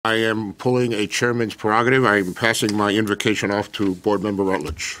I am pulling a chairman's prerogative. I am passing my invocation off to Board Member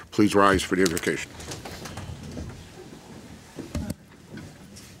Rutledge. Please rise for the invocation.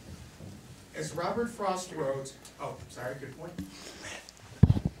 As Robert Frost wrote, good point.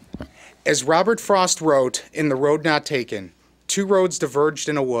 As Robert Frost wrote in The Road Not Taken, 2 roads diverged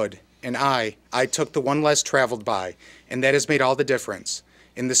in a wood, and I took the one less traveled by, and that has made all the difference.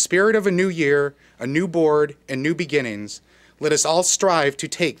 In the spirit of a new year, a new board, and new beginnings, let us all strive to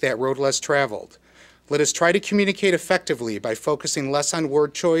take that road less traveled. Let us try to communicate effectively by focusing less on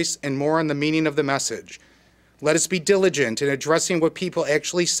word choice and more on the meaning of the message. Let us be diligent in addressing what people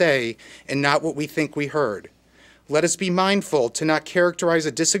actually say and not what we think we heard. Let us be mindful to not characterize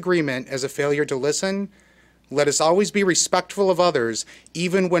a disagreement as a failure to listen. Let us always be respectful of others,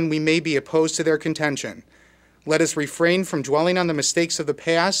 even when we may be opposed to their contention. Let us refrain from dwelling on the mistakes of the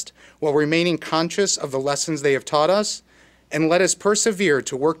past while remaining conscious of the lessons they have taught us. And let us persevere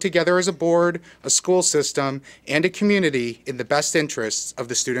to work together as a board, a school system, and a community in the best interests of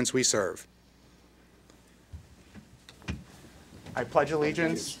the students we serve. I pledge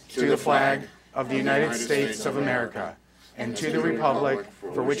allegiance to the flag of the United States of America and to the republic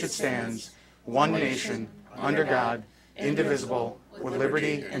for which it stands, one nation, under God, indivisible, with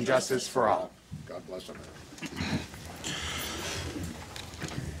liberty and justice for all. God bless America.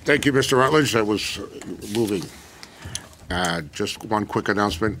 Thank you, Mr. Rutledge. That was moving. Just one quick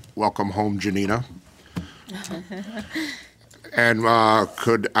announcement. Welcome home, Janina. And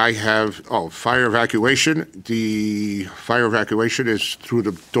could I have, fire evacuation. The fire evacuation is through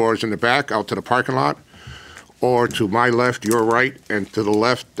the doors in the back, out to the parking lot, or to my left, your right, and to the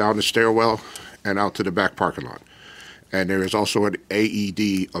left, down the stairwell, and out to the back parking lot. And there is also an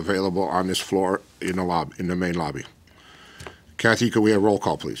AED available on this floor in the lobby, in the main lobby. Kathy, could we have roll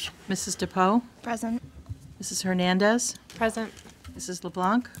call, please? Mrs. DePoe? Present. Mrs. Hernandez? Present. Mrs.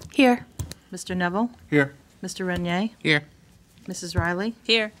 LeBlanc? Here. Mr. Neville? Here. Mr. Renier? Here. Mrs. Riley?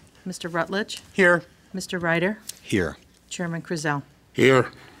 Here. Mr. Rutledge? Here. Mr. Ryder? Here. Chairman Krizel. Here.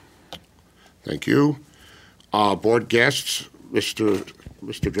 Thank you. Board guests, Mr.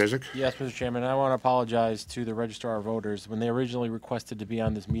 Drezik? Yes, Mr. Chairman, I want to apologize to the Registrar of Voters. When they originally requested to be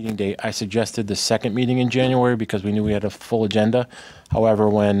on this meeting date, I suggested the second meeting in January because we knew we had a full agenda. However,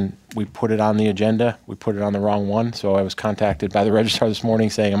 when we put it on the agenda, we put it on the wrong one. So I was contacted by the Registrar this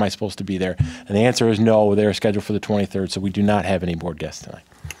morning saying, am I supposed to be there? And the answer is no, they're scheduled for the 23rd, so we do not have any board guests tonight.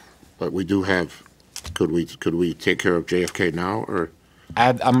 But we do have, could we take care of JFK now, or?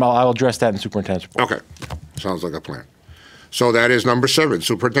 I'll address that in the superintendent's report. Okay, sounds like a plan. So that is number 7,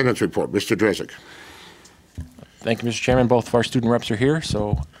 Superintendent's Report. Mr. Drezik. Thank you, Mr. Chairman. Both of our student reps are here,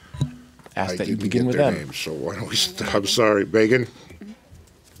 so ask that you begin with them. Names, so why don't we I'm sorry, Megan.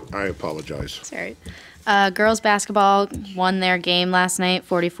 I apologize. It's all right. Girls basketball won their game last night,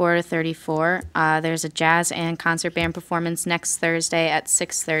 44-34. There's a jazz and concert band performance next Thursday at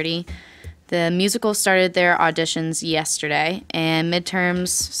 6:30. The musical started their auditions yesterday, and midterms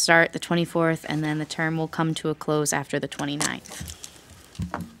start the 24th, and then the term will come to a close after the 29th.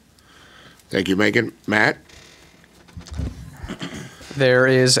 Thank you, Megan. Matt? There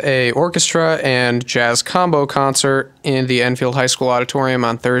is a orchestra and jazz combo concert in the Enfield High School Auditorium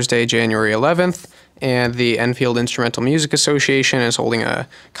on Thursday, January 11th, and the Enfield Instrumental Music Association is holding a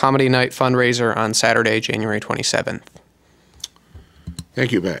comedy night fundraiser on Saturday, January 27th.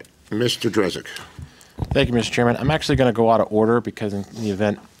 Thank you, Matt. Mr. Drezik. Thank you, Mr. Chairman. I'm actually going to go out of order because in the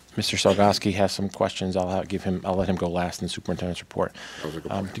event Mr. Salgoski has some questions, I'll let him go last in the superintendent's report.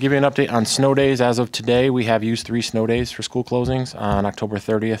 To give you an update on snow days, as of today, we have used 3 snow days for school closings on October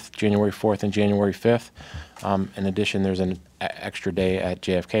 30th, January 4th, and January 5th. In addition, there's an extra day at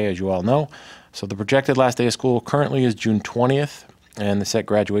JFK, as you all know. So the projected last day of school currently is June 20th, and the set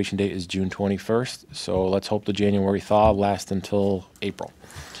graduation date is June 21st. So let's hope the January thaw lasts until April.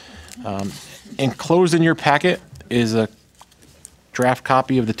 Enclosed in your packet is a draft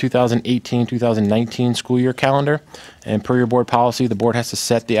copy of the 2018-2019 school year calendar. And per your board policy, the board has to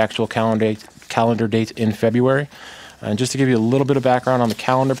set the actual calendar dates in February. And just to give you a little bit of background on the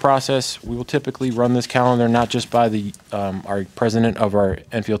calendar process, we will typically run this calendar not just by the our president of our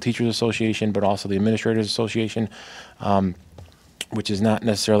Enfield Teachers Association, but also the Administrators Association, which is not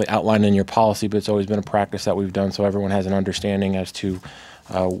necessarily outlined in your policy, but it's always been a practice that we've done so everyone has an understanding as to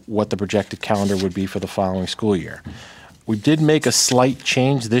what the projected calendar would be for the following school year. We did make a slight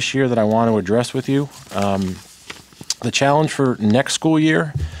change this year that I want to address with you. The challenge for next school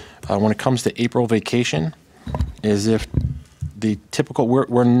year, when it comes to April vacation, is if the typical,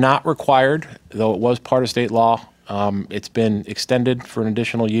 we're not required, though it was part of state law, it's been extended for an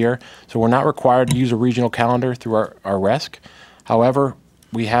additional year, so we're not required to use a regional calendar through our RESC. However,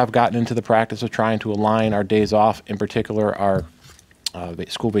 we have gotten into the practice of trying to align our days off, in particular our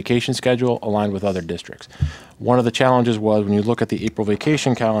school vacation schedule, aligned with other districts. One of the challenges was when you look at the April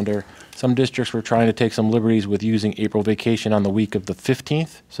vacation calendar, some districts were trying to take some liberties with using April vacation on the week of the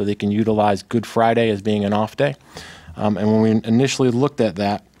 15th, so they can utilize Good Friday as being an off day. And when we initially looked at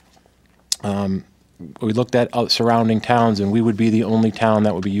that, we looked at surrounding towns, and we would be the only town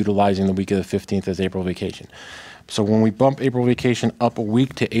that would be utilizing the week of the 15th as April vacation. So when we bump April vacation up a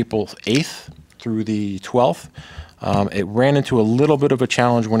week to April 8th through the 12th, it ran into a little bit of a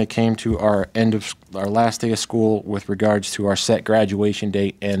challenge when it came to our last day of school with regards to our set graduation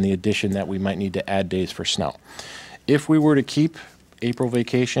date and the addition that we might need to add days for snow. If we were to keep April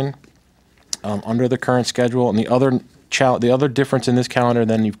vacation under the current schedule, and the other difference in this calendar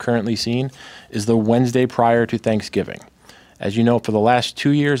than you've currently seen is the Wednesday prior to Thanksgiving. As you know, for the last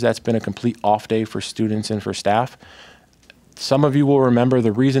 2 years, that's been a complete off day for students and for staff. Some of you will remember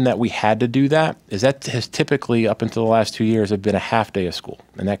the reason that we had to do that is that has typically, up until the last 2 years, have been a half day of school,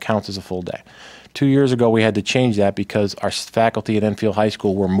 and that counts as a full day. 2 years ago, we had to change that because our faculty at Enfield High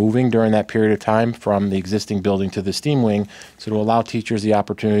School were moving during that period of time from the existing building to the STEAM wing. So to allow teachers the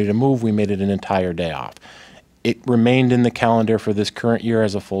opportunity to move, we made it an entire day off. It remained in the calendar for this current year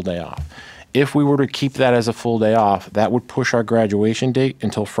as a full day off. If we were to keep that as a full day off, that would push our graduation date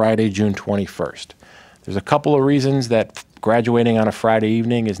until Friday, June 21st. There's a couple of reasons that graduating on a Friday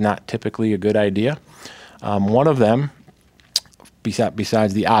evening is not typically a good idea. One of them,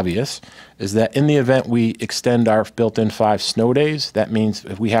 besides the obvious, is that in the event we extend our built-in 5 snow days, that means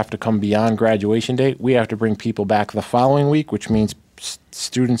if we have to come beyond graduation date, we have to bring people back the following week, which means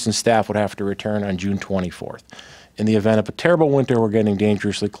students and staff would have to return on June 24th. In the event of a terrible winter, we're getting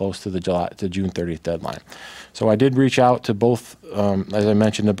dangerously close to the June 30th deadline. So I did reach out to both, as I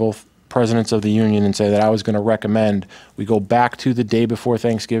mentioned, to both presidents of the union and say that I was going to recommend we go back to the day before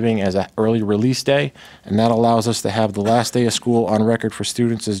Thanksgiving as an early release day, and that allows us to have the last day of school on record for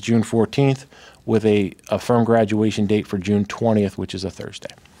students as June 14th with a firm graduation date for June 20th, which is a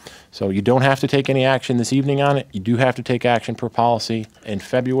Thursday. So you don't have to take any action this evening on it. You do have to take action per policy in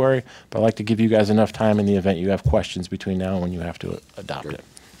February, but I'd like to give you guys enough time in the event you have questions between now and when you have to adopt it.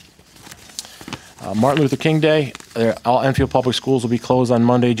 Martin Luther King Day, all Enfield Public Schools will be closed on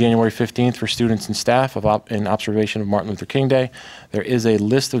Monday, January 15th for students and staff in observation of Martin Luther King Day. There is a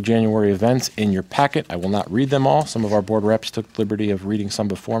list of January events in your packet. I will not read them all. Some of our board reps took the liberty of reading some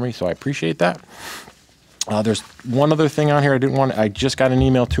before me, so I appreciate that. There's one other thing on here I just got an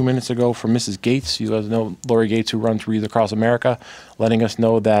email 2 minutes ago from Mrs. Gates. You guys know Lori Gates, who runs Wreaths Across America, letting us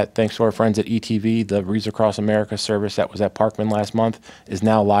know that thanks to our friends at ETV, the Wreaths Across America service that was at Parkman last month is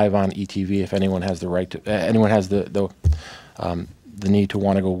now live on ETV. If anyone has the right to, anyone has the need to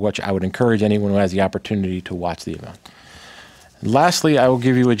want to go watch, I would encourage anyone who has the opportunity to watch the event. And lastly, I will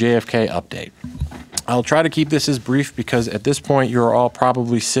give you a JFK update. I'll try to keep this as brief because at this point you're all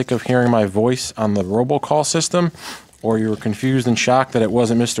probably sick of hearing my voice on the robocall system, or you were confused and shocked that it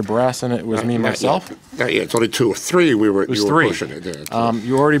wasn't Mr. Brass and it was me myself. It's only 2 or 3 you were pushing it.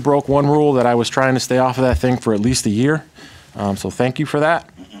 You already broke one rule that I was trying to stay off of that thing for at least a year. So thank you for that.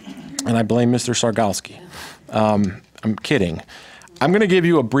 And I blame Mr. Sargalski. I'm kidding. I'm going to give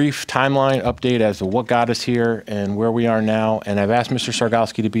you a brief timeline update as to what got us here and where we are now. And I've asked Mr.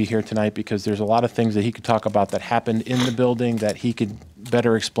 Sargalski to be here tonight because there's a lot of things that he could talk about that happened in the building that he could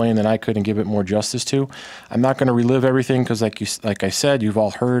better explain than I could and give it more justice to. I'm not going to relive everything because, like I said, you've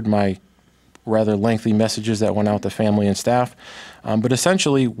all heard my rather lengthy messages that went out to family and staff. But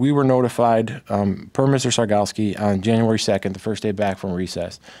essentially, we were notified, per Mr. Sargalski, on January 2nd, the first day back from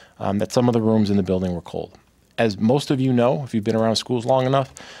recess, that some of the rooms in the building were cold. As most of you know, if you've been around schools long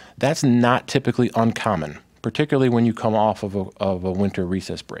enough, that's not typically uncommon, particularly when you come off of a winter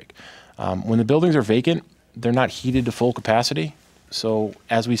recess break. When the buildings are vacant, they're not heated to full capacity. So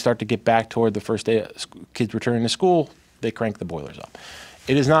as we start to get back toward the first day of kids returning to school, they crank the boilers up.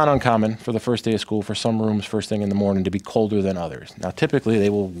 It is not uncommon for the first day of school for some rooms first thing in the morning to be colder than others. Now, typically, they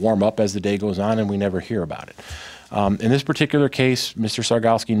will warm up as the day goes on, and we never hear about it. In this particular case, Mr.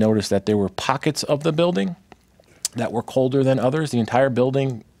 Sargalski noticed that there were pockets of the building that were colder than others. The entire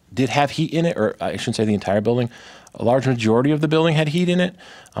building did have heat in it, or I shouldn't say the entire building. A large majority of the building had heat in it,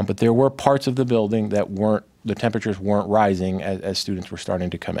 but there were parts of the building that the temperatures weren't rising as students were starting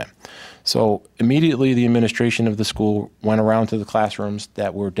to come in. So immediately the administration of the school went around to the classrooms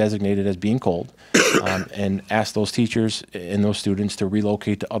that were designated as being cold and asked those teachers and those students to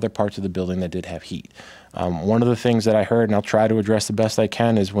relocate to other parts of the building that did have heat. One of the things that I heard, and I'll try to address the best I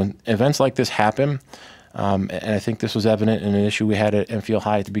can, is when events like this happen, and I think this was evident in an issue we had at Enfield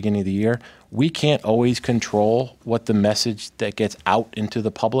High at the beginning of the year. We can't always control what the message that gets out into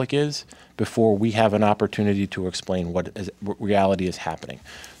the public is before we have an opportunity to explain what reality is happening.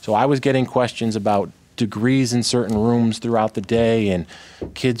 So I was getting questions about degrees in certain rooms throughout the day, and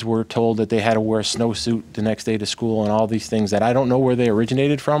kids were told that they had to wear a snowsuit the next day to school, and all these things that I don't know where they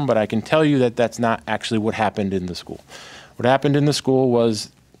originated from, but I can tell you that that's not actually what happened in the school. What happened in the school was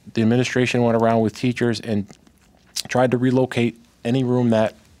the administration went around with teachers and tried to relocate any room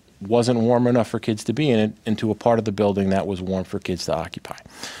that wasn't warm enough for kids to be in it into a part of the building that was warm for kids to occupy.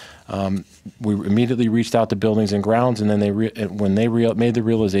 We immediately reached out to Buildings and Grounds, and then when they made the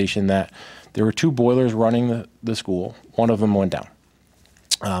realization that there were 2 boilers running the school, one of them went down.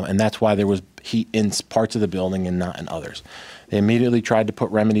 And that's why there was heat in parts of the building and not in others. They immediately tried to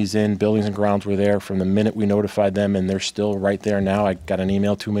put remedies in. Buildings and Grounds were there from the minute we notified them, and they're still right there now. I got an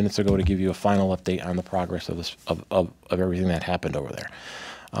email 2 minutes ago to give you a final update on the progress of this, of everything that happened over there.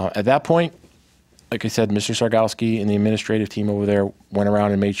 At that point, like I said, Mr. Sargalski and the administrative team over there went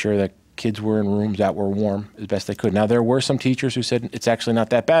around and made sure that kids were in rooms that were warm as best they could. Now, there were some teachers who said, it's actually not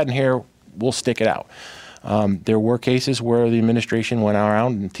that bad in here, we'll stick it out. There were cases where the administration went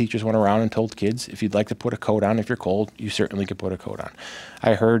around and teachers went around and told kids, if you'd like to put a coat on, if you're cold, you certainly could put a coat on.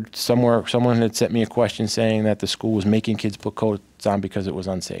 I heard somewhere, someone had sent me a question saying that the school was making kids put coats on because it was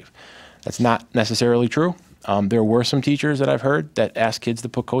unsafe. That's not necessarily true. There were some teachers that I've heard that asked kids to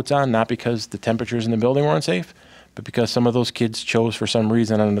put coats on, not because the temperatures in the building were unsafe, but because some of those kids chose for some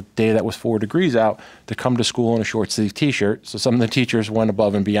reason on a day that was 4 degrees out to come to school in a short sleeve t-shirt. So some of the teachers went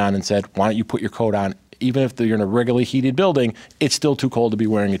above and beyond and said, why don't you put your coat on? Even if you're in a regularly heated building, it's still too cold to be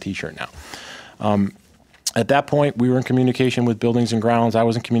wearing a t-shirt now. At that point, we were in communication with Buildings and Grounds. I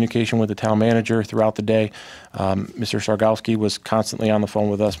was in communication with the town manager throughout the day. Mr. Sargalski was constantly on the phone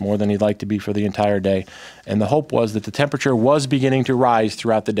with us, more than he'd like to be for the entire day. And the hope was that the temperature was beginning to rise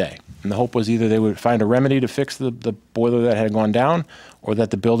throughout the day. And the hope was either they would find a remedy to fix the boiler that had gone down, or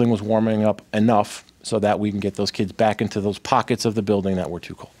that the building was warming up enough so that we can get those kids back into those pockets of the building that were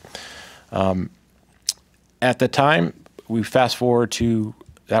too cold. At the time, we fast forward to,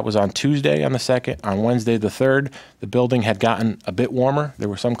 that was on Tuesday on the 2nd. On Wednesday the 3rd, the building had gotten a bit warmer. There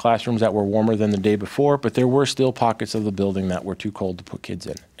were some classrooms that were warmer than the day before, but there were still pockets of the building that were too cold to put kids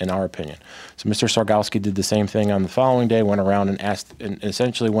in our opinion. So Mr. Sargalski did the same thing on the following day, went around and asked, and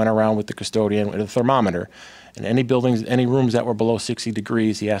essentially went around with the custodian with a thermometer. In any buildings, any rooms that were below 60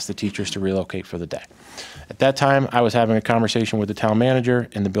 degrees, he asked the teachers to relocate for the day. At that time, I was having a conversation with the town manager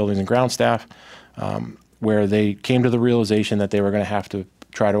and the Buildings and Ground staff, where they came to the realization that they were going to have to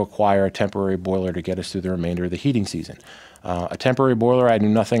try to acquire a temporary boiler to get us through the remainder of the heating season. A temporary boiler I knew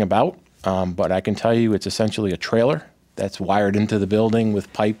nothing about, but I can tell you it's essentially a trailer that's wired into the building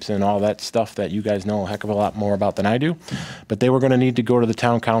with pipes and all that stuff that you guys know a heck of a lot more about than I do. But they were going to need to go to the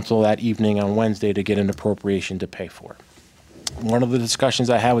town council that evening on Wednesday to get an appropriation to pay for it. One of the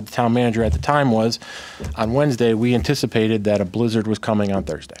discussions I had with the town manager at the time was, on Wednesday, we anticipated that a blizzard was coming on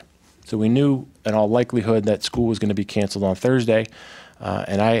Thursday. So we knew in all likelihood that school was going to be canceled on Thursday.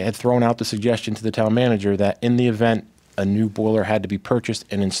 And I had thrown out the suggestion to the town manager that in the event a new boiler had to be purchased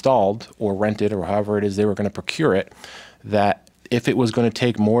and installed or rented or however it is they were going to procure it, that if it was going to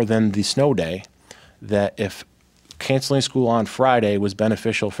take more than the snow day, that if canceling school on Friday was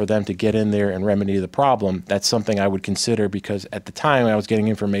beneficial for them to get in there and remedy the problem, that's something I would consider, because at the time I was getting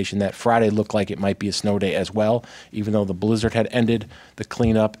information that Friday looked like it might be a snow day as well. Even though the blizzard had ended, the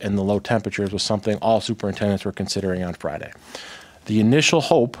cleanup and the low temperatures was something all superintendents were considering on Friday. The initial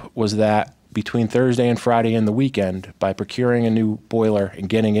hope was that between Thursday and Friday and the weekend, by procuring a new boiler and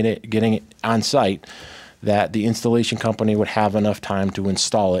getting it on site, that the installation company would have enough time to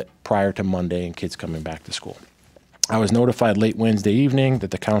install it prior to Monday and kids coming back to school. I was notified late Wednesday evening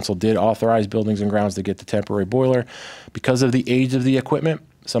that the council did authorize Buildings and Grounds to get the temporary boiler. Because of the age of the equipment,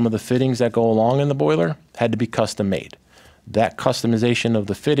 some of the fittings that go along in the boiler had to be custom made. That customization of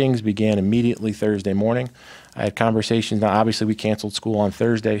the fittings began immediately Thursday morning. I had conversations. Now, obviously, we canceled school on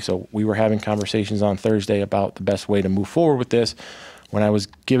Thursday, so we were having conversations on Thursday about the best way to move forward with this, when I was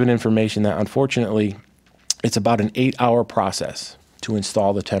given information that, unfortunately, it's about an 8-hour process to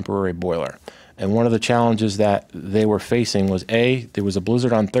install the temporary boiler. And one of the challenges that they were facing was, A, there was a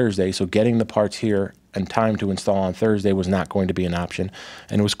blizzard on Thursday, so getting the parts here in time to install on Thursday was not going to be an option,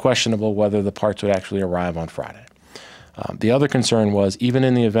 and it was questionable whether the parts would actually arrive on Friday. The other concern was, even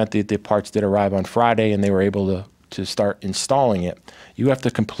in the event that the parts did arrive on Friday and they were able to start installing it, you have to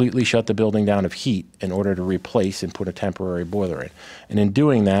completely shut the building down of heat in order to replace and put a temporary boiler in. And in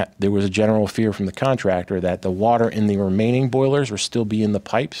doing that, there was a general fear from the contractor that the water in the remaining boilers would still be in the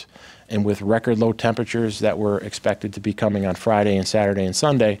pipes and with record low temperatures that were expected to be coming on Friday and Saturday and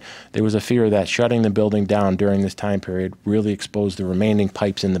Sunday, there was a fear that shutting the building down during this time period really exposed the remaining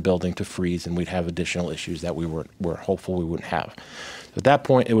pipes in the building to freeze, and we'd have additional issues that we were hopeful we wouldn't have. At that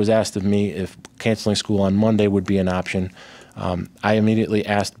point, it was asked of me if canceling school on Monday would be an option. I immediately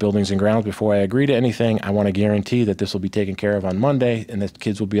asked Buildings and Grounds before I agree to anything, I want to guarantee that this will be taken care of on Monday and that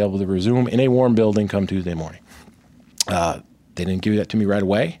kids will be able to resume in a warm building come Tuesday morning. They didn't give that to me right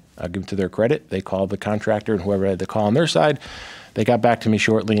away. I'll give them to their credit. They called the contractor and whoever had the call on their side. They got back to me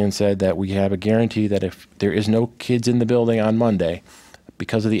shortly and said that we have a guarantee that if there is no kids in the building on Monday,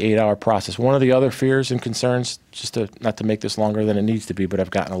 because of the 8-hour process. One of the other fears and concerns, just to not to make this longer than it needs to be, but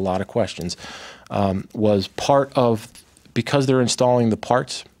I've gotten a lot of questions, was part of, because they're installing the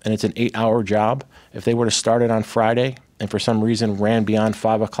parts and it's an 8-hour job, if they were to start it on Friday and for some reason ran beyond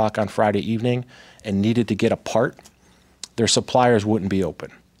 5 o'clock on Friday evening and needed to get a part, their suppliers wouldn't be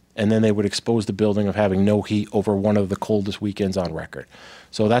open. And then they would expose the building of having no heat over one of the coldest weekends on record.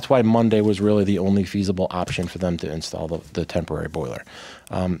 So that's why Monday was really the only feasible option for them to install the temporary boiler.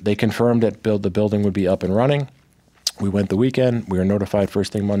 They confirmed that the building would be up and running. We went the weekend. We were notified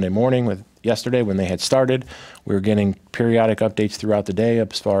first thing Monday morning yesterday when they had started. We were getting periodic updates throughout the day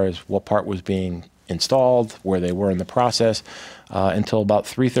as far as what part was being installed, where they were in the process, until about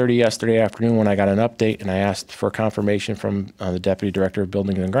 3:30 yesterday afternoon when I got an update and I asked for confirmation from the Deputy Director of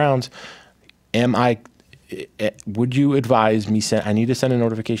Buildings and Grounds. Would you advise me, I need to send a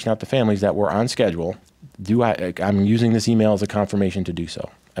notification out to families that we're on schedule. I'm using this email as a confirmation to do so.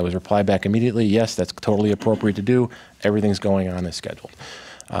 I was replied back immediately, yes, that's totally appropriate to do. Everything's going on as scheduled.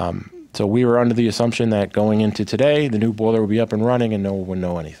 So we were under the assumption that going into today, the new boiler would be up and running and no one would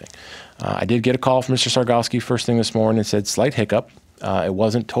know anything. I did get a call from Mr. Sargalski first thing this morning and said slight hiccup. It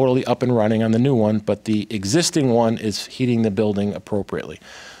wasn't totally up and running on the new one, but the existing one is heating the building appropriately.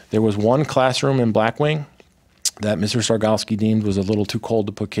 There was one classroom in Blackwing that Mr. Sargalski deemed was a little too cold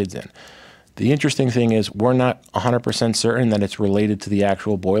to put kids in. The interesting thing is we're not 100% certain that it's related to the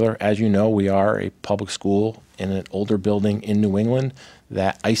actual boiler. As you know, we are a public school in an older building in New England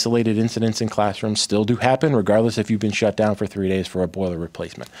that isolated incidents in classrooms still do happen, regardless if you've been shut down for 3 days for a boiler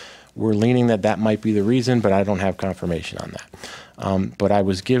replacement. We're leaning that that might be the reason, but I don't have confirmation on that. But I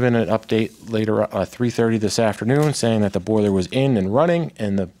was given an update later, 3:30 this afternoon, saying that the boiler was in and running,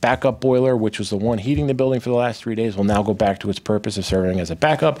 and the backup boiler, which was the one heating the building for the last 3 days, will now go back to its purpose of serving as a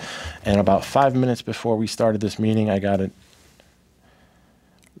backup. And about 5 minutes before we started this meeting, I got it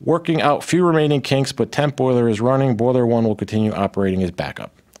working out few remaining kinks, but temp boiler is running. Boiler 1 will continue operating as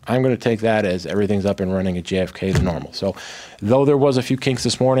backup. I'm going to take that as everything's up and running at JFK to normal. So though there was a few kinks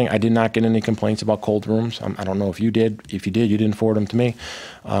this morning, I did not get any complaints about cold rooms. I don't know if you did. If you did, you didn't forward them to me.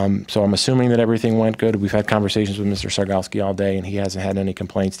 So I'm assuming that everything went good. We've had conversations with Mr. Sargalski all day, and he hasn't had any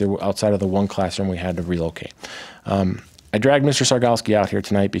complaints. There were outside of the one classroom we had to relocate. I dragged Mr. Sargalski out here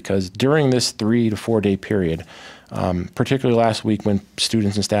tonight because during this 3 to 4 day period, particularly last week when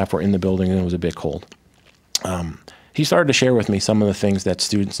students and staff were in the building and it was a bit cold, he started to share with me some of the things that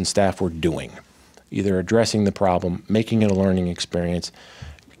students and staff were doing, either addressing the problem, making it a learning experience,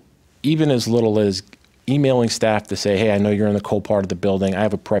 even as little as emailing staff to say, hey, I know you're in the cold part of the building. I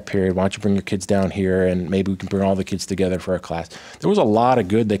have a prep period. Why don't you bring your kids down here and maybe we can bring all the kids together for a class. There was a lot of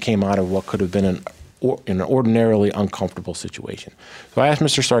good that came out of what could have been an ordinarily uncomfortable situation. So I asked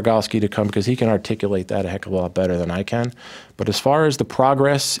Mr. Sargalski to come because he can articulate that a heck of a lot better than I can. But as far as the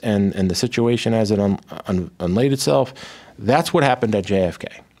progress and the situation as it unlaid itself, that's what happened at JFK.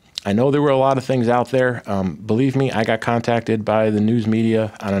 I know there were a lot of things out there. Believe me, I got contacted by the news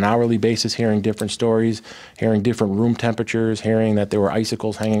media on an hourly basis, hearing different stories, hearing different room temperatures, hearing that there were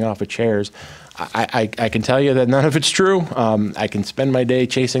icicles hanging off of chairs. I can tell you that none of it's true. I can spend my day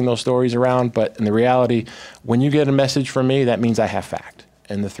chasing those stories around, but in the reality, when you get a message from me, that means I have fact.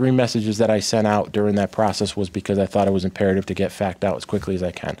 And the 3 messages that I sent out during that process was because I thought it was imperative to get fact out as quickly as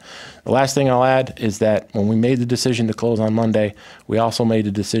I can. The last thing I'll add is that when we made the decision to close on Monday, we also made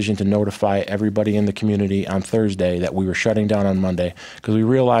the decision to notify everybody in the community on Thursday that we were shutting down on Monday because we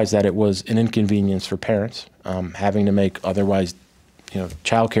realized that it was an inconvenience for parents having to make otherwise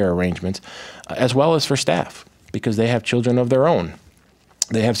childcare arrangements, as well as for staff because they have children of their own.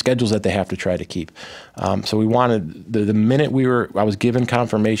 They have schedules that they have to try to keep. So we wanted, the minute I was given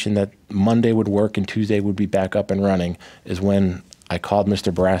confirmation that Monday would work and Tuesday would be back up and running is when I called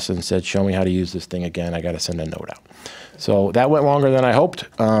Mr. Barassa and said, show me how to use this thing again. I got to send a note out. So that went longer than I hoped.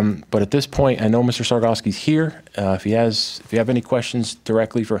 But at this point, I know Mr. Sargalski's here. If you have any questions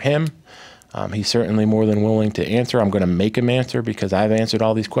directly for him, he's certainly more than willing to answer. I'm going to make him answer because I've answered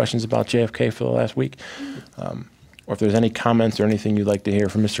all these questions about JFK for the last week. or if there's any comments or anything you'd like to hear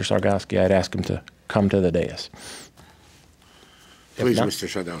from Mr. Sargowski, I'd ask him to come to the dais. If Please, not- Mr.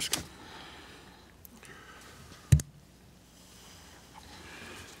 Sadowski.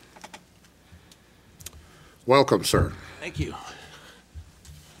 Welcome, sir. Thank you.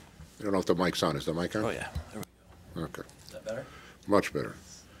 I don't know if the mic's on. Is the mic on? Oh, yeah. There we go. Okay, Is that better? much better.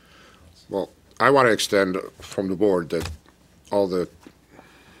 Well, I want to extend from the board that all the,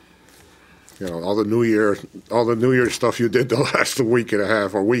 all the New Year stuff you did the last week and a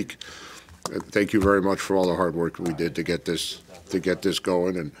half or week. Thank you very much for all the hard work we did to get this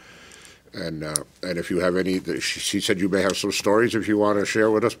going, and if you have any, she said you may have some stories if you want to share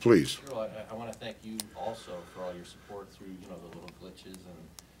with us, please. Sure. I want to thank you also for all your support through, the little glitches and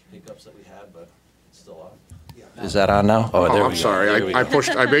hiccups that we had, but it's still on. Is that on now? Oh, there we go. I'm sorry. There we I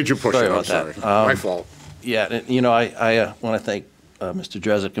go. made you push Sorry it. I'm about sorry. that. My fault. Yeah, and, I want to thank Mr.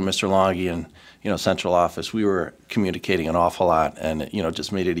 Drezik and Mr. Longy and, central office. We were communicating an awful lot, and, it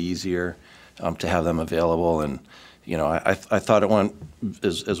just made it easier to have them available. And, I thought it went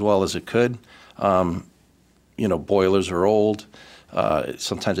as well as it could. Boilers are old.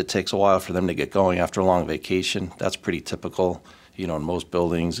 Sometimes it takes a while for them to get going after a long vacation. That's pretty typical, in most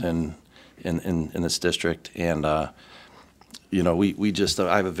buildings in this district. And, I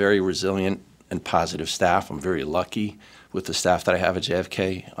have a very resilient and positive staff. I'm very lucky with the staff that I have at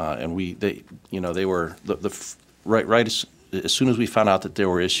JFK. And they were right as soon as we found out that there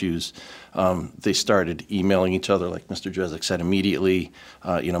were issues, they started emailing each other, like Mr. Drezik said, immediately.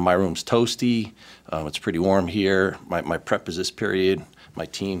 My room's toasty. It's pretty warm here. My prep is this period. My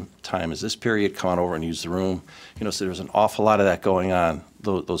team time is this period. Come on over and use the room. So there was an awful lot of that going on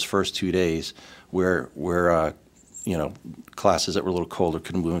those first 2 days where classes that were a little colder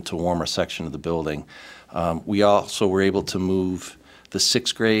could move into a warmer section of the building. We also were able to move the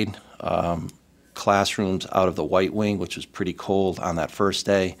 6th grade classrooms out of the White Wing, which was pretty cold on that first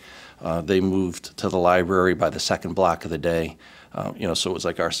day. They moved to the library by the second block of the day. So it was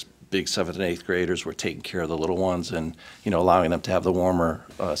like our big 7th and 8th graders were taking care of the little ones and, allowing them to have the warmer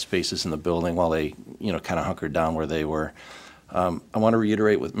spaces in the building while they, kind of hunkered down where they were. I want to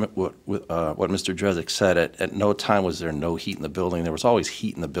reiterate what Mr. Drezik said. At no time was there no heat in the building. There was always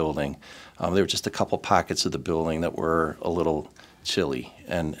heat in the building. There were just a couple pockets of the building that were a little chilly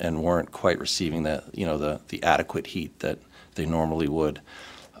and weren't quite receiving the adequate heat that they normally would.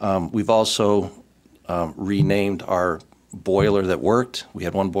 We've also renamed our boiler that worked. We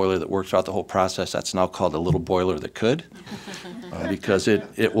had one boiler that worked throughout the whole process. That's now called a little boiler that could, because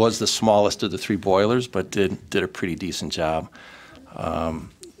it was the smallest of the 3 boilers, but did a pretty decent job.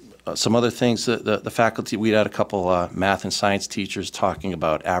 Some other things, the faculty, we had a couple math and science teachers talking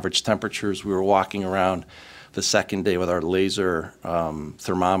about average temperatures. We were walking around the second day with our laser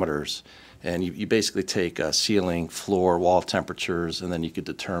thermometers, and you basically take ceiling, floor, wall temperatures, and then you could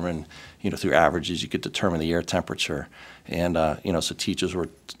determine, through averages, you could determine the air temperature. And, so teachers were,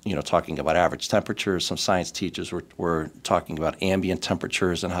 talking about average temperatures. Some science teachers were talking about ambient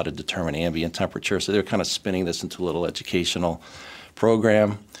temperatures and how to determine ambient temperature. So they were kind of spinning this into a little educational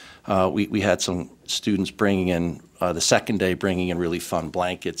program. We had some students bringing in, the second day, bringing in really fun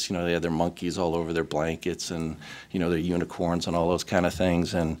blankets. They had their monkeys all over their blankets and, their unicorns and all those kind of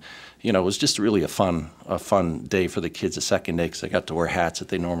things. And, it was just really a fun day for the kids the second day because they got to wear hats that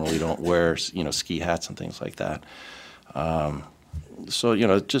they normally don't wear, ski hats and things like that.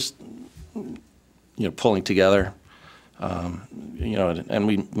 Just, pulling together, and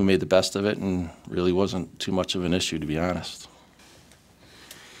we made the best of it and really wasn't too much of an issue, to be honest.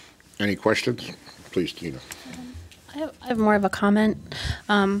 Any questions? Please, Tina. I have more of a comment.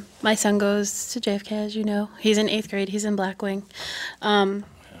 My son goes to JFK, as you know. He's in 8th grade. He's in Blackwing.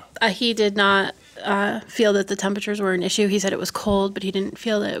 He did not feel that the temperatures were an issue. He said it was cold, but he didn't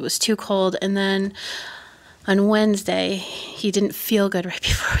feel that it was too cold. And then on Wednesday, he didn't feel good right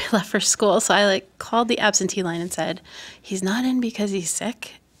before we left for school. So I called the absentee line and said, he's not in because he's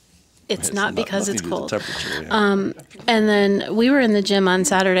sick. It's not because it's cold. And then we were in the gym on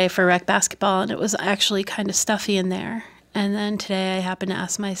Saturday for rec basketball, and it was actually kind of stuffy in there. And then today I happened to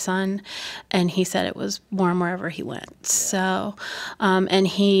ask my son, and he said it was warm wherever he went. So, and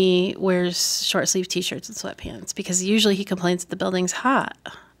he wears short-sleeve T-shirts and sweatpants because usually he complains that the building's hot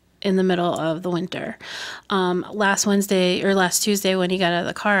in the middle of the winter. Last Tuesday when he got out of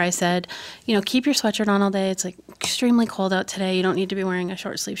the car, I said, keep your sweatshirt on all day. It's extremely cold out today. You don't need to be wearing a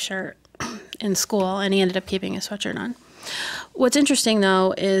short-sleeve shirt in school. And he ended up keeping his sweatshirt on. What's interesting,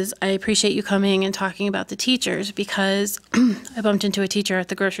 though, is I appreciate you coming and talking about the teachers, because I bumped into a teacher at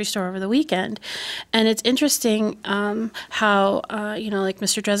the grocery store over the weekend, and it's interesting how, like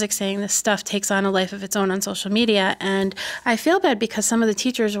Mr. Drezik saying, this stuff takes on a life of its own on social media, and I feel bad because some of the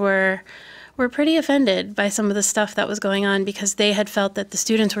teachers were pretty offended by some of the stuff that was going on, because they had felt that the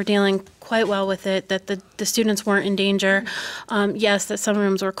students were dealing quite well with it, that the students weren't in danger. Yes, that some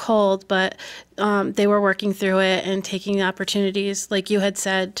rooms were cold, but they were working through it and taking the opportunities, like you had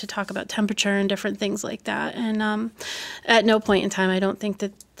said, to talk about temperature and different things like that. And at no point in time, I don't think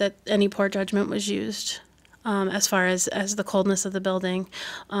that any poor judgment was used. As far as the coldness of the building.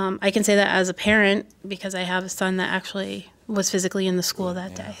 I can say that as a parent, because I have a son that actually was physically in the school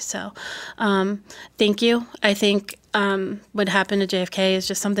that day. So thank you. I think what happened to JFK is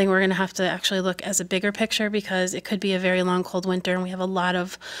just something we're going to have to actually look as a bigger picture, because it could be a very long, cold winter, and we have a lot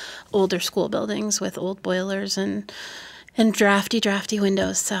of older school buildings with old boilers and drafty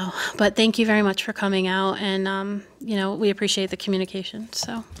windows. So, but thank you very much for coming out, and we appreciate the communication.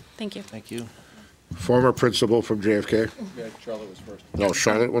 So thank you. Thank you. Former principal from JFK. Yeah, Charlotte was first. No,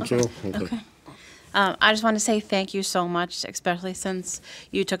 Charlotte wants to? Okay. I just want to say thank you so much, especially since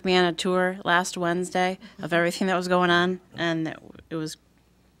you took me on a tour last Wednesday of everything that was going on, and it was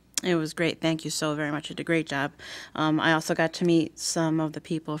great. Thank you so very much. You did a great job. I also got to meet some of the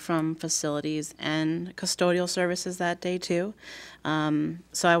people from facilities and custodial services that day too.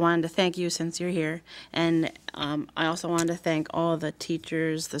 So I wanted to thank you since you're here, and I also wanted to thank all the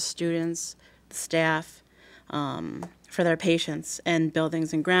teachers, the students, the staff, for their patience, and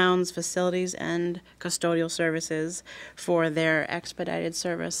buildings and grounds, facilities, and custodial services for their expedited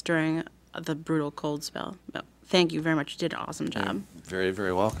service during the brutal cold spell. Thank you very much. You did an awesome job. Very,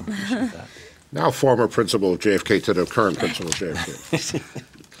 very welcome. Appreciate that. Now former principal of JFK to the current principal of JFK.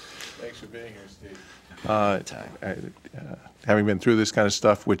 Thanks for being here, Steve. Having been through this kind of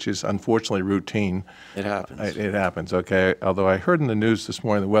stuff, which is unfortunately routine. It happens. It happens, okay. Although I heard in the news this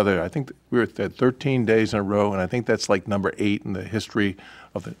morning the weather, I think we were at 13 days in a row, and I think that's like number 8 in the history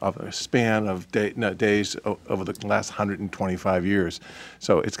of a span of days over the last 125 years.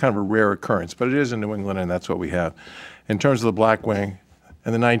 So it's kind of a rare occurrence, but it is in New England, and that's what we have. In terms of the Black Wing,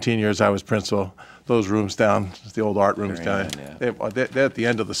 in the 19 years I was principal, those rooms down, the old art rooms down, they're at the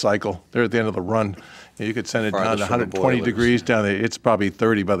end of the cycle. They're at the end of the run. You could send it down to 120 degrees down there. It's probably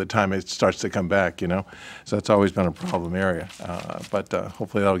 30 by the time it starts to come back, So that's always been a problem area. But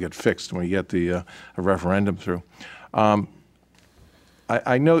hopefully that'll get fixed when we get the a referendum through.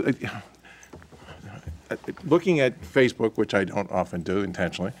 I know, looking at Facebook, which I don't often do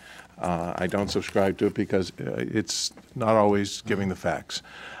intentionally, I don't subscribe to it because it's not always giving the facts.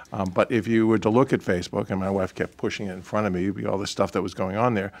 But if you were to look at Facebook, and my wife kept pushing it in front of me, all the stuff that was going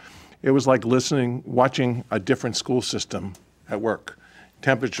on there, it was like watching a different school system at work.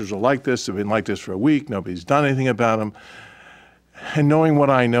 Temperatures are like this, they've been like this for a week, nobody's done anything about them. And knowing what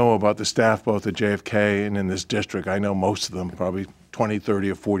I know about the staff, both at JFK and in this district, I know most of them, probably 20,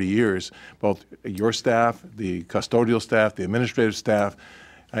 30, or 40 years, both your staff, the custodial staff, the administrative staff,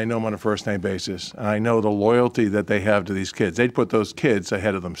 I know them on a first-name basis, and I know the loyalty that they have to these kids. They'd put those kids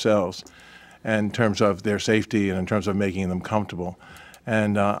ahead of themselves in terms of their safety and in terms of making them comfortable.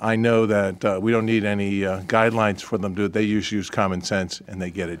 And I know that we don't need any guidelines for them to do it. They use common sense, and they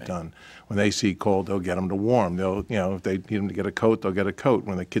get it done. When they see cold, they'll get them to warm. They'll, if they need them to get a coat, they'll get a coat.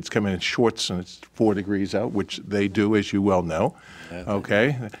 When the kids come in shorts and it's 4 degrees out, which they do, as you well know,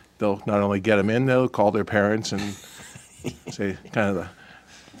 okay, they'll not only get them in, they'll call their parents and say kind of the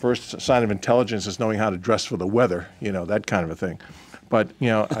first sign of intelligence is knowing how to dress for the weather, that kind of a thing. But,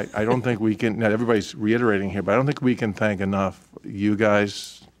 I don't think we can, now everybody's reiterating here, but I don't think we can thank enough you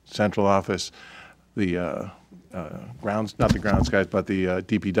guys, central office, the grounds, not the grounds guys, but the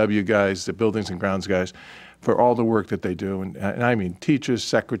DPW guys, the buildings and grounds guys, for all the work that they do. And I mean teachers,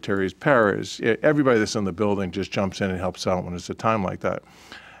 secretaries, paras, everybody that's in the building just jumps in and helps out when it's a time like that.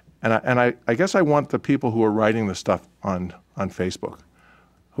 And I guess I want the people who are writing the stuff on Facebook,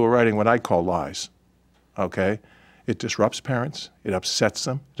 who are writing what I call lies, okay? It disrupts parents. It upsets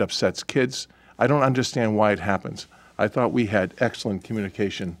them. It upsets kids. I don't understand why it happens. I thought we had excellent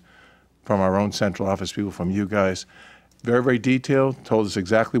communication from our own central office people, from you guys. Very, very detailed, told us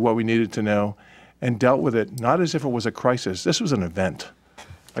exactly what we needed to know, and dealt with it not as if it was a crisis. This was an event.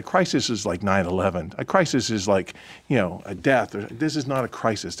 A crisis is like 9/11. A crisis is like, a death. This is not a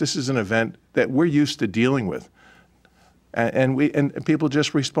crisis. This is an event that we're used to dealing with. And people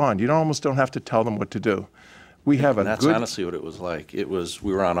just respond. You almost don't have to tell them what to do. We have a That's honestly what it was like. We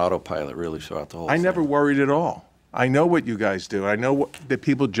were on autopilot really throughout the whole thing. I never worried at all. I know what you guys do. I know that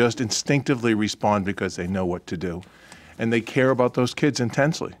people just instinctively respond because they know what to do. and they care about those kids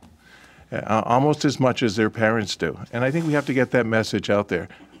intensely, almost as much as their parents do. And I think we have to get that message out there.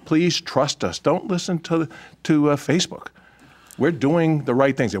 Please trust us. Don't listen to Facebook. We're doing the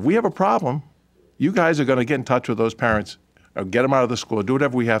right things. If we have a problem, you guys are going to get in touch with those parents, or get them out of the school, do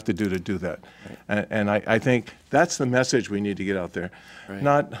whatever we have to do that. And I think that's the message we need to get out there. Right.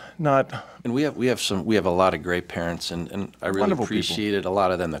 Not. And we have a lot of great parents, and I really Wonderful appreciated a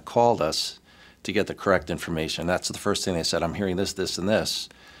lot of them that called us to get the correct information. That's the first thing they said. I'm hearing this, this, and this.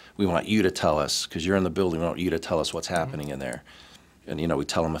 We want you to tell us, because you're in the building. We want you to tell us what's happening in there. And we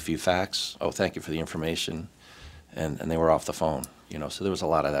tell them a few facts. Oh, thank you for the information, and they were off the phone. So there was a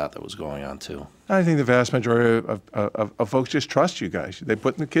lot of that was going on too. I think the vast majority of folks just trust you guys. They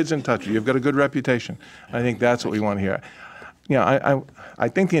put the kids in touch with you. You've got a good reputation. I think that's what we want to hear. I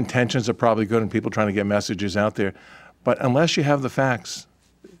think the intentions are probably good and people trying to get messages out there, but unless you have the facts,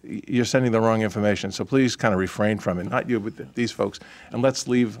 you're sending the wrong information. So please kind of refrain from it. Not you, but these folks. And let's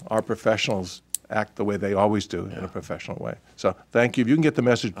leave our professionals act the way they always do in a professional way. So thank you. If you can get the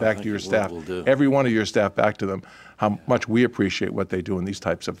message back to your staff, we'll do. every one of your staff back to them, how much we appreciate what they do in these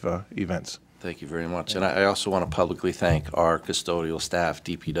types of events. Thank you very much. And I also want to publicly thank our custodial staff,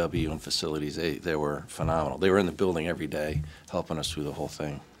 DPW, and facilities. They were phenomenal. They were in the building every day helping us through the whole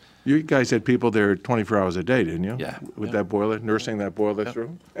thing. You guys had people there 24 hours a day, didn't you? Yeah. With that boiler, nursing that boiler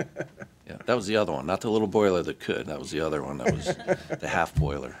through? Yeah, that was the other one, not the little boiler that could. That was the other one. That was the half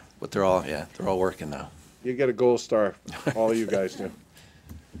boiler. But they're all working now. You get a gold star, all of you guys do.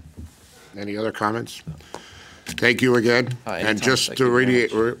 Any other comments? Thank you again. Anytime. And just Thank to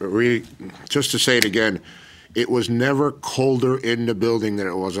you very just to say it again, it was never colder in the building than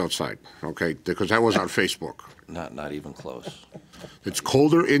it was outside, okay? Because that was on Facebook. Not even close. It's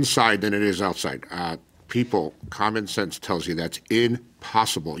colder inside than it is outside. People, common sense tells you that's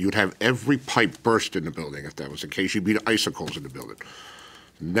impossible. You'd have every pipe burst in the building if that was the case. You'd be icicles in the building.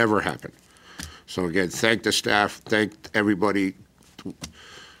 Never happened. So again, thank the staff, thank everybody.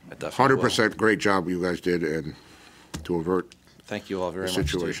 100% great job you guys did, and to avert Thank you all very the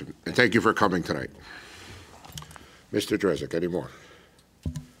much. situation. Steve. And thank you for coming tonight. Mr. Drezek, any more?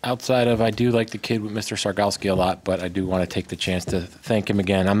 Outside of, I do like the kid with Mr. Sargalski a lot, but I do want to take the chance to thank him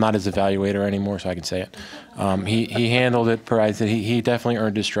again. I'm not his evaluator anymore, so I can say it. He handled it. He definitely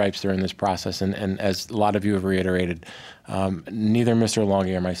earned his stripes during this process, and as a lot of you have reiterated, neither Mr.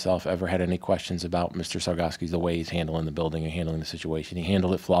 Longy or myself ever had any questions about Mr. Sargalski, the way he's handling the building and handling the situation. He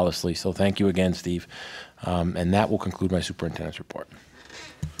handled it flawlessly, so thank you again, Steve. And that will conclude my superintendent's report.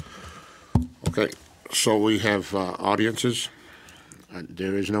 Okay, so we have audiences.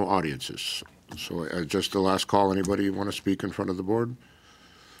 There is no audiences. So just the last call. Anybody want to speak in front of the board?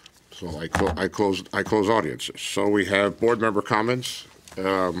 So I close audiences. So we have board member comments.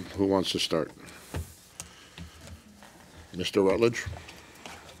 Who wants to start? Mr. Rutledge.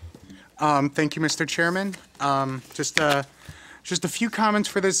 Thank you, Mr. Chairman. Just a few comments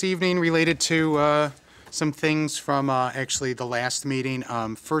for this evening related to some things from actually the last meeting.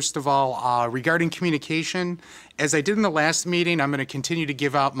 First of all, regarding communication, as I did in the last meeting, I'm going to continue to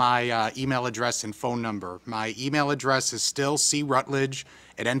give out my email address and phone number. My email address is still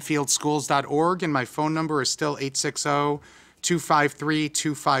crutledge@enfieldschools.org, and my phone number is still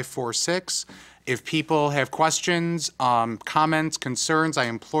 860-253-2546. If people have questions, comments, concerns, I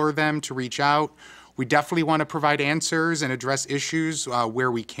implore them to reach out. We definitely want to provide answers and address issues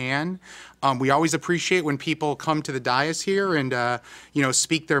where we can. We always appreciate when people come to the dais here and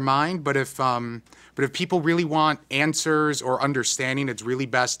speak their mind. But if people really want answers or understanding, it's really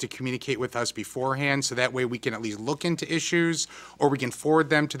best to communicate with us beforehand, so that way we can at least look into issues, or we can forward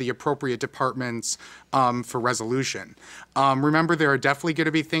them to the appropriate departments for resolution. Remember, there are definitely going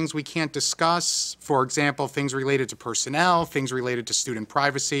to be things we can't discuss. For example, things related to personnel, things related to student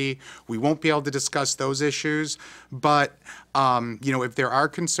privacy. We won't be able to discuss those issues. But if there are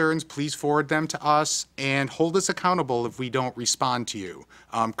concerns, please forward them to us and hold us accountable if we don't respond to you.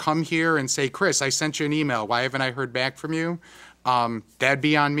 Come here and say, Chris, I sent you an email. Why haven't I heard back from you? That'd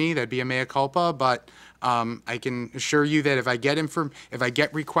be on me. That'd be a mea culpa. But I can assure you that if I get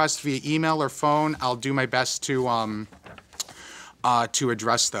requests via email or phone, I'll do my best to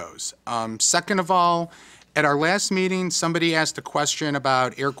address those. Second of all, at our last meeting, somebody asked a question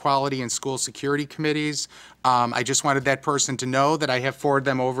about air quality and school security committees. I just wanted that person to know that I have forwarded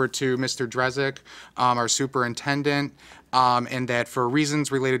them over to Mr. Drezek, our superintendent, and that for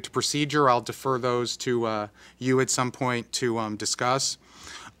reasons related to procedure, I'll defer those to you at some point to discuss.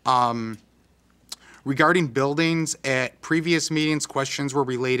 Regarding buildings, at previous meetings, questions were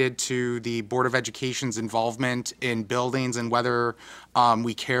related to the Board of Education's involvement in buildings and whether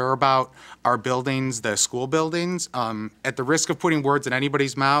we care about our buildings, the school buildings. At the risk of putting words in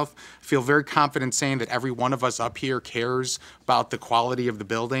anybody's mouth, I feel very confident saying that every one of us up here cares about the quality of the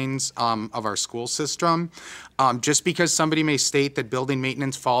buildings of our school system. Just because somebody may state that building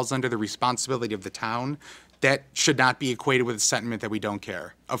maintenance falls under the responsibility of the town, that should not be equated with a sentiment that we don't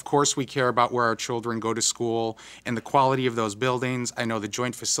care. Of course, we care about where our children go to school and the quality of those buildings. I know the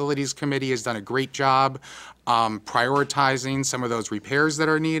Joint Facilities Committee has done a great job prioritizing some of those repairs that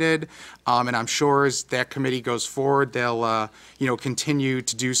are needed. And I'm sure as that committee goes forward, they'll continue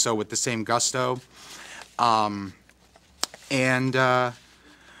to do so with the same gusto.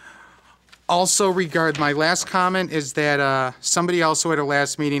 Also, my last comment is that somebody also at a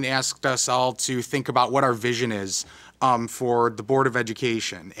last meeting asked us all to think about what our vision is for the Board of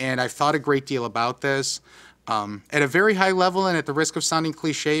Education. And I've thought a great deal about this. At a very high level, and at the risk of sounding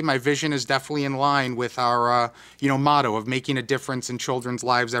cliche, my vision is definitely in line with our motto of making a difference in children's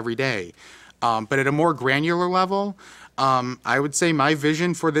lives every day. But at a more granular level, I would say my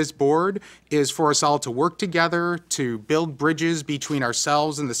vision for this board is for us all to work together to build bridges between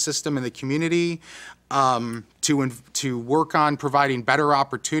ourselves and the system and the community, to work on providing better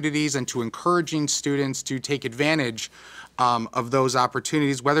opportunities and to encouraging students to take advantage of those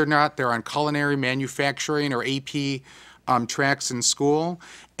opportunities, whether or not they're on culinary, manufacturing, or AP tracks in school.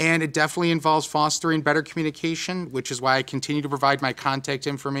 And it definitely involves fostering better communication, which is why I continue to provide my contact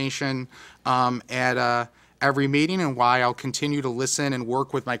information at every meeting, and why I'll continue to listen and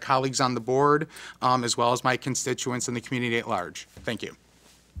work with my colleagues on the board, as well as my constituents and the community at large. Thank you.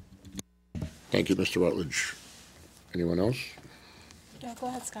 Thank you, Mr. Rutledge. Anyone else? No, go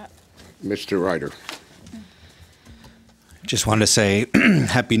ahead, Scott. Mr. Ryder. Just wanted to say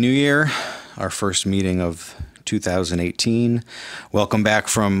Happy New Year, our first meeting of 2018. Welcome back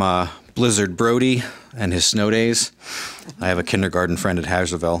from Blizzard Brody and his snow days. I have a kindergarten friend at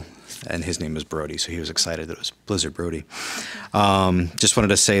Hazlerville, and his name is Brody, so he was excited that it was Blizzard Brody. Just wanted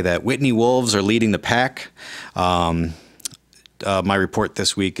to say that Whitney Wolves are leading the pack. My report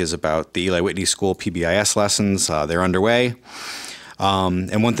this week is about the Eli Whitney School PBIS lessons. They're underway.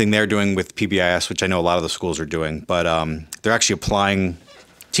 And one thing they're doing with PBIS, which I know a lot of the schools are doing, but they're actually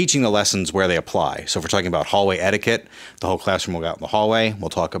teaching the lessons where they apply. So if we're talking about hallway etiquette, the whole classroom will go out in the hallway. We'll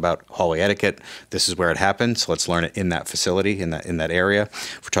talk about hallway etiquette. This is where it happens, so let's learn it in that facility, in that area.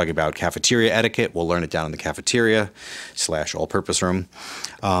 If we're talking about cafeteria etiquette, we'll learn it down in the cafeteria / all-purpose room.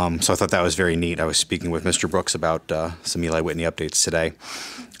 So I thought that was very neat. I was speaking with Mr. Brooks about some Eli Whitney updates today.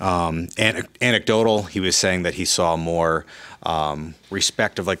 Anecdotal, he was saying that he saw more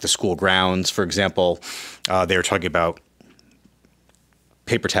respect of like the school grounds. For example, they were talking about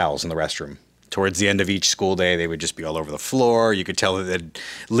paper towels in the restroom. Towards the end of each school day, they would just be all over the floor. You could tell that they'd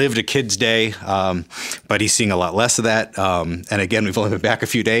lived a kid's day, but he's seeing a lot less of that. And again, we've only been back a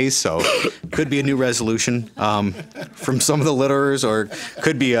few days, so could be a new resolution from some of the litterers, or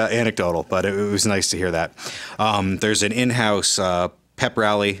could be anecdotal, but it was nice to hear that. There's an in-house pep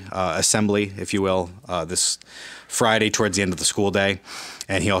rally assembly, if you will, this Friday towards the end of the school day.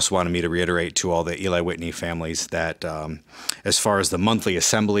 And he also wanted me to reiterate to all the Eli Whitney families that as far as the monthly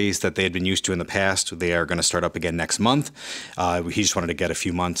assemblies that they had been used to in the past, they are going to start up again next month. He just wanted to get a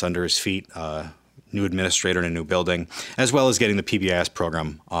few months under his feet, new administrator in a new building, as well as getting the PBIS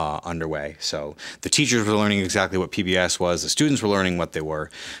program underway. So the teachers were learning exactly what PBIS was. The students were learning what they were.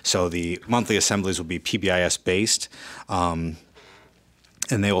 So the monthly assemblies will be PBIS based.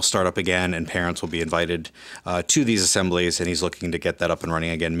 And they will start up again, and parents will be invited to these assemblies, and he's looking to get that up and running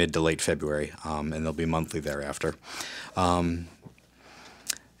again mid to late February, and they'll be monthly thereafter. And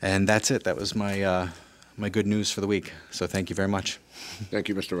that's it. That was my my good news for the week. So thank you very much. Thank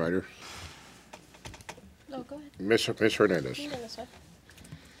you, Mr. Ryder. No, go ahead. Ms. Hernandez.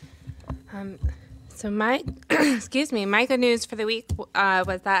 So my, excuse me, my good news for the week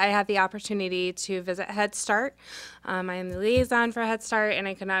was that I had the opportunity to visit Head Start. I am the liaison for Head Start, and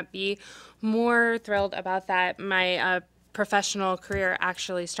I could not be more thrilled about that. My professional career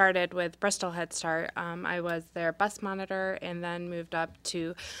actually started with Bristol Head Start. I was their bus monitor and then moved up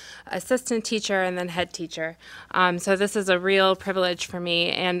to assistant teacher and then head teacher. So this is a real privilege for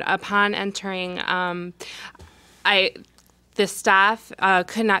me. And upon entering, the staff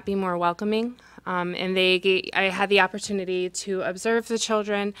could not be more welcoming. And I had the opportunity to observe the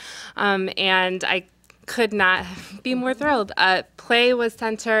children, and I could not be more thrilled. Play was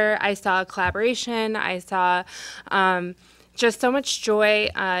center. I saw collaboration. I saw just so much joy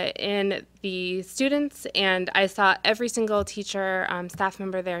in the students, and I saw every single teacher, staff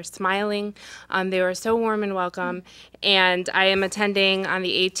member there smiling. They were so warm and welcome, and I am attending on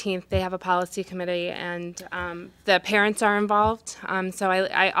the 18th. They have a policy committee, and the parents are involved, so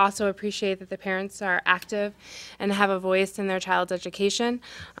I also appreciate that the parents are active and have a voice in their child's education,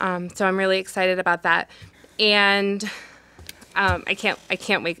 so I'm really excited about that. And I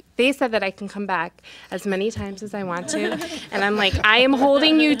can't wait. They said that I can come back as many times as I want to, and I'm like, I am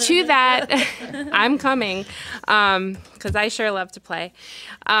holding you to that. I'm coming, because I sure love to play.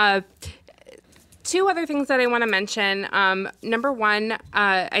 Two other things that I want to mention. Number one,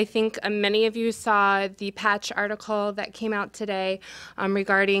 I think many of you saw the Patch article that came out today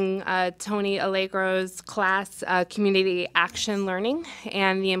regarding Tony Allegro's class, Community Action Learning,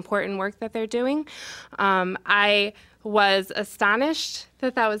 and the important work that they're doing. I was astonished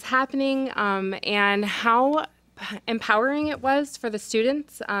that that was happening, and how empowering it was for the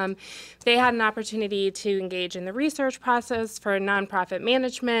students. They had an opportunity to engage in the research process for nonprofit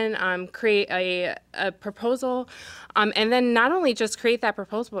management, create a proposal, and then not only just create that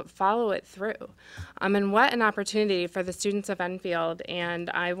proposal, but follow it through. And what an opportunity for the students of Enfield. And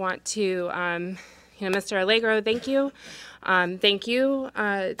I want to, Mr. Allegro, thank you. Thank you,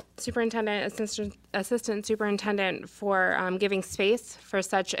 Superintendent, Assistant Superintendent, for giving space for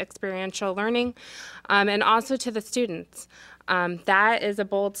such experiential learning, and also to the students. That is a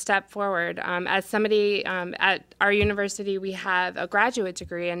bold step forward. As somebody at our university, we have a graduate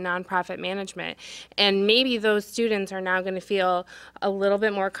degree in nonprofit management, and maybe those students are now going to feel a little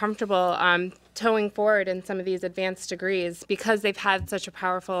bit more comfortable towing forward in some of these advanced degrees because they've had such a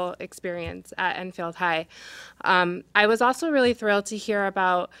powerful experience at Enfield High. I was also really thrilled to hear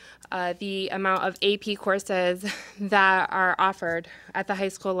about the amount of AP courses that are offered at the high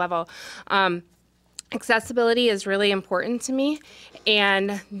school level. Accessibility is really important to me,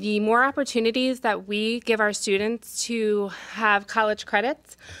 and the more opportunities that we give our students to have college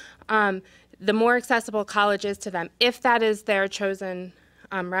credits, the more accessible college is to them, if that is their chosen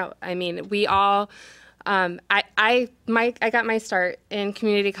route. I mean, we all, I got my start in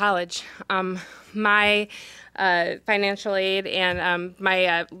community college. My financial aid and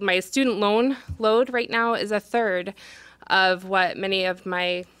my student loan load right now is a third of what many of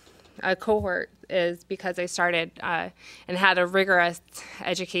my cohort is, because I started and had a rigorous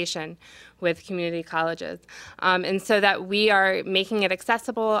education with community colleges. And so that we are making it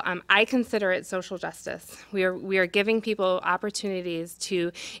accessible, I consider it social justice. We are giving people opportunities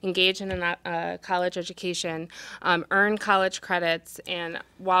to engage in a college education, earn college credits, and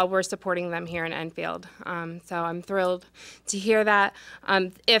while we're supporting them here in Enfield. So I'm thrilled to hear that.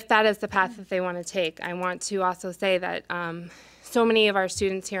 If that is the path that they want to take, I want to also say that so many of our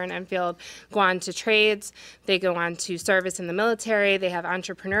students here in Enfield go on to trades, they go on to service in the military, they have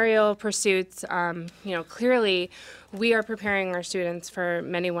entrepreneurial pursuits. Clearly we are preparing our students for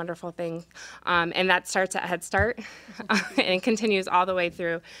many wonderful things, and that starts at Head Start and continues all the way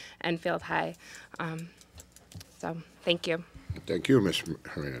through Enfield High. So thank you. Thank you, Ms.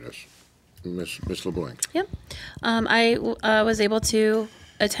 Hernandez. Ms. LeBlanc. Yep. I was able to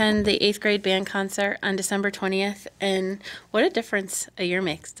attend the 8th grade band concert on December 20th, and what a difference a year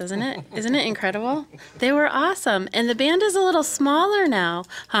makes, doesn't it? Isn't it incredible? They were awesome, and the band is a little smaller now,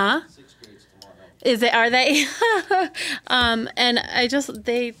 huh? Is it? Are they? And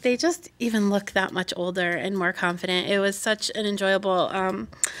they just even look that much older and more confident. It was such an enjoyable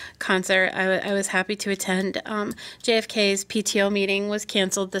concert. I was happy to attend. JFK's PTO meeting was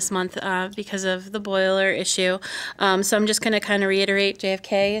canceled this month because of the boiler issue. So I'm just going to kind of reiterate,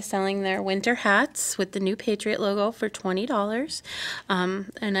 JFK is selling their winter hats with the new Patriot logo for $20.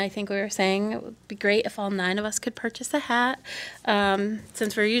 And I think we were saying it would be great if all 9 of us could purchase a hat.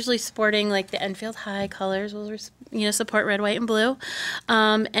 Since we're usually sporting like the Enfield High colors, will support red, white, and blue,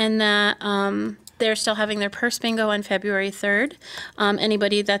 and that they're still having their purse bingo on February 3rd.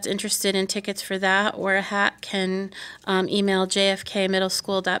 Anybody that's interested in tickets for that or a hat can email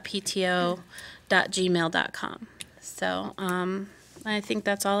jfkmiddleschool.pto.gmail.com. So I think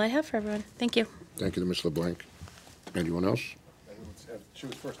that's all I have for everyone. Thank you. Thank you to Ms. LeBlanc. Anyone else? She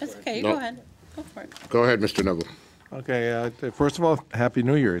was first. That's okay. You No. go ahead. Go for it. Go ahead, Mr. Neville. Okay, first of all, Happy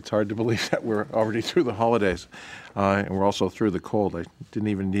New Year. It's hard to believe that we're already through the holidays, and we're also through the cold. I didn't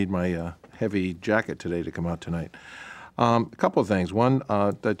even need my heavy jacket today to come out tonight. A couple of things. One,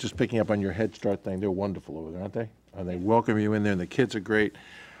 that just picking up on your Head Start thing, they're wonderful over there, aren't they? They welcome you in there, and the kids are great.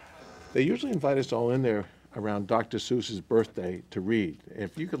 They usually invite us all in there around Dr. Seuss's birthday to read.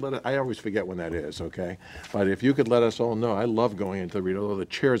 If you could let it, I always forget when that is, okay? But if you could let us all know, I love going into the read, although the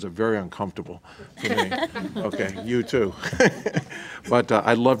chairs are very uncomfortable for me. Okay, you too. But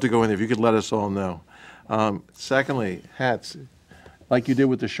I'd love to go in there if you could let us all know. Secondly, hats, like you did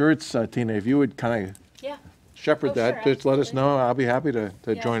with the shirts, Tina, if you would kind of Yeah. shepherd Oh, that, sure, just let us absolutely. know. I'll be happy to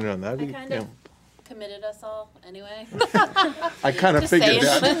Yeah. join in on that. I You kind know, of committed us all anyway. I kind of Just figured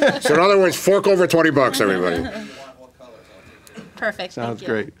saying. that. So in other words, fork over $20, everybody. Perfect. Sounds thank you.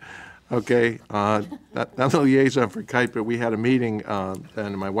 great. Okay, not the liaison for kite, but we had a meeting,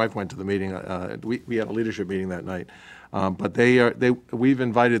 and my wife went to the meeting. We had a leadership meeting that night. But we've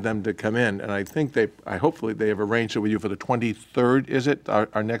invited them to come in, and I think hopefully they have arranged it with you for the 23rd, is it,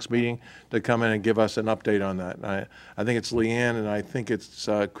 our next meeting, to come in and give us an update on that. I think it's Leanne, and I think it's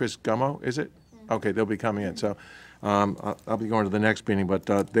Chris Gummo, is it? Okay, they'll be coming in, so I'll be going to the next meeting, but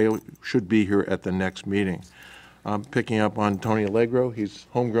they should be here at the next meeting. Picking up on Tony Allegro, he's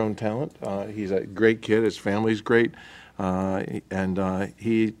homegrown talent. He's a great kid, his family's great, and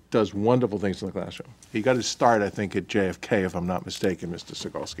he does wonderful things in the classroom. He got his start, I think, at JFK, if I'm not mistaken, Mr.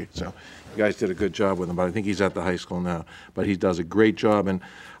 Sigalski. So you guys did a good job with him, but I think he's at the high school now. But he does a great job, and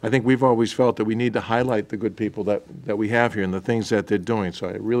I think we've always felt that we need to highlight the good people that we have here and the things that they're doing. So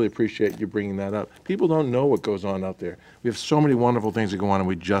I really appreciate you bringing that up. People don't know what goes on out there. We have so many wonderful things that go on, and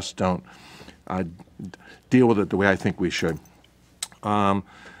we just don't deal with it the way I think we should. One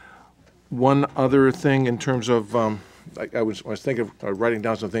other thing in terms of, I was thinking of writing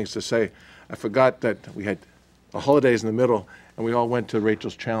down some things to say. I forgot that we had the holidays in the middle, and we all went to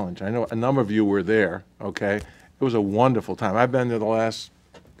Rachel's Challenge. I know a number of you were there, okay? It was a wonderful time. I've been there the last,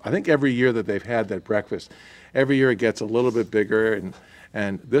 I think every year that they've had that breakfast. Every year it gets a little bit bigger,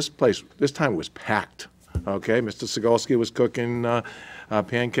 and this place, this time was packed, okay? Mr. Sigalski was cooking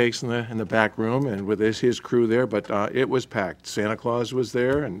pancakes in the back room, and with his crew there, but it was packed. Santa Claus was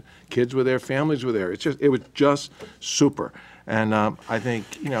there, and kids were there, families were there. It was just super. And I think,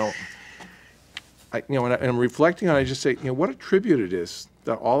 when I'm reflecting on it, I just say, what a tribute it is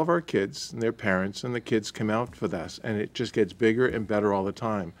that all of our kids and their parents and the kids come out for this, and it just gets bigger and better all the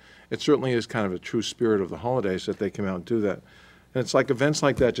time. It certainly is kind of a true spirit of the holidays that they come out and do that. And it's like events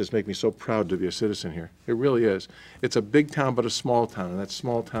like that just make me so proud to be a citizen here. It really is. It's a big town, but a small town, and that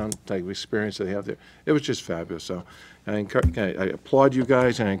small town type of experience that they have there, it was just fabulous. So I applaud you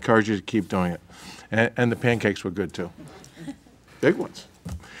guys, and I encourage you to keep doing it. And the pancakes were good, too. Big ones.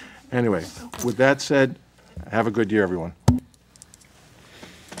 Anyway, with that said, have a good year, everyone.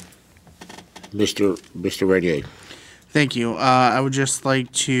 Mr. Renier. Thank you. I would just like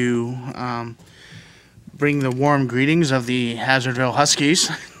to bring the warm greetings of the Hazardville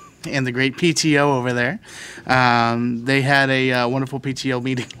Huskies and the great PTO over there. They had a wonderful PTO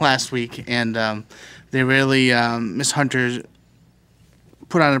meeting last week, and they really, Ms. Hunter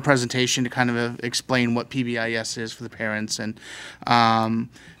put on a presentation to kind of explain what PBIS is for the parents, and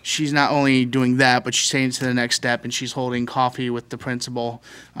she's not only doing that, but she's taking it to the next step, and she's holding coffee with the principal,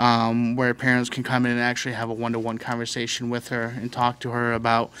 where parents can come in and actually have a one-to-one conversation with her and talk to her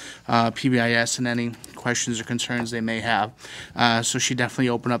about PBIS and any questions or concerns they may have. So she definitely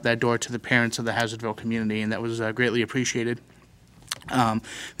opened up that door to the parents of the Hazardville community, and that was greatly appreciated. They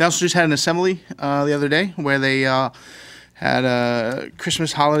also just had an assembly the other day where they had a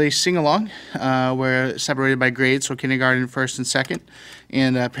Christmas holiday sing-along where separated by grades, so kindergarten, first, and second.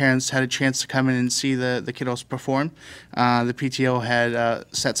 And parents had a chance to come in and see the kiddos perform. The PTO had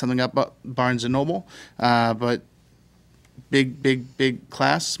set something up at Barnes & Noble, but big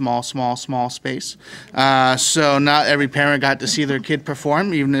class, small space. So not every parent got to see their kid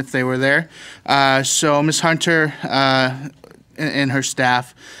perform, even if they were there. So Ms. Hunter and her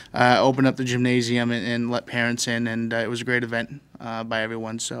staff opened up the gymnasium and let parents in, and it was a great event by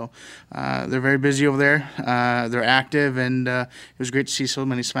everyone. So they're very busy over there. They're active, and it was great to see so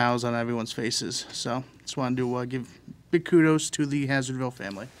many smiles on everyone's faces. So just wanted to give big kudos to the Hazardville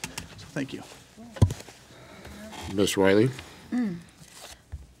family. So thank you. Ms. Riley?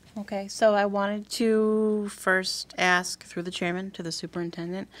 Okay, so I wanted to first ask through the chairman to the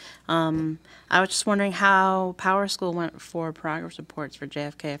superintendent. I was just wondering how Power School went for progress reports for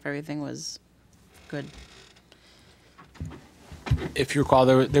JFK, if everything was good. If you recall,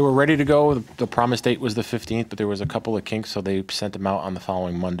 they were ready to go. The promise date was the 15th, but there was a couple of kinks, so they sent them out on the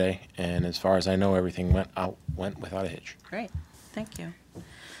following Monday. And as far as I know, everything went without a hitch. Great, thank you.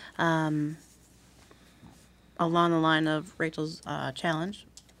 Along the line of Rachel's challenge,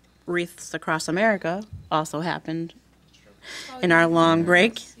 Wreaths Across America also happened in our long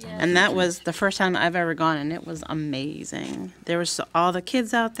break, and that was the first time I've ever gone, and it was amazing. There was all the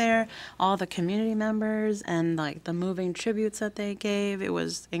kids out there, all the community members, and like the moving tributes that they gave. It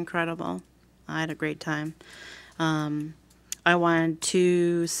was incredible. I had a great time. I wanted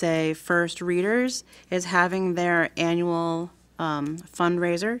to say First Readers is having their annual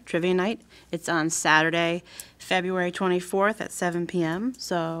fundraiser, Trivia Night. It's on Saturday, February 24th at 7 p.m.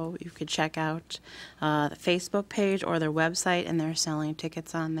 So you could check out the Facebook page or their website, and they're selling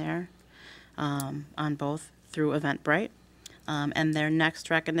tickets on there, on both through Eventbrite. And their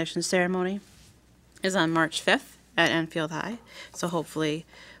next recognition ceremony is on March 5th at Enfield High. So hopefully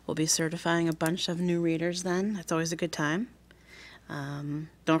we'll be certifying a bunch of new readers then. That's always a good time.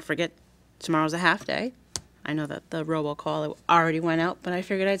 Don't forget, tomorrow's a half day. I know that the robocall already went out, but I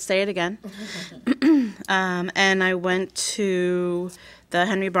figured I'd say it again. And I went to the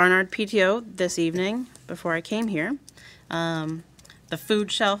Henry Barnard PTO this evening before I came here. The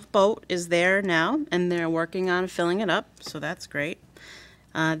food shelf boat is there now, and they're working on filling it up, so that's great.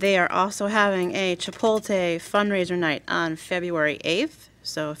 They are also having a Chipotle fundraiser night on February 8th,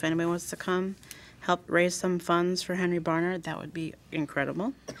 so if anybody wants to come help raise some funds for Henry Barnard, that would be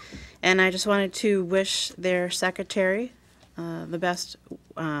incredible. And I just wanted to wish their secretary the best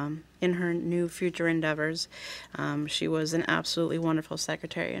in her new future endeavors. She was an absolutely wonderful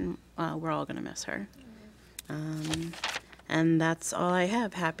secretary, and we're all going to miss her. And that's all I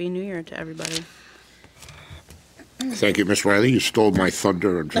have. Happy New Year to everybody. Thank you, Ms. Riley. You stole my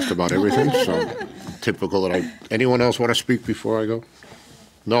thunder on just about everything, so typical that anyone else want to speak before I go?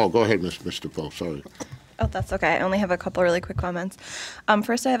 No, go ahead, Mr. Poe, sorry. Oh, that's okay. I only have a couple really quick comments.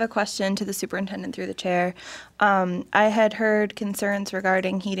 First, I have a question to the superintendent through the chair. I had heard concerns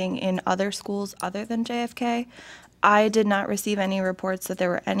regarding heating in other schools other than JFK. I did not receive any reports that there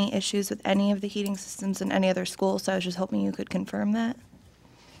were any issues with any of the heating systems in any other school, so I was just hoping you could confirm that.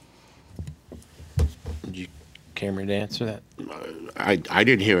 Would you care me to answer that? I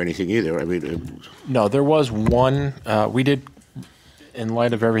didn't hear anything either. I mean, No, there was one. We did, in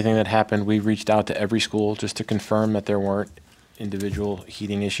light of everything that happened, we reached out to every school just to confirm that there weren't individual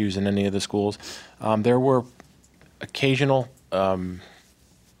heating issues in any of the schools. There were occasional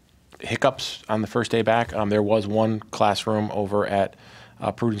hiccups on the first day back. There was one classroom over at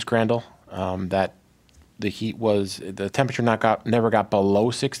Prudence Crandall that the heat was, the temperature never got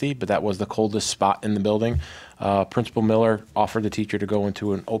below 60, but that was the coldest spot in the building. Principal Miller offered the teacher to go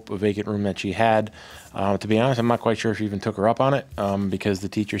into a vacant room that she had. To be honest, I'm not quite sure if she even took her up on it because the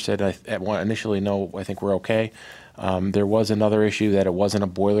teacher said initially, no, I think we're okay. There was another issue that it wasn't a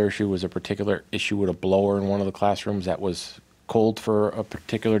boiler issue, it was a particular issue with a blower in one of the classrooms that was cold for a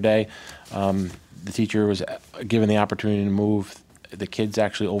particular day. The teacher was given the opportunity to move. The kids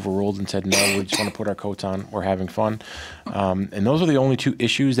actually overruled and said, no, we just want to put our coats on. We're having fun. And those are the only two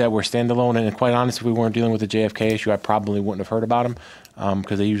issues that were standalone. And quite honestly, if we weren't dealing with the JFK issue, I probably wouldn't have heard about them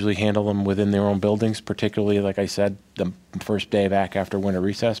because they usually handle them within their own buildings, particularly, like I said, the first day back after winter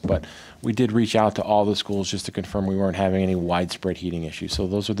recess. But we did reach out to all the schools just to confirm we weren't having any widespread heating issues. So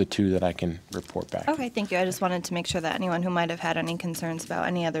those are the two that I can report back. Okay, thank you. I just wanted to make sure that anyone who might have had any concerns about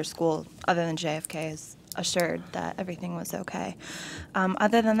any other school other than JFK is assured that everything was okay.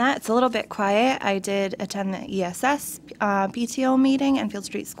 Other than that, it's a little bit quiet. I did attend the ESS PTO meeting, Enfield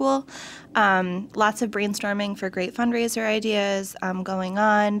Street School. Lots of brainstorming for great fundraiser ideas going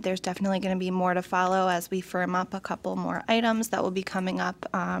on. There's definitely going to be more to follow as we firm up a couple more items that will be coming up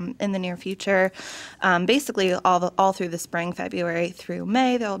in the near future. Basically, all through the spring, February through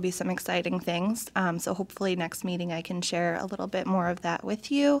May, there will be some exciting things. So hopefully next meeting I can share a little bit more of that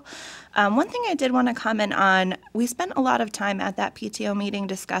with you. One thing I did want to comment on, we spent a lot of time at that PTO meeting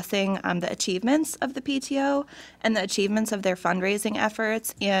discussing the achievements of the PTO and the achievements of their fundraising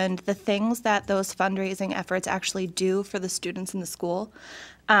efforts and the things that those fundraising efforts actually do for the students in the school.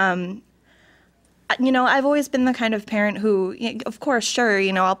 You know, I've always been the kind of parent who, of course, sure,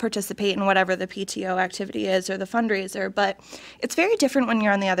 you know, I'll participate in whatever the PTO activity is or the fundraiser, but it's very different when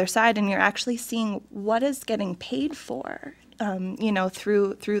you're on the other side and you're actually seeing what is getting paid for. You know,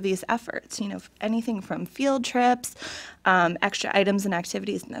 through these efforts, you know, anything from field trips, extra items and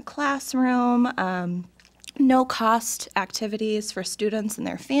activities in the classroom, no-cost activities for students and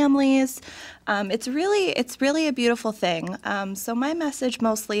their families. It's really a beautiful thing. So my message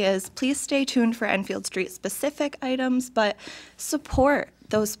mostly is please stay tuned for Enfield Street specific items, but support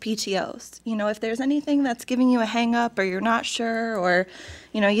those PTOs. You know, if there's anything that's giving you a hang up or you're not sure or,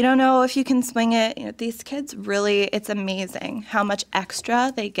 you know, you don't know if you can swing it, you know, these kids really, it's amazing how much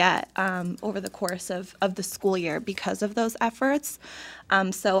extra they get over the course of the school year because of those efforts.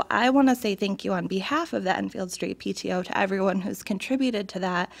 So I want to say thank you on behalf of the Enfield Street PTO to everyone who's contributed to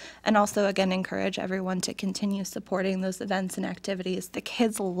that, and also again encourage everyone to continue supporting those events and activities. The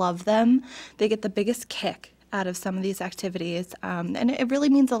kids love them. They get the biggest kick out of some of these activities, and it really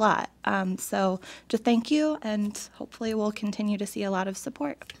means a lot. So just thank you, and hopefully we'll continue to see a lot of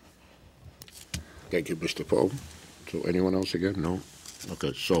support. Thank you, Mr. Poe. So anyone else again? No?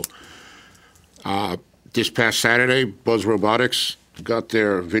 Okay, so this past Saturday, Buzz Robotics got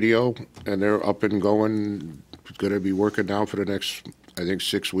their video, and they're up and going. Going to be working now for the next, I think,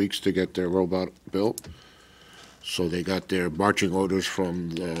 6 weeks to get their robot built. So they got their marching orders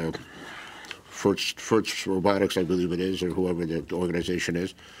from the First Robotics, I believe it is, or whoever the organization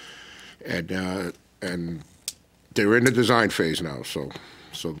is, and they're in the design phase now. So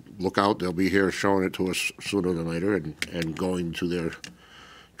look out; they'll be here showing it to us sooner than later, and going to their,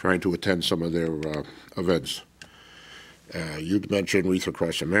 trying to attend some of their events. You'd mentioned Wreath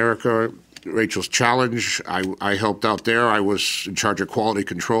Across America, Rachel's Challenge. I helped out there. I was in charge of quality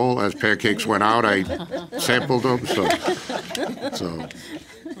control. As pancakes went out, I sampled them.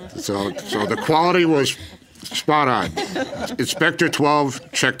 So the quality was spot on. Inspector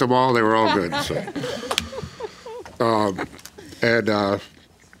 12 checked them all. They were all good. So,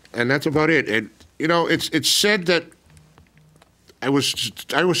 and that's about it. And you know, it's said that I was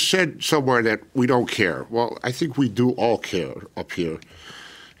said somewhere that we don't care. Well, I think we do all care up here.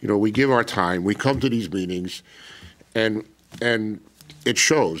 You know, we give our time. We come to these meetings, and it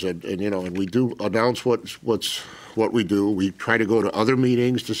shows. And you know, and we do announce what we do. We try to go to other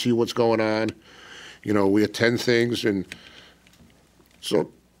meetings to see what's going on. You know, we attend things, and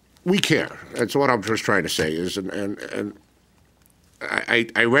so we care. That's what I'm just trying to say. Is and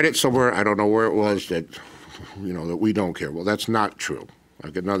I read it somewhere. I don't know where it was that, you know, that we don't care. Well, that's not true.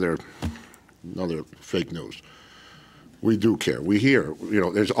 Like another fake news. We do care. We hear. You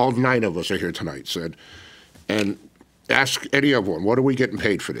know, there's all 9 of us are here tonight. Said, and ask any of one, what are we getting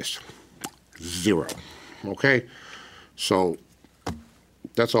paid for this? 0. Okay. So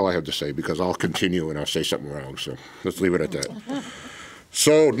that's all I have to say, because I'll continue and I'll say something wrong. So let's leave it at that.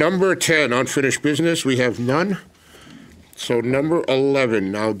 So number 10, unfinished business. We have none. So number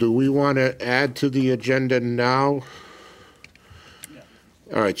 11. Now, do we want to add to the agenda now?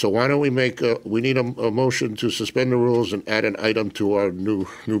 All right, so why don't we make we need a motion to suspend the rules and add an item to our new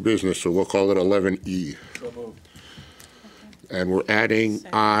business, so we'll call it 11E. So moved. And we're adding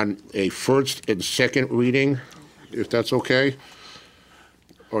on a first and second reading, if that's okay?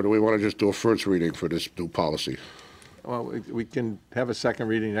 Or do we want to just do a first reading for this new policy? Well, we can have a second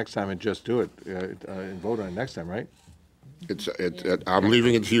reading next time and just do it and vote on it next time, right? I'm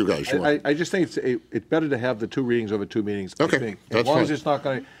leaving it to you guys. I just think it's better to have the 2 readings over 2 meetings. Okay, I think. that's as long fine. as it's not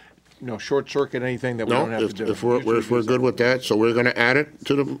going to, you know, short circuit anything that we don't have to do. If we're good with that, so we're going to add it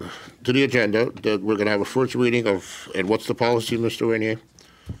to the agenda. That we're going to have a first reading of, and what's the policy, Mr. Rainier?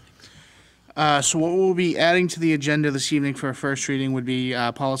 So what we'll be adding to the agenda this evening for a first reading would be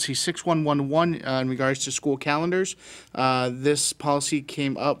policy 6111 in regards to school calendars. This policy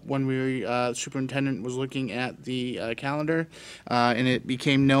came up when the superintendent was looking at the calendar, and it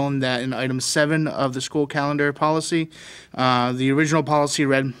became known that in item 7 of the school calendar policy, the original policy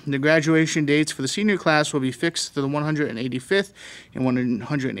read, the graduation dates for the senior class will be fixed to the 185th and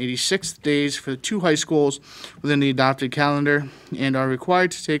 186th days for the 2 high schools within the adopted calendar and are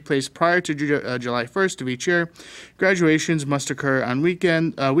required to take place prior to July 1st of each year. Graduations must occur on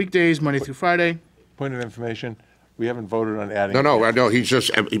weekdays, Monday through Friday. Point of information, we haven't voted on adding. No, he's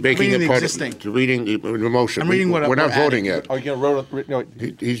just making it part of reading the motion. I'm reading what we're not we're voting adding. yet. Oh, you're going to no.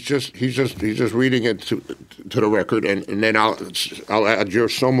 He's just reading it to the record, and then I'll add your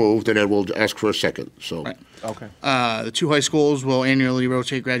so moved, and then we'll ask for a second. So. Right. Okay. The 2 high schools will annually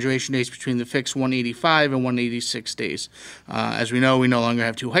rotate graduation dates between the fixed 185 and 186 days. As we know, we no longer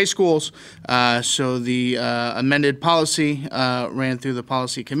have 2 high schools, so the amended policy ran through the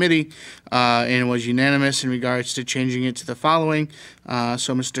policy committee and was unanimous in regards to changing it to the following.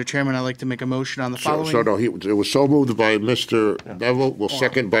 So, Mr. Chairman, I'd like to make a motion on the following. So no, it was so moved by Mr. Neville, will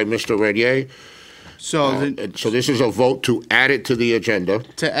second by Mr. Renier. So this is a vote to add it to the agenda.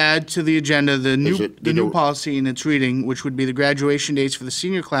 To add to the agenda, the new policy in its reading, which would be the graduation dates for the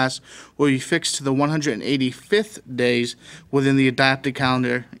senior class, will be fixed to the 185th days within the adopted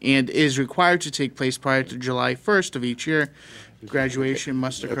calendar and is required to take place prior to July 1st of each year. Graduation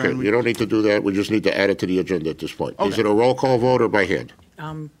must occur. Okay, you don't need to do that. We just need to add it to the agenda at this point. Okay. Is it a roll call vote or by hand?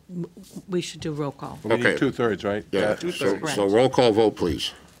 we should do roll call. We Okay. need two-thirds, right? Yeah, so roll call vote,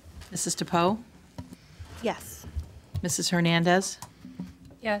 please. Mrs. DePoe? Yes. Mrs. Hernandez?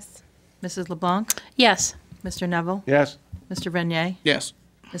 Yes. Mrs. LeBlanc? Yes. Mr. Neville? Yes. Mr. Renier? Yes.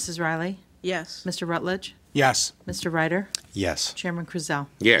 Mrs. Riley? Yes. Mr. Rutledge? Yes. Mr. Ryder? Yes. Chairman Krizel?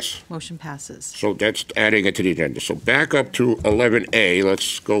 Yes. Motion passes. So that's adding it to the agenda. So back up to 11A.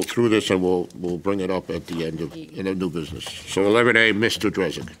 Let's go through this and we'll bring it up at the end of, in a new business. So 11A, Mr.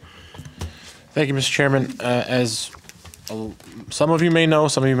 Dresik. Thank you, Mr. Chairman. As some of you may know,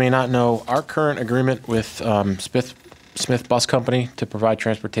 some of you may not know, our current agreement with Smith Bus Company to provide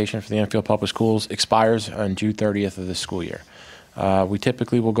transportation for the Enfield Public Schools expires on June 30th of this school year. We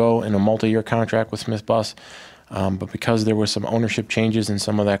typically will go in a multi-year contract with Smith Bus, but because there were some ownership changes and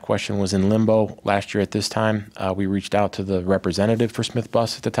some of that question was in limbo last year at this time, we reached out to the representative for Smith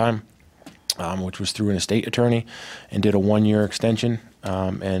Bus at the time, which was through an estate attorney, and did a one-year extension.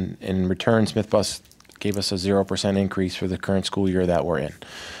 And in return, Smith Bus gave us a 0% increase for the current school year that we're in.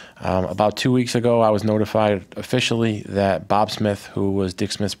 About 2 weeks ago, I was notified officially that Bob Smith, who was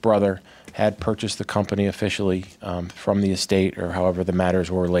Dick Smith's brother, had purchased the company officially from the estate, or however the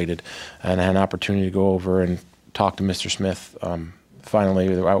matters were related, and I had an opportunity to go over and talk to Mr. Smith. Finally,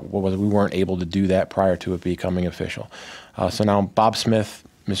 we weren't able to do that prior to it becoming official. So now Bob Smith,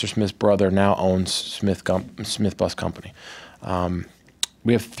 Mr. Smith's brother, now owns Smith Bus Company.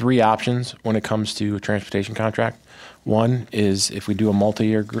 We have three options when it comes to a transportation contract. One is if we do a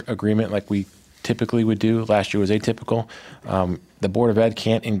multi-year agreement like we typically would do. Last year was atypical. The Board of Ed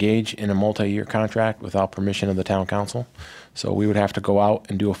can't engage in a multi-year contract without permission of the town council. So we would have to go out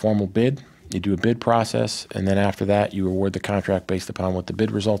and do a formal bid. You do a bid process, and then after that, you award the contract based upon what the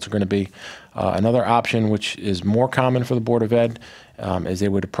bid results are going to be. Another option, which is more common for the Board of Ed, is they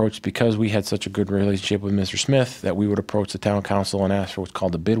would approach, because we had such a good relationship with Mr. Smith, that we would approach the town council and ask for what's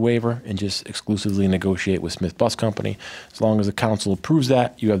called a bid waiver and just exclusively negotiate with Smith Bus Company. As long as the council approves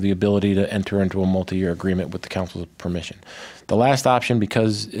that, you have the ability to enter into a multi-year agreement with the council's permission. The last option,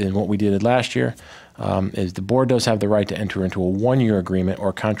 because in what we did last year, is the board does have the right to enter into a one-year agreement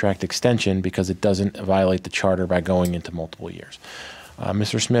or contract extension because it doesn't violate the charter by going into multiple years.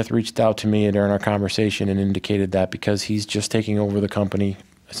 Mr. Smith reached out to me during our conversation and indicated that because he's just taking over the company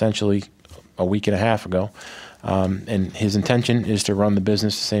essentially a week and a half ago, and his intention is to run the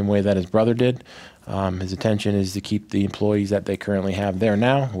business the same way that his brother did. His intention is to keep the employees that they currently have there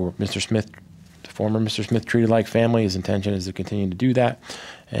now, who Mr. Smith, former Mr. Smith, treated like family. His intention is to continue to do that.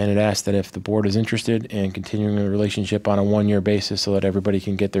 And it asked that if the board is interested in continuing the relationship on a one-year basis so that everybody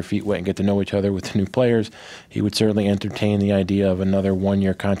can get their feet wet and get to know each other with the new players, he would certainly entertain the idea of another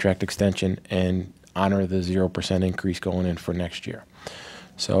one-year contract extension and honor the 0% increase going in for next year.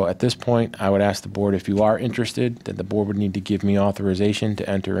 So at this point, I would ask the board, if you are interested, that the board would need to give me authorization to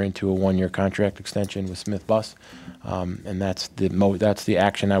enter into a one-year contract extension with Smith Bus. And that's the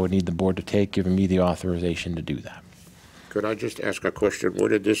action I would need the board to take, giving me the authorization to do that. Could I just ask a question? Where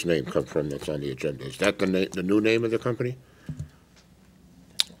did this name come from that's on the agenda? Is that the new name of the company?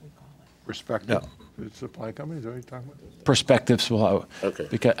 Respective supply company, is that what you're talking about? Perspectives will. Okay.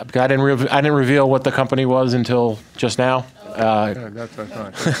 Because I didn't reveal what the company was until just now. Yeah, that's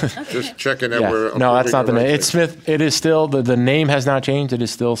fine. Just checking that Yeah. we're. No, that's not the approving name. right It's thing. Smith. It is still the name has not changed. It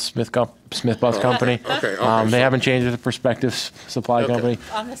is still Smith Bus Company. Okay, They so- haven't changed it to Perspective Supply Okay. Company.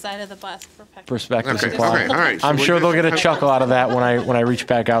 On the side of the bus. Perspective Okay, Supply. okay, all right. So I'm we're sure they'll just- get a chuckle out of that when I reach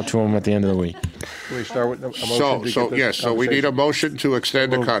back out to them at the end of the week. Can we start with a motion So, to get so, this yes, so we need a conversation? motion to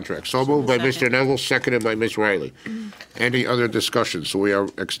extend the contract. So moved by Mr. Neville, seconded by Ms. Riley. Any other discussion? So we are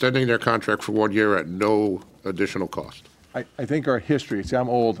extending their contract for 1 year at no additional cost. I think our history, see, I'm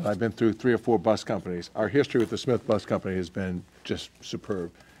old, and I've been through 3 or 4 bus companies. Our history with the Smith Bus Company has been just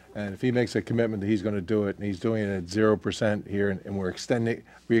superb. And if he makes a commitment that he's going to do it, and he's doing it at 0% here, and we're extending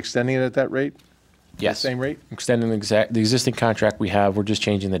it at that rate? Yes. Same rate? Extending the existing contract we have. We're just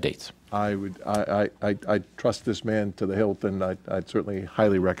changing the dates. I trust this man to the hilt, and I'd certainly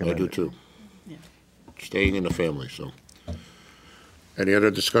highly I recommend do it. too. Staying in the family, so. Any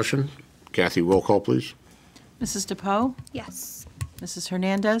other discussion? Kathy, roll call, please. Mrs. DePoe? Yes. Mrs.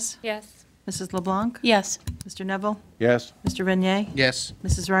 Hernandez? Yes. Mrs. LeBlanc? Yes. Mr. Neville? Yes? Mr. Renier? Yes.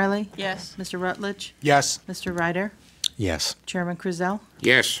 Mrs. Riley? Yes. Mr. Rutledge? Yes. Mr. Ryder? Yes. Chairman Krizel?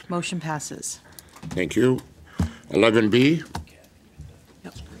 Yes, Motion passes. thank you. 11B,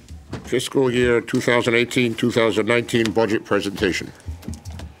 fiscal year 2018-2019 budget presentation.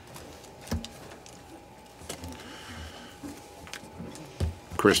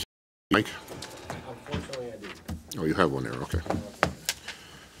 Chris, Mike? Oh, you have one there, okay.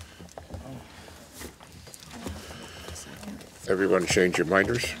 Everyone change your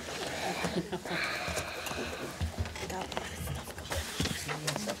minders.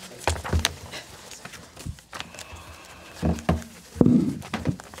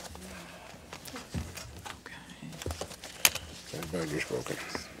 That binder's broken.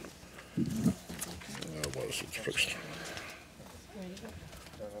 Well, it's fixed.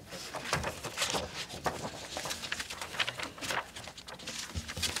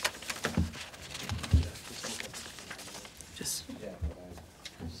 Just.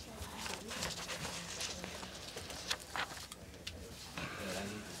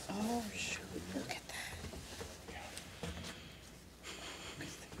 Oh, shoot, look at that.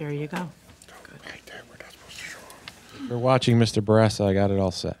 There you go. If you're watching Mr. Baressa, I got it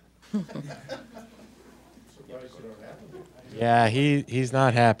all set. Yeah, he's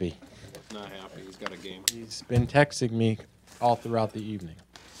not happy. Not happy. He's got a game. He's been texting me all throughout the evening.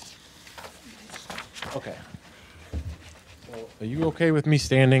 Okay. So, are you okay with me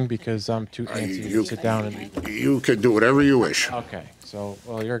standing because I'm too antsy to sit down and... You can do whatever you wish. Okay. So,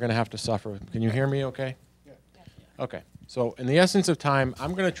 well, you're going to have to suffer. Can you hear me okay? Okay. So, in the essence of time,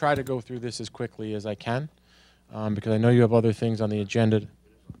 I'm going to try to go through this as quickly as I can because I know you have other things on the agenda,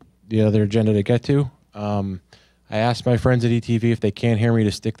 to get to. I asked my friends at ETV if they can't hear me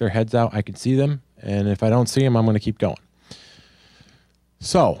to stick their heads out. I can see them, and if I don't see them, I'm going to keep going.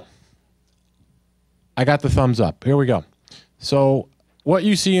 So, I got the thumbs up. Here we go. So, what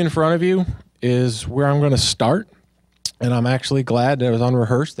you see in front of you is where I'm going to start, and I'm actually glad that it was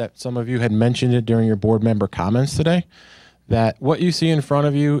unrehearsed that some of you had mentioned it during your board member comments today, that what you see in front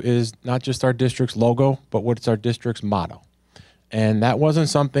of you is not just our district's logo, but what's our district's motto. And that wasn't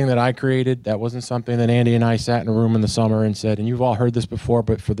something that I created. That wasn't something that Andy and I sat in a room in the summer and said, and you've all heard this before,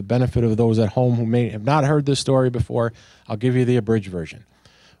 but for the benefit of those at home who may have not heard this story before, I'll give you the abridged version.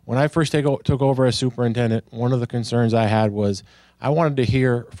 When I first took over as superintendent, one of the concerns I had was I wanted to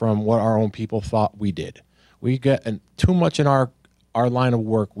hear from what our own people thought we did. We get too much in our line of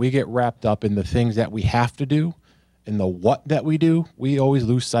work. We get wrapped up in the things that we have to do, in the what that we do. We always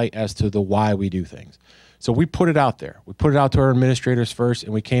lose sight as to the why we do things. So we put it out there. We put it out to our administrators first,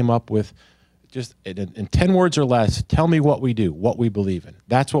 and we came up with just in 10 words or less, tell me what we do, what we believe in.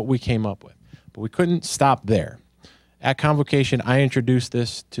 That's what we came up with. But we couldn't stop there. At Convocation, I introduced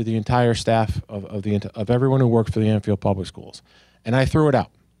this to the entire staff of everyone who worked for the Enfield Public Schools. And I threw it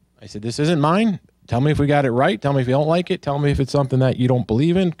out. I said, this isn't mine. Tell me if we got it right. Tell me if you don't like it. Tell me if it's something that you don't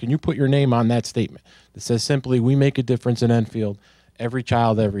believe in. Can you put your name on that statement that says simply, we make a difference in Enfield, every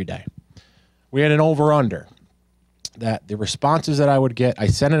child, every day. We had an over-under that the responses that I would get, I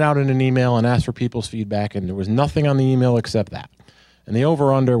sent it out in an email and asked for people's feedback, and there was nothing on the email except that. And the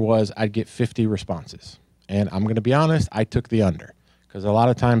over-under was I'd get 50 responses. And I'm going to be honest, I took the under because a lot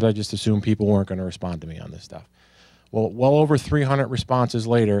of times I just assumed people weren't going to respond to me on this stuff. Well over 300 responses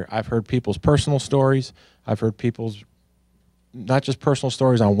later, I've heard people's personal stories. I've heard people's not just personal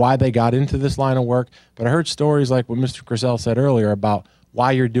stories on why they got into this line of work, but I heard stories like what Mr. Crisell said earlier about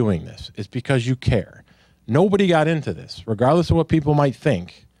why you're doing this. It's because you care. Nobody got into this, regardless of what people might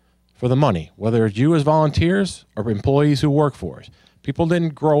think, for the money, whether it's you as volunteers or employees who work for us. People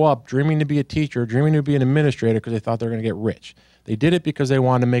didn't grow up dreaming to be a teacher, dreaming to be an administrator because they thought they were going to get rich. They did it because they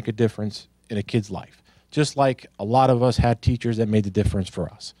wanted to make a difference in a kid's life, just like a lot of us had teachers that made the difference for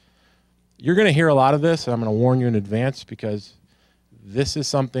us. You're going to hear a lot of this, and I'm going to warn you in advance because this is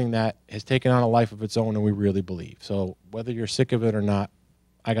something that has taken on a life of its own and we really believe. So whether you're sick of it or not,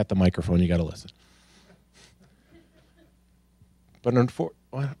 I got the microphone. You got to listen. But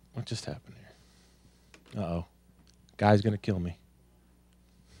what just happened here? Uh-oh. Guy's going to kill me.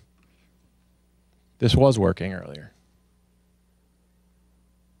 This was working earlier.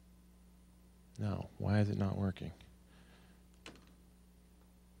 No. Why is it not working?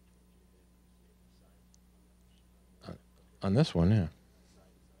 On this one, yeah.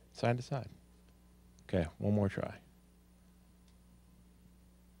 Side to side. Okay, one more try.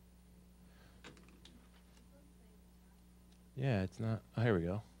 Yeah, it's not. Oh, here we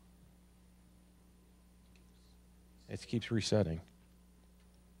go. It keeps resetting.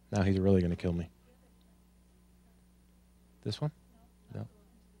 Now he's really going to kill me. This one? No.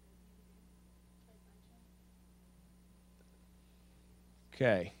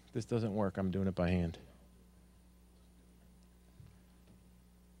 Okay, this doesn't work. I'm doing it by hand.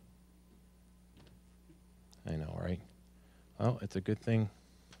 I know, right? Well, it's a good thing.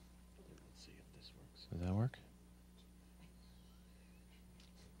 Let's see if this works. Does that work?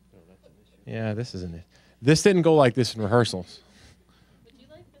 Yeah, this isn't it. This didn't go like this in rehearsals. Would you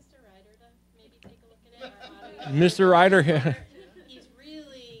like Mr. Ryder to maybe take a look at it? Mr. Ryder, He's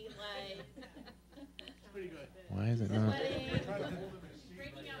really like. Why is it not?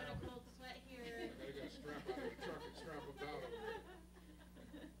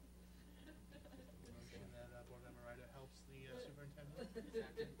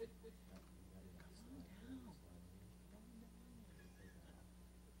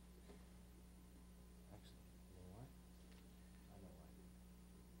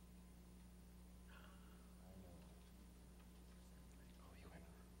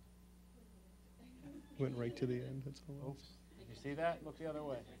 Went right to the end, that's all. Did you see that? Look the other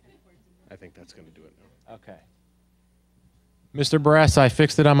way. I think that's gonna do it now. Okay. Mr. Brass, I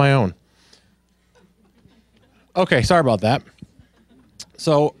fixed it on my own. Okay, sorry about that.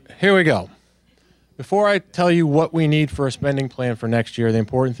 So here we go. Before I tell you what we need for a spending plan for next year, the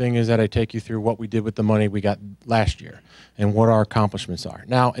important thing is that I take you through what we did with the money we got last year and what our accomplishments are.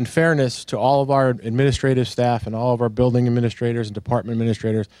 Now, in fairness to all of our administrative staff and all of our building administrators and department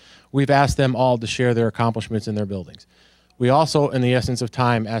administrators, we've asked them all to share their accomplishments in their buildings. We also, in the essence of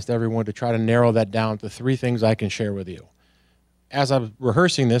time, asked everyone to try to narrow that down to 3 things I can share with you. As I was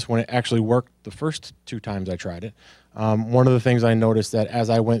rehearsing this, when it actually worked the first 2 times I tried it, one of the things I noticed that as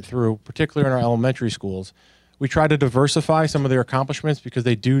I went through, particularly in our elementary schools, we try to diversify some of their accomplishments because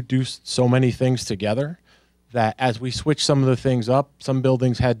they do so many things together that as we switch some of the things up, some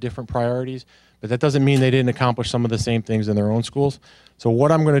buildings had different priorities, but that doesn't mean they didn't accomplish some of the same things in their own schools. So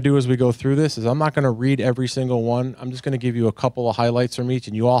what I'm going to do as we go through this is I'm not going to read every single one. I'm just going to give you a couple of highlights from each,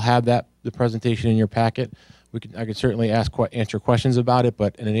 and you all have the presentation in your packet. I could certainly answer questions about it,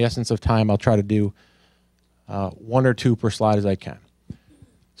 but in the essence of time, I'll try to do 1 or 2 per slide as I can.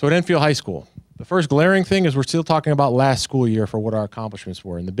 So at Enfield High School, the first glaring thing is we're still talking about last school year for what our accomplishments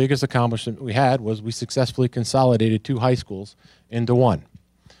were. And the biggest accomplishment we had was we successfully consolidated 2 high schools into 1.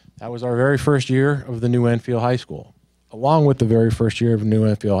 That was our very first year of the new Enfield High School. Along with the very first year of new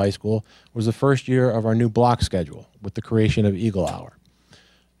Enfield High School was the first year of our new block schedule with the creation of Eagle Hour.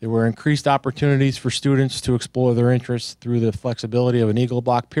 There were increased opportunities for students to explore their interests through the flexibility of an Eagle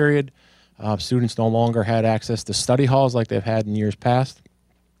block period. Students no longer had access to study halls like they've had in years past.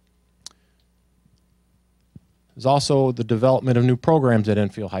 There's also the development of new programs at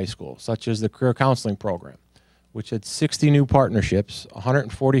Enfield High School, such as the Career Counseling Program, which had 60 new partnerships,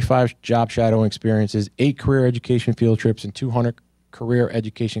 145 job shadowing experiences, 8 career education field trips, and 200 career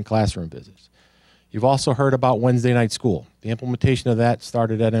education classroom visits. You've also heard about Wednesday night school. The implementation of that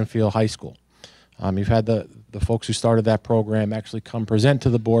started at Enfield High School. You've had the folks who started that program actually come present to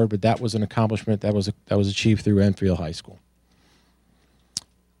the board, but that was an accomplishment that was achieved through Enfield High School.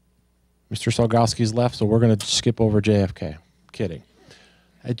 Mr. Solgowski's left, so we're going to skip over JFK. Kidding.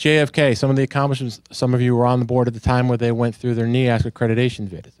 At JFK, some of the accomplishments, some of you were on the board at the time where they went through their NEASC accreditation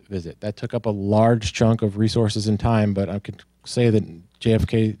visit. That took up a large chunk of resources and time, but I could say that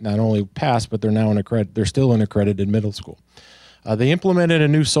JFK not only passed, but they're still an accredited middle school. They implemented a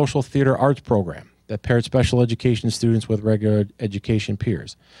new social theater arts program that paired special education students with regular education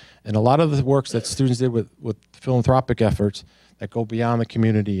peers. And a lot of the works that students did with philanthropic efforts that go beyond the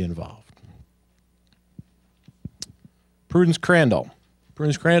community involved. Prudence Crandall.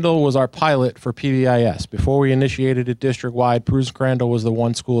 Prudence Crandall was our pilot for PBIS. Before we initiated it district-wide, Prudence Crandall was the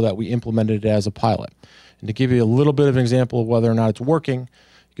one school that we implemented it as a pilot. And to give you a little bit of an example of whether or not it's working,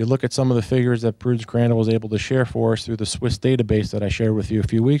 you could look at some of the figures that Prudence Crandall was able to share for us through the Swiss database that I shared with you a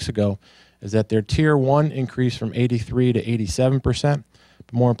few weeks ago, is that their Tier 1 increased from 83 to 87%,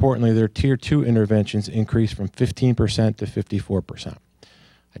 but more importantly, their Tier 2 interventions increased from 15% to 54%.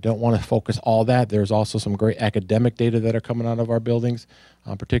 I don't want to focus all that. There's also some great academic data that are coming out of our buildings,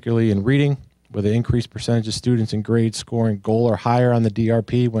 particularly in reading, where the increased percentage of students in grades scoring goal or higher on the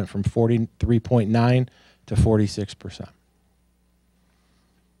DRP went from 43.9 to 46%.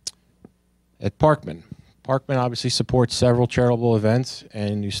 At Parkman obviously supports several charitable events,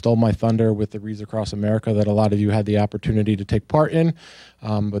 and you stole my thunder with the Wreaths Across America that a lot of you had the opportunity to take part in,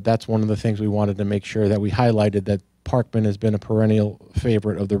 but that's one of the things we wanted to make sure that we highlighted, that Parkman has been a perennial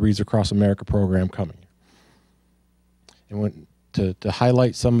favorite of the Wreaths Across America program coming. And to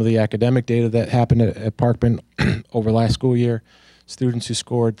highlight some of the academic data that happened at Parkman over last school year, students who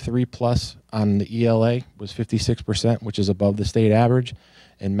scored 3+ on the ELA was 56%, which is above the state average,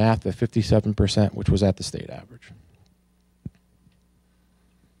 and math at 57%, which was at the state average.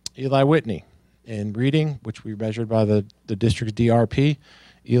 Eli Whitney, in reading, which we measured by the district's DRP,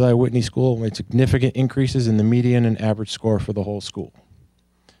 Eli Whitney School made significant increases in the median and average score for the whole school.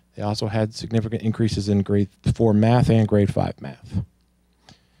 They also had significant increases in grade 4 math and grade 5 math.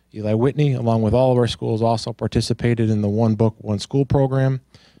 Eli Whitney, along with all of our schools, also participated in the One Book, One School program,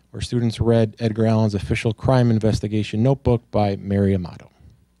 where students read Edgar Allan's official crime investigation notebook by Mary Amato.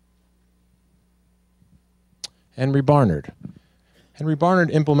 Henry Barnard. Henry Barnard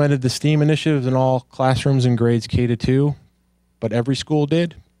implemented the STEAM initiatives in all classrooms in grades K to 2, but every school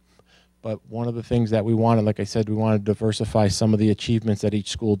did. But one of the things that we wanted, like I said, we wanted to diversify some of the achievements that each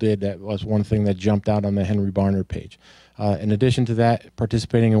school did. That was one thing that jumped out on the Henry Barnard page. In addition to that,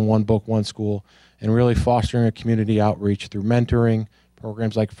 participating in One Book, One School, and really fostering a community outreach through mentoring,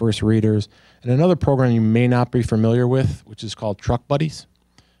 programs like First Readers, and another program you may not be familiar with, which is called Truck Buddies,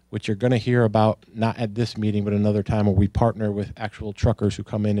 which you're going to hear about not at this meeting, but another time, where we partner with actual truckers who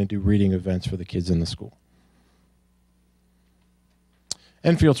come in and do reading events for the kids in the school.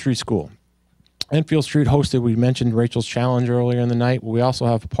 Enfield Street School. Enfield Street hosted, we mentioned Rachel's Challenge earlier in the night. We also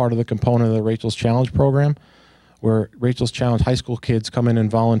have part of the component of the Rachel's Challenge program, where Rachel's Challenge high school kids come in and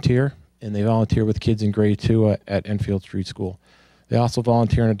volunteer, and they volunteer with kids in grade 2 at Enfield Street School. They also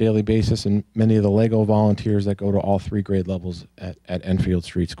volunteer on a daily basis, and many of the LEGO volunteers that go to all 3 grade levels at Enfield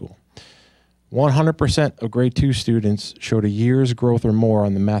Street School. 100% of grade 2 students showed a year's growth or more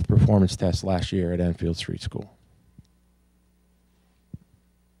on the math performance test last year at Enfield Street School.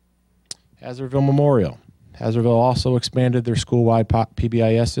 Hazardville Memorial. Hazardville also expanded their school-wide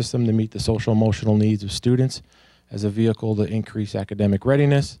PBIS system to meet the social emotional needs of students as a vehicle to increase academic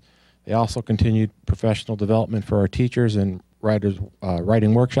readiness. They also continued professional development for our teachers and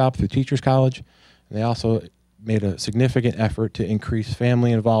writing workshop through Teachers College. And they also made a significant effort to increase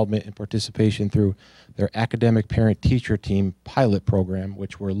family involvement and participation through their academic parent-teacher team pilot program,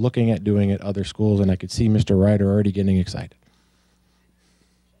 which we're looking at doing at other schools, and I could see Mr. Ryder already getting excited.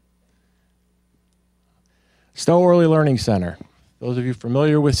 Stowe Early Learning Center. Those of you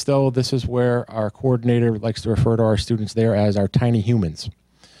familiar with Stowe, this is where our coordinator likes to refer to our students there as our tiny humans.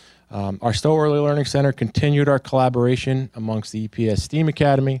 Our Stowe Early Learning Center continued our collaboration amongst the EPS STEAM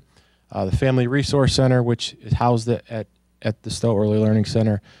Academy, the Family Resource Center, which is housed at the Stowe Early Learning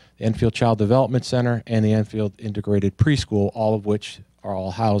Center, the Enfield Child Development Center, and the Enfield Integrated Preschool, all of which are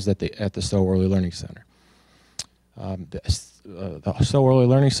all housed at the Stowe Early Learning Center. The Stowe Early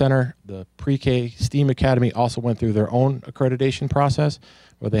Learning Center, the Pre-K STEAM Academy also went through their own accreditation process,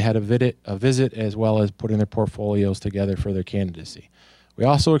 where they had a visit as well as putting their portfolios together for their candidacy. We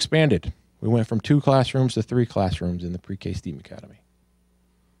also expanded. We went from 2 classrooms to 3 classrooms in the Pre-K STEAM Academy.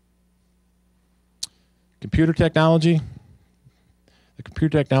 Computer technology. The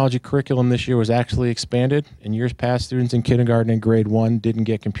computer technology curriculum this year was actually expanded. In years past, students in kindergarten and grade 1 didn't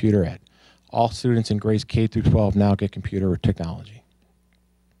get computer ed. All students in grades K through 12 now get computer technology.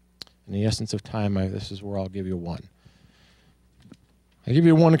 In the essence of time, this is where I'll give you one. I give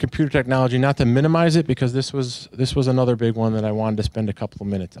you one in computer technology, not to minimize it, because this was another big one that I wanted to spend a couple of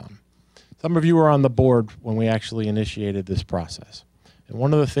minutes on. Some of you were on the board when we actually initiated this process. And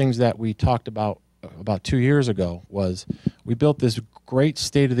one of the things that we talked about 2 years ago was we built this great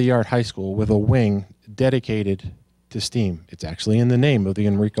state-of-the-art high school with a wing dedicated to STEAM. It's actually in the name of the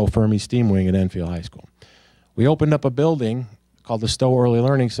Enrico Fermi STEAM Wing at Enfield High School. We opened up a building called the Stowe Early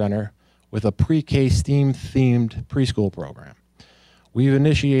Learning Center with a pre-K STEAM-themed preschool program. We've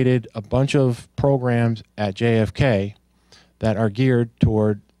initiated a bunch of programs at JFK that are geared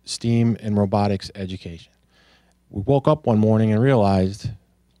toward STEAM and robotics education. We woke up one morning and realized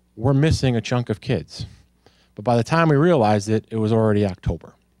we're missing a chunk of kids. But by the time we realized it, it was already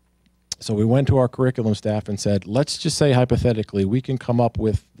October. So we went to our curriculum staff and said, let's just say hypothetically we can come up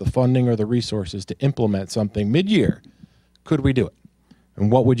with the funding or the resources to implement something mid-year. Could we do it?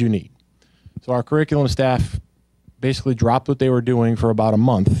 And what would you need? So our curriculum staff basically dropped what they were doing for about a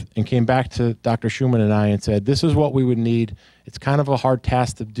month and came back to Dr. Schumann and I and said, this is what we would need. It's kind of a hard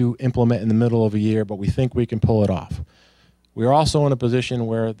task to implement in the middle of a year, but we think we can pull it off. We are also in a position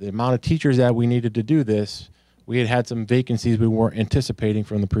where the amount of teachers that we needed to do this, we had some vacancies we weren't anticipating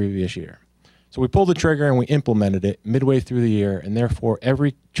from the previous year. So we pulled the trigger and we implemented it midway through the year, and therefore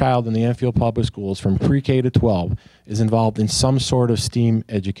every child in the Enfield Public Schools from pre-K to 12 is involved in some sort of STEAM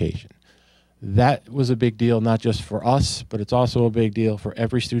education. That was a big deal, not just for us, but it's also a big deal for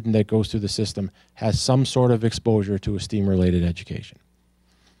every student that goes through the system has some sort of exposure to a STEAM-related education.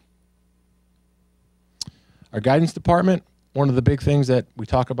 Our guidance department, one of the big things that we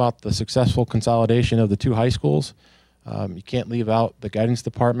talk about, the successful consolidation of the 2 high schools. You can't leave out the guidance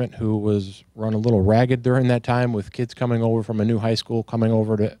department, who was run a little ragged during that time with kids coming over from a new high school, coming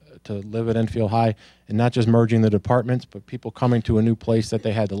over to live at Enfield High, and not just merging the departments, but people coming to a new place that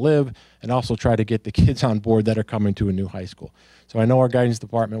they had to live, and also try to get the kids on board that are coming to a new high school. So I know our guidance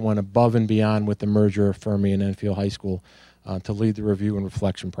department went above and beyond with the merger of Fermi and Enfield High School to lead the review and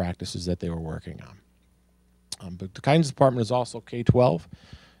reflection practices that they were working on. But the guidance department is also K-12,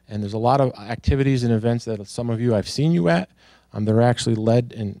 and there's a lot of activities and events that some of you I've seen you at that are actually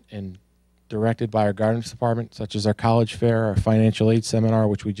led and directed by our guidance department, such as our college fair, our financial aid seminar,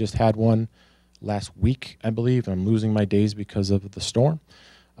 which we just had one last week, I believe. I'm losing my days because of the storm.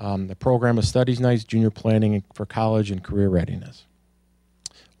 The program of studies nights, junior planning for college, and career readiness.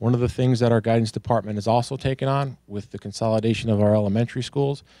 One of the things that our guidance department has also taken on with the consolidation of our elementary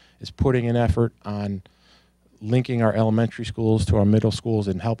schools is putting an effort on linking our elementary schools to our middle schools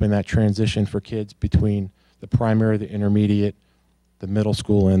and helping that transition for kids between the primary, the intermediate, the middle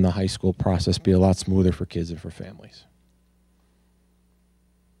school, and the high school process be a lot smoother for kids and for families.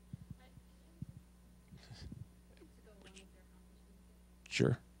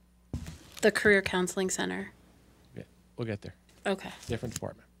 Sure. The Career Counseling Center. Yeah, we'll get there. Okay. Different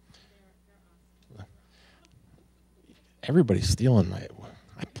department. Everybody's stealing my.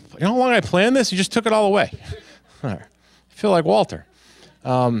 You know how long I planned this? You just took it all away. All right. I feel like Walter.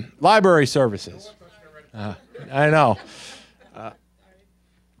 Library services. I know.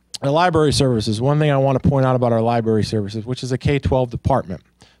 Our library services. One thing I want to point out about our library services, which is a K-12 department.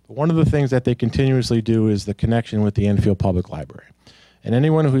 But one of the things that they continuously do is the connection with the Enfield Public Library. And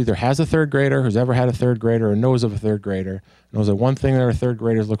anyone who either has a third grader, who's ever had a third grader, or knows of a third grader, knows that one thing that our third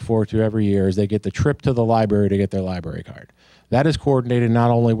graders look forward to every year is they get the trip to the library to get their library card. That is coordinated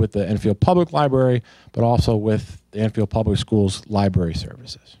not only with the Enfield Public Library, but also with the Enfield Public Schools library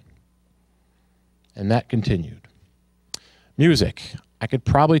services. And that continued. Music. I could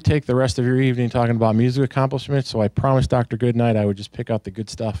probably take the rest of your evening talking about music accomplishments, so I promised Dr. Goodnight I would just pick out the good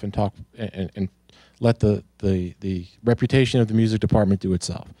stuff and talk and let the reputation of the music department do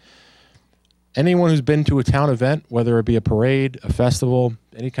itself. Anyone who's been to a town event, whether it be a parade, a festival,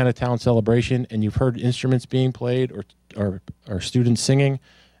 any kind of town celebration, and you've heard instruments being played or students singing,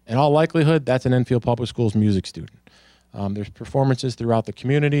 in all likelihood, that's an Enfield Public Schools music student. There's performances throughout the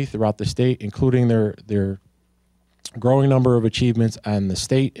community, throughout the state, including their growing number of achievements on the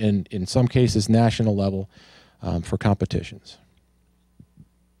state and, in some cases, national level for competitions.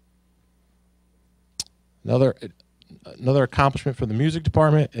 Another accomplishment for the music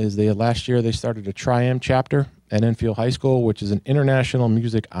department is last year they started a Tri-M chapter at Enfield High School, which is an International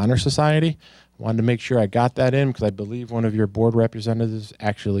Music Honor Society. I wanted to make sure I got that in because I believe one of your board representatives is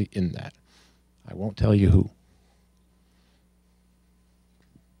actually in that. I won't tell you who.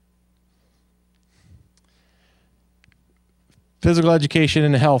 Physical education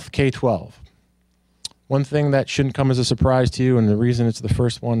and health, K-12. One thing that shouldn't come as a surprise to you, and the reason it's the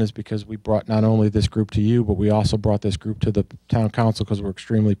first one is because we brought not only this group to you, but we also brought this group to the town council because we're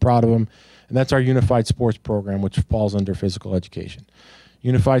extremely proud of them, and that's our Unified Sports program, which falls under physical education.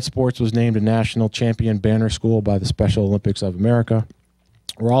 Unified Sports was named a national champion banner school by the Special Olympics of America.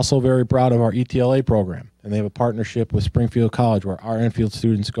 We're also very proud of our ETLA program, and they have a partnership with Springfield College where our Enfield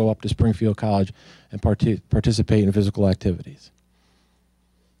students go up to Springfield College and participate in physical activities.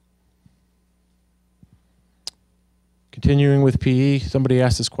 Continuing with PE, somebody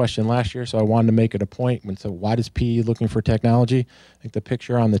asked this question last year, so I wanted to make it a point. So why does PE looking for technology? I think the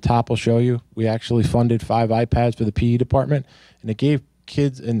picture on the top will show you. We actually funded 5 iPads for the PE department, and it gave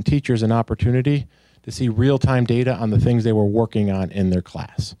kids and teachers an opportunity to see real-time data on the things they were working on in their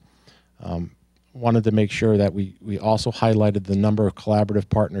class. Wanted to make sure that we also highlighted the number of collaborative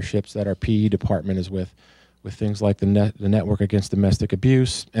partnerships that our PE department is with things like the Network Against Domestic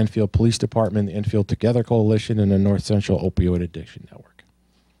Abuse, Enfield Police Department, the Enfield Together Coalition, and the North Central Opioid Addiction Network.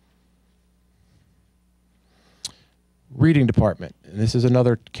 Reading department, and this is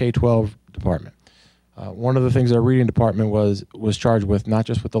another K-12 department. One of the things our reading department was charged with, not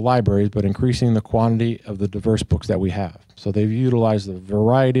just with the libraries, but increasing the quantity of the diverse books that we have. So they've utilized a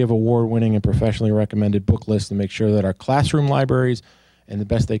variety of award-winning and professionally recommended book lists to make sure that our classroom libraries and the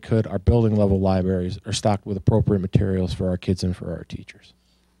best they could, our building level libraries are stocked with appropriate materials for our kids and for our teachers.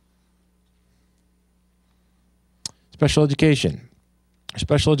 Special education.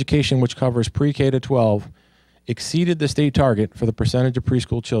 Special education, which covers pre-K to 12, exceeded the state target for the percentage of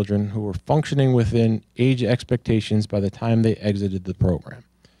preschool children who were functioning within age expectations by the time they exited the program.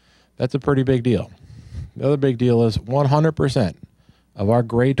 That's a pretty big deal. The other big deal is 100% of our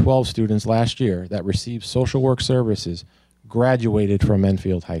grade 12 students last year that received social work services graduated from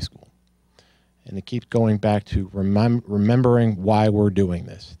Enfield High School. And it keeps going back to remembering why we're doing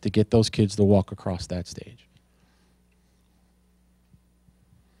this, to get those kids to walk across that stage.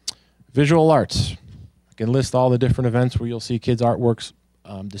 Visual arts. I can list all the different events where you'll see kids' artworks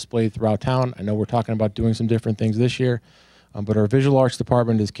displayed throughout town. I know we're talking about doing some different things this year, but our visual arts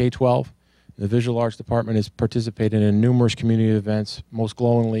department is K-12. The visual arts department is participating in numerous community events. Most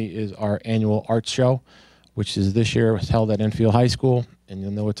glowingly is our annual arts show, which is this year was held at Enfield High School, and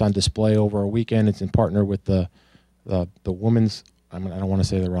you'll know it's on display over a weekend. It's in partner with the Women's I don't want to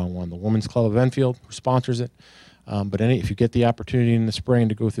say the wrong one, the Women's Club of Enfield, who sponsors it. But if you get the opportunity in the spring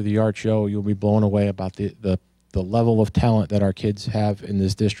to go through the art show, you'll be blown away about the level of talent that our kids have in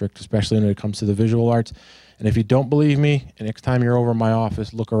this district, especially when it comes to the visual arts. And if you don't believe me, next time you're over in my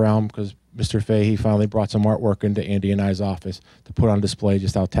office, look around, because Mr. Fahey finally brought some artwork into Andy and I's office to put on display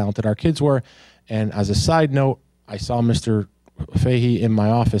just how talented our kids were. And as a side note, I saw Mr. Fahey in my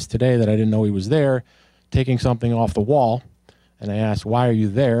office today that I didn't know he was there, taking something off the wall. And I asked, "Why are you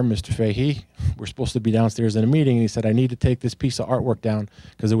there, Mr. Fahey? We're supposed to be downstairs in a meeting." And he said, "I need to take this piece of artwork down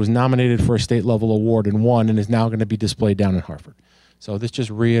because it was nominated for a state level award and won, and is now going to be displayed down in Hartford." So this just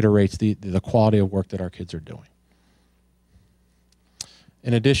reiterates the quality of work that our kids are doing.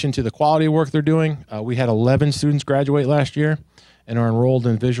 In addition to the quality of work they're doing, we had 11 students graduate last year and are enrolled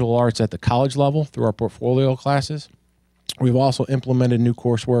in visual arts at the college level through our portfolio classes. We've also implemented new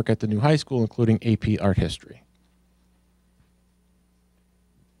coursework at the new high school, including AP Art History.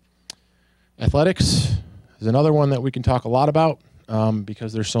 Athletics is another one that we can talk a lot about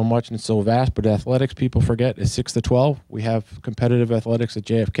because there's so much and it's so vast, but athletics, people forget, is 6 to 12. We have competitive athletics at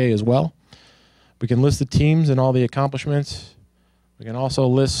JFK as well. We can list the teams and all the accomplishments. We can also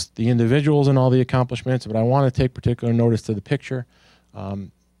list the individuals and all the accomplishments, but I want to take particular notice to the picture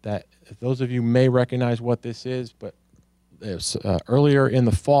that those of you may recognize what this is, but earlier in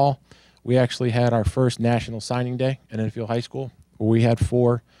the fall, we actually had our first National Signing Day at Enfield High School, where we had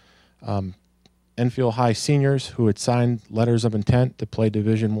 4 Enfield High seniors who had signed letters of intent to play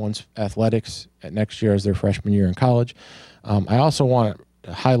Division I athletics at next year as their freshman year in college. I also want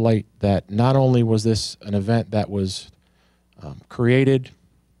to highlight that not only was this an event that was created,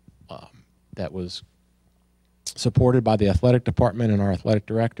 that was supported by the athletic department and our athletic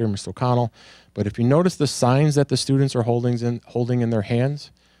director, Mr. O'Connell, but if you notice the signs that the students are holding in their hands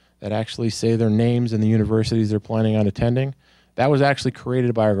that actually say their names and the universities they're planning on attending, that was actually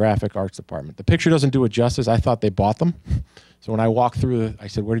created by our graphic arts department. The picture doesn't do it justice. I thought they bought them. So when I walked through, I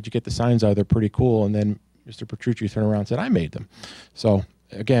said, "Where did you get the signs out? They're pretty cool." And then Mr. Petrucci turned around and said, "I made them." So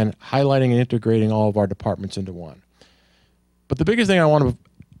again, highlighting and integrating all of our departments into one. But the biggest thing I want to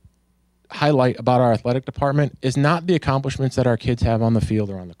highlight about our athletic department is not the accomplishments that our kids have on the field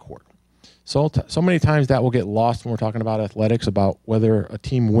or on the court. So many times that will get lost when we're talking about athletics, about whether a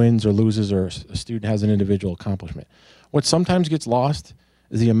team wins or loses or a student has an individual accomplishment. What sometimes gets lost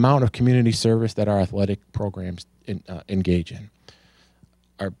is the amount of community service that our athletic programs engage in.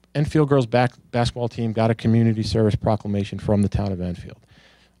 Our Enfield girls basketball team got a community service proclamation from the town of Enfield.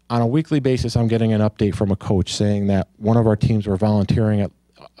 On a weekly basis, I'm getting an update from a coach saying that one of our teams were volunteering at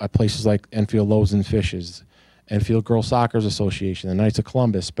places like Enfield Loaves and Fishes, Enfield Girls Soccer Association, the Knights of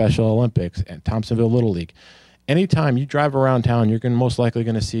Columbus, Special Olympics, and Thompsonville Little League. Anytime you drive around town, you're most likely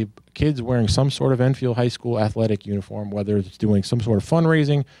going to see kids wearing some sort of Enfield High School athletic uniform, whether it's doing some sort of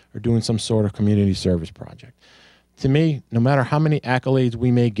fundraising or doing some sort of community service project. To me, no matter how many accolades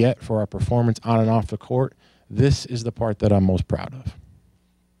we may get for our performance on and off the court, this is the part that I'm most proud of.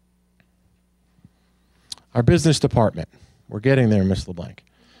 Our business department. We're getting there, Ms. LeBlanc.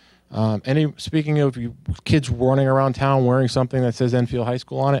 Speaking of you kids running around town wearing something that says Enfield High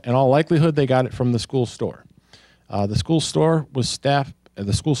School on it, in all likelihood, they got it from the school store. The school store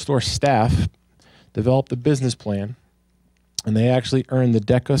staff developed a business plan, and they actually earned the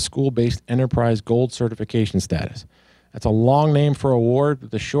DECA School-Based Enterprise Gold Certification status. That's a long name for award,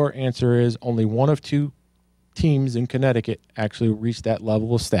 but the short answer is only one of 2 teams in Connecticut actually reached that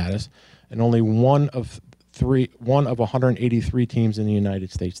level of status, and only one of 183 teams in the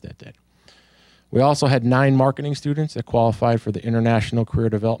United States that did. We also had 9 marketing students that qualified for the International Career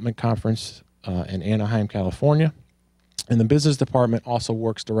Development Conference in Anaheim, California. And the business department also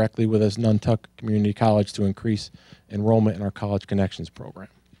works directly with us Nantucket Community College to increase enrollment in our College Connections program.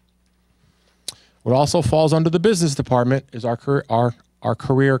 What also falls under the business department is our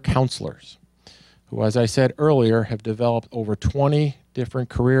career counselors, who, as I said earlier, have developed over 20 different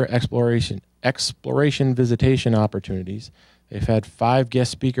career exploration visitation opportunities. They've had 5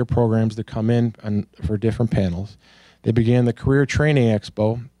 guest speaker programs that come in for different panels. They began the Career Training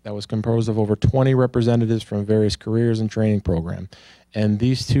Expo that was composed of over 20 representatives from various careers and training programs. And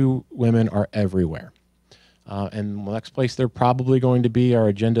these 2 women are everywhere. And the next place they're probably going to be, our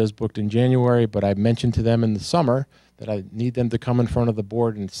agenda is booked in January, but I mentioned to them in the summer that I need them to come in front of the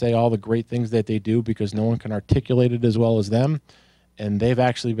board and say all the great things that they do, because no one can articulate it as well as them. And they've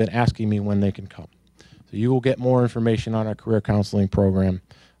actually been asking me when they can come. So you will get more information on our career counseling program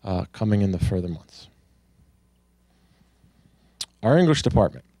coming in the further months. Our English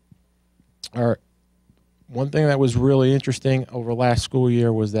department. One thing that was really interesting over last school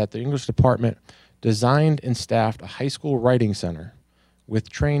year was that the English department designed and staffed a high school writing center with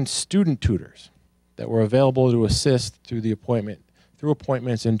trained student tutors that were available to assist through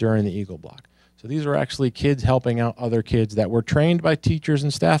appointments and during the Eagle Block. So these are actually kids helping out other kids that were trained by teachers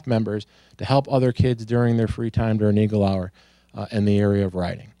and staff members to help other kids during their free time during Eagle Hour in the area of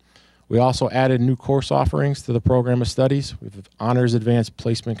writing. We also added new course offerings to the program of studies. We have Honors Advanced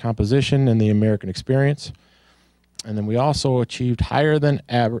Placement Composition and the American Experience. And then we also achieved higher than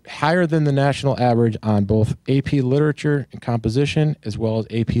the national average on both AP Literature and Composition, as well as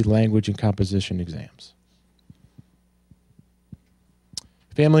AP Language and Composition exams.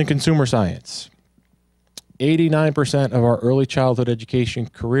 Family and Consumer Science. 89% of our early childhood education,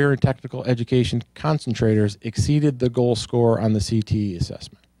 career and technical education concentrators exceeded the goal score on the CTE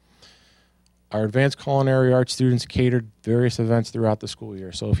assessment. Our advanced culinary arts students catered various events throughout the school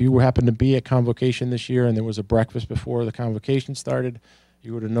year. So if you happened to be at convocation this year and there was a breakfast before the convocation started,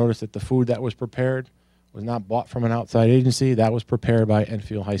 you would have noticed that the food that was prepared was not bought from an outside agency. That was prepared by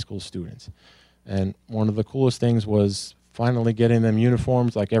Enfield High School students. And one of the coolest things was finally getting them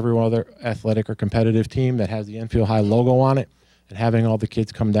uniforms like every other athletic or competitive team that has the Enfield High logo on it, and having all the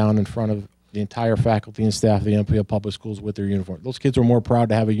kids come down in front of the entire faculty and staff of the Enfield Public Schools with their uniform. Those kids were more proud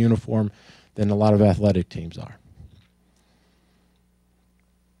to have a uniform than a lot of athletic teams are.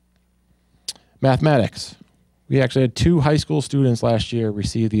 Mathematics. We actually had 2 high school students last year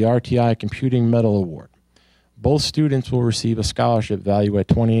receive the RTI Computing Medal Award. Both students will receive a scholarship valued at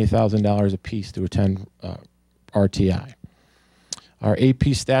 $28,000 apiece to attend RTI. Our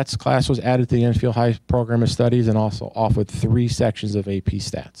AP Stats class was added to the Enfield High Program of Studies and also offered 3 sections of AP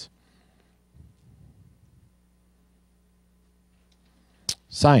Stats.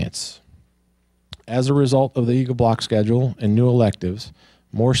 Science. As a result of the Eagle Block schedule and new electives,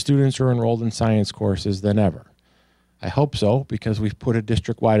 more students are enrolled in science courses than ever. I hope so, because we've put a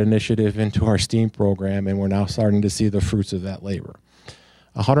district-wide initiative into our STEAM program, and we're now starting to see the fruits of that labor.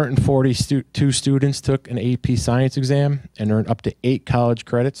 142 students took an AP Science exam and earned up to 8 college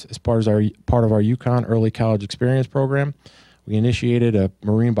credits as part of our UConn Early College Experience program. We initiated a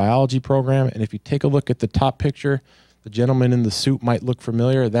marine biology program, and if you take a look at the top picture, the gentleman in the suit might look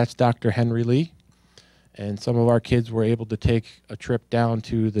familiar. That's Dr. Henry Lee. And some of our kids were able to take a trip down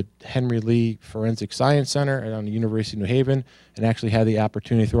to the Henry Lee Forensic Science Center at the University of New Haven and actually had the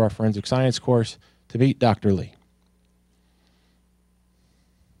opportunity through our forensic science course to meet Dr. Lee.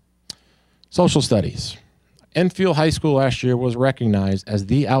 Social studies. Enfield High School last year was recognized as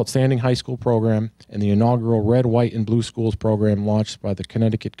the outstanding high school program in the inaugural Red, White, and Blue Schools program launched by the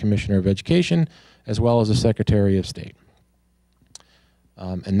Connecticut Commissioner of Education as well as the Secretary of State.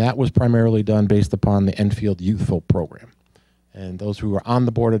 And that was primarily done based upon the Enfield Youthful program. And those who were on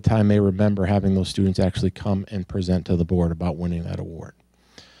the board at the time may remember having those students actually come and present to the board about winning that award.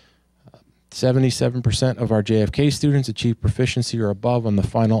 77% of our JFK students achieved proficiency or above on the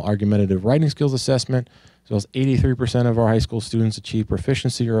final argumentative writing skills assessment, as well as 83% of our high school students achieved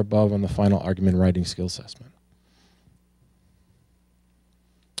proficiency or above on the final argument writing skills assessment.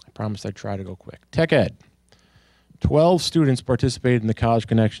 I promised I'd try to go quick. Tech Ed. 12 students participated in the College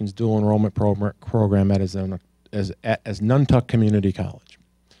Connections dual enrollment program at Nuntuck Community College.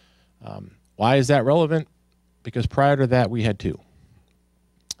 Why is that relevant? Because prior to that, we had 2.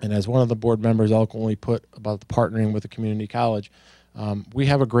 And as one of the board members eloquently put about the partnering with the community college, we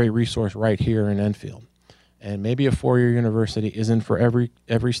have a great resource right here in Enfield. And maybe a 4-year university isn't for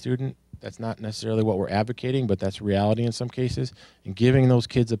every student. That's not necessarily what we're advocating, but that's reality in some cases. And giving those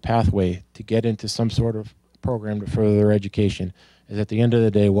kids a pathway to get into some sort of program to further their education is at the end of the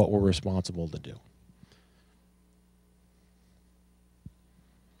day what we're responsible to do.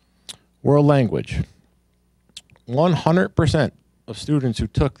 World language. 100% of students who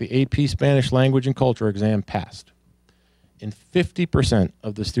took the AP Spanish Language and Culture exam passed. And 50%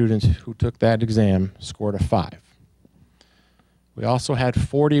 of the students who took that exam scored a 5. We also had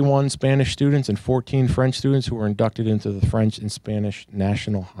 41 Spanish students and 14 French students who were inducted into the French and Spanish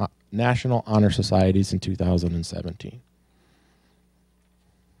National Honor Societies in 2017.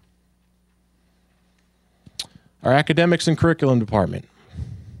 Our academics and curriculum department.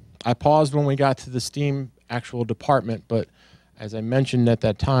 I paused when we got to the STEAM actual department, but as I mentioned at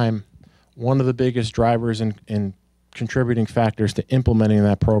that time, one of the biggest drivers and contributing factors to implementing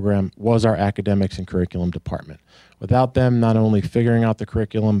that program was our academics and curriculum department. Without them not only figuring out the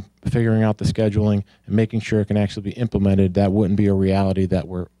curriculum, figuring out the scheduling, and making sure it can actually be implemented, that wouldn't be a reality that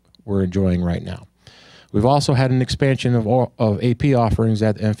we're enjoying right now. We've also had an expansion of AP offerings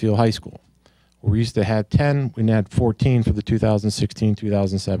at Enfield High School. We used to have 10, we now had 14 for the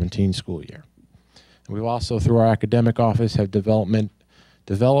 2016-2017 school year. And we've also, through our academic office, have development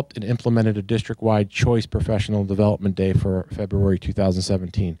developed and implemented a district-wide choice professional development day for February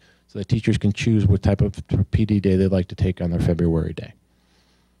 2017, so that teachers can choose what type of PD day they'd like to take on their February day.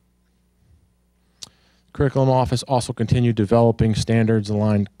 Curriculum Office also continued developing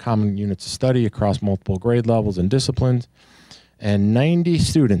standards-aligned common units of study across multiple grade levels and disciplines, and 90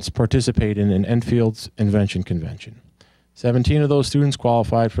 students participated in Enfield's Invention Convention. 17 of those students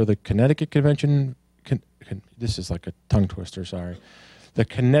qualified for the Connecticut Convention, this is like a tongue twister, sorry, the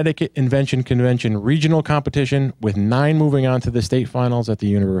Connecticut Invention Convention regional competition, with 9 moving on to the state finals at the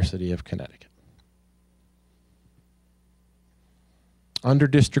University of Connecticut. Under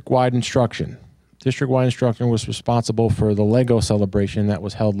district-wide instruction, district-wide instruction was responsible for the Lego celebration that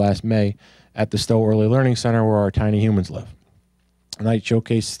was held last May at the Stowe Early Learning Center, where our tiny humans live. The night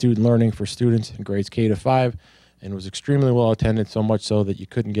showcased student learning for students in grades K to 5 and was extremely well attended, so much so that you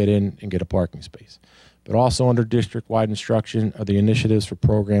couldn't get in and get a parking space. But also under district-wide instruction are the initiatives for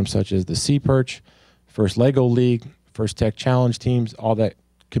programs such as the Sea Perch, First Lego League, First Tech Challenge teams, all that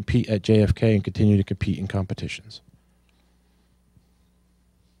compete at JFK and continue to compete in competitions.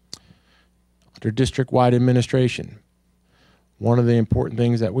 Under district-wide administration, one of the important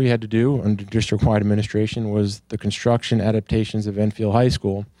things that we had to do under district-wide administration was the construction adaptations of Enfield High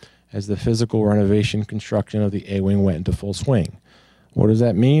School, as the physical renovation construction of the A-wing went into full swing. What does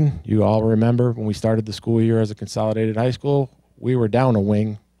that mean? You all remember when we started the school year as a consolidated high school, we were down a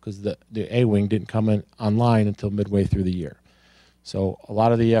wing because the A-wing didn't come in online until midway through the year. So a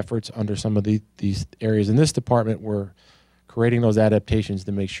lot of the efforts under some of these areas in this department were creating those adaptations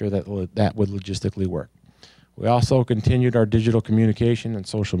to make sure that that would logistically work. We also continued our digital communication and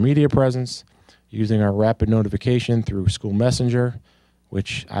social media presence using our rapid notification through School Messenger,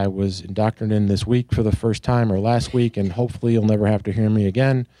 which I was indoctrinated in this week for the first time, or last week, and hopefully you'll never have to hear me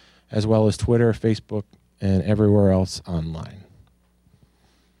again, as well as Twitter, Facebook, and everywhere else online.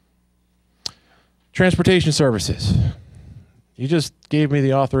 Transportation services. You just gave me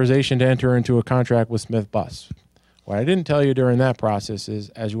the authorization to enter into a contract with Smith Bus. What I didn't tell you during that process is,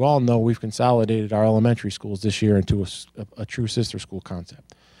 as you all know, we've consolidated our elementary schools this year into a true sister school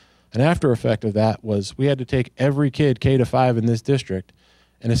concept. An after effect of that was we had to take every kid K to 5 in this district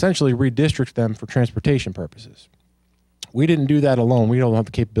and essentially redistrict them for transportation purposes. We didn't do that alone. We don't have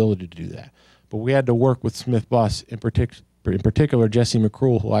the capability to do that. But we had to work with Smith Bus, in particular Jesse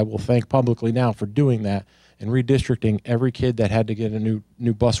McCruel, who I will thank publicly now for doing that and redistricting every kid that had to get a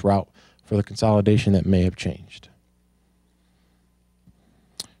new bus route for the consolidation that may have changed.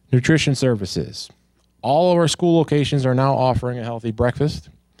 Nutrition services. All of our school locations are now offering a healthy breakfast.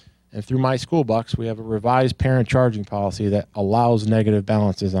 And through My School Bucks, we have a revised parent charging policy that allows negative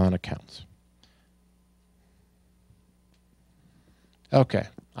balances on accounts. Okay,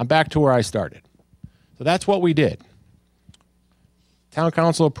 I'm back to where I started. So that's what we did. Town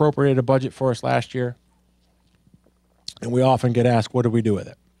council appropriated a budget for us last year, and we often get asked, what do we do with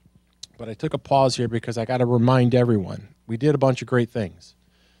it? But I took a pause here because I got to remind everyone, we did a bunch of great things.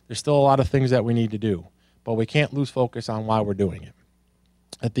 There's still a lot of things that we need to do, but we can't lose focus on why we're doing it.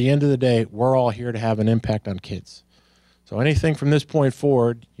 At the end of the day, we're all here to have an impact on kids. So anything from this point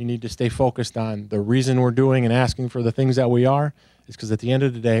forward, you need to stay focused on the reason we're doing and asking for the things that we are, is because at the end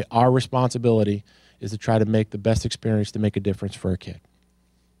of the day, our responsibility is to try to make the best experience to make a difference for a kid.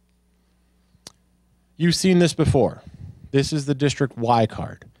 You've seen this before. This is the district Y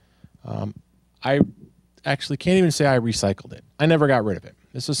card. I actually can't even say I recycled it. I never got rid of it.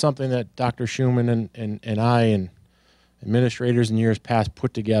 This is something that Dr. Schumann and I and administrators in years past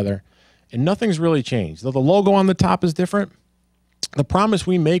put together, and nothing's really changed. Though the logo on the top is different, the promise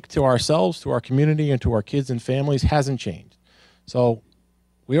we make to ourselves, to our community, and to our kids and families hasn't changed. So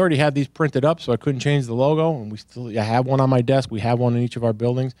we already had these printed up, so I couldn't change the logo, and I have one on my desk. We have one in each of our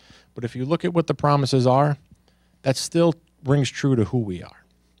buildings. But if you look at what the promises are, that still rings true to who we are.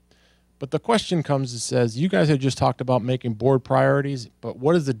 But the question comes and says, you guys have just talked about making board priorities, but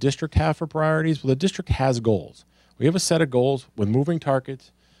what does the district have for priorities? Well, the district has goals. We have a set of goals with moving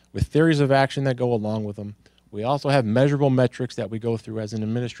targets, with theories of action that go along with them. We also have measurable metrics that we go through as an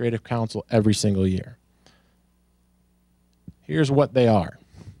administrative council every single year. Here's what they are.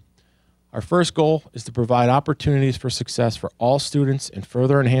 Our first goal is to provide opportunities for success for all students and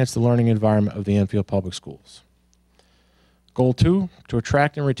further enhance the learning environment of the Enfield Public Schools. Goal 2, to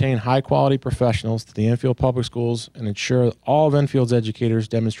attract and retain high-quality professionals to the Enfield Public Schools and ensure that all of Enfield's educators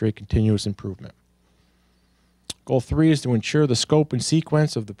demonstrate continuous improvement. Goal 3 is to ensure the scope and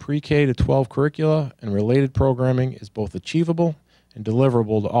sequence of the pre-K to 12 curricula and related programming is both achievable and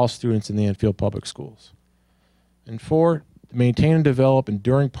deliverable to all students in the Enfield Public Schools. And 4, to maintain and develop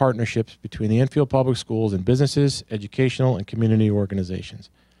enduring partnerships between the Enfield Public Schools and businesses, educational, and community organizations.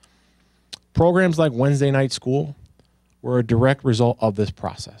 Programs like Wednesday Night School were a direct result of this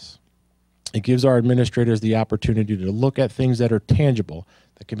process. It gives our administrators the opportunity to look at things that are tangible,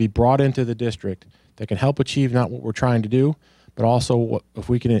 that can be brought into the district, that can help achieve not what we're trying to do, but also if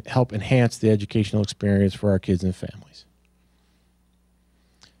we can help enhance the educational experience for our kids and families.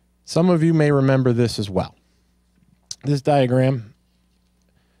 Some of you may remember this as well. This diagram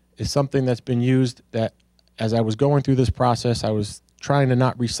is something that's been used that as I was going through this process, I was trying to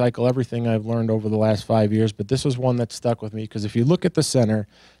not recycle everything I've learned over the last 5 years, but this was one that stuck with me because if you look at the center,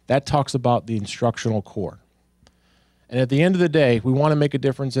 that talks about the instructional core. And at the end of the day, we want to make a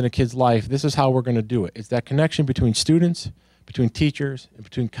difference in a kid's life. This is how we're going to do it. It's that connection between students, between teachers, and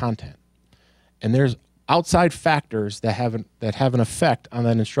between content. And there's outside factors that have an effect on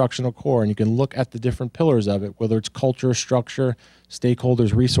that instructional core, and you can look at the different pillars of it, whether it's culture, structure,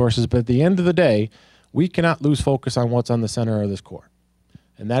 stakeholders, resources. But at the end of the day, we cannot lose focus on what's on the center of this core.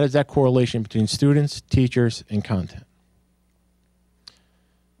 And that is that correlation between students, teachers, and content.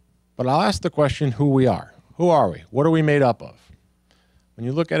 But I'll ask the question who we are. Who are we? What are we made up of? When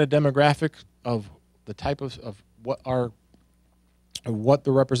you look at a demographic of the type of what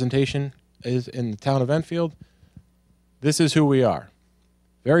the representation is in the town of Enfield, this is who we are.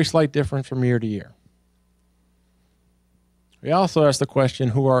 Very slight difference from year to year. We also ask the question,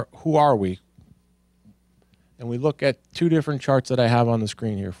 who are we? And we look at two different charts that I have on the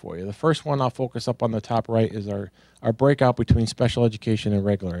screen here for you. The first one I'll focus up on the top right is our breakout between special education and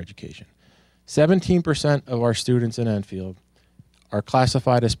regular education. 17% of our students in Enfield are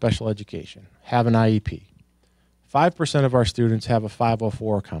classified as special education, have an IEP. 5% of our students have a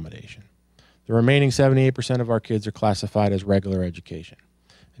 504 accommodation. The remaining 78% of our kids are classified as regular education.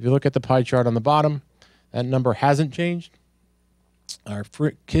 If you look at the pie chart on the bottom, that number hasn't changed. Our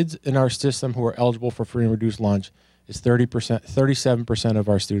kids in our system who are eligible for free and reduced lunch is 37% of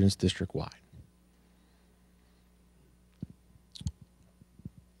our students district-wide.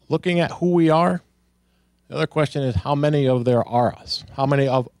 Looking at who we are, the other question is how many of there are us? How many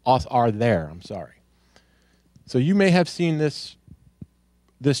of us are there? I'm sorry. So you may have seen this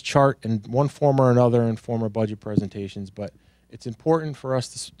chart in one form or another in former budget presentations, but it's important for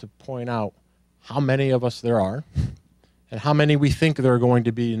us to point out how many of us there are and how many we think there are going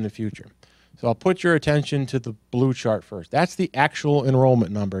to be in the future. So I'll put your attention to the blue chart first. That's the actual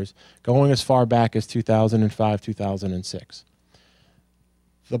enrollment numbers going as far back as 2005, 2006.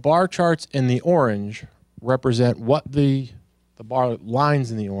 The bar charts in the orange represent what the bar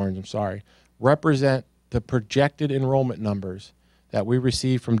lines in the orange, I'm sorry, represent the projected enrollment numbers that we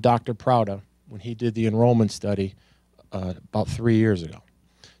received from Dr. Prouda when he did the enrollment study about 3 years ago.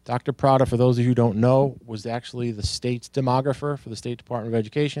 Dr. Prouda, for those of you who don't know, was actually the state's demographer for the State Department of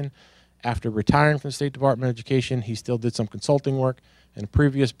Education. After retiring from the State Department of Education, he still did some consulting work, and a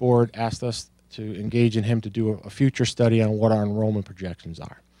previous board asked us to engage in him to do a future study on what our enrollment projections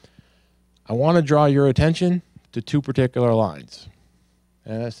are. I want to draw your attention to two particular lines.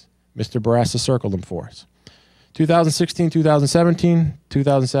 And that's Mr. Barassa circled them for us. 2016, 2017,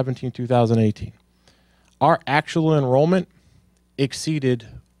 2017, 2018. Our actual enrollment exceeded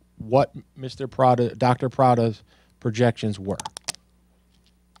what Dr. Prouda's projections were.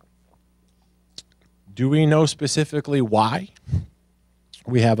 Do we know specifically why?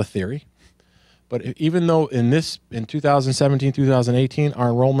 We have a theory. But even though in 2017, 2018, our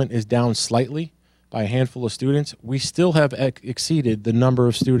enrollment is down slightly by a handful of students, we still have exceeded the number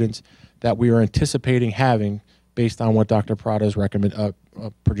of students that we are anticipating having based on what Dr. Prouda's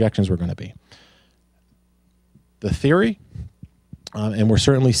projections were going to be. The theory, and we're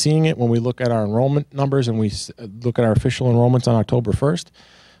certainly seeing it when we look at our enrollment numbers and we look at our official enrollments on October 1st,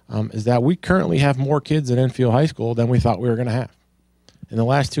 is that we currently have more kids at Enfield High School than we thought we were going to have. In the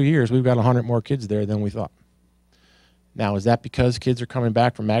last 2 years, we've got 100 more kids there than we thought. Now, is that because kids are coming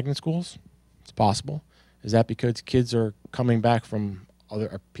back from magnet schools? It's possible. Is that because kids are coming back from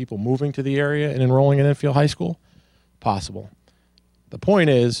other people moving to the area and enrolling in Enfield High School? Possible. The point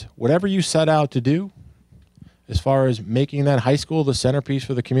is, whatever you set out to do, as far as making that high school the centerpiece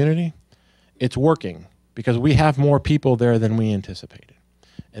for the community, it's working because we have more people there than we anticipated.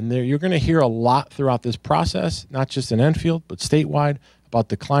 And you're going to hear a lot throughout this process, not just in Enfield, but statewide, about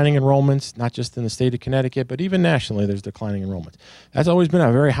declining enrollments, not just in the state of Connecticut, but even nationally there's declining enrollments. That's always been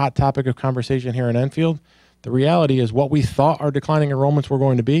a very hot topic of conversation here in Enfield. The reality is what we thought our declining enrollments were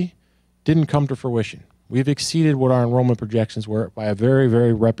going to be didn't come to fruition. We've exceeded what our enrollment projections were by a very,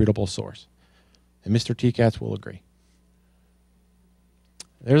 very reputable source. And Mr. T-Cats will agree.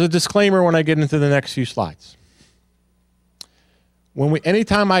 There's a disclaimer when I get into the next few slides.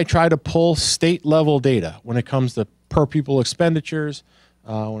 Anytime I try to pull state level data when it comes to per pupil expenditures,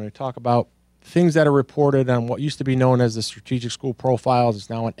 when I talk about things that are reported on what used to be known as the strategic school profiles, it's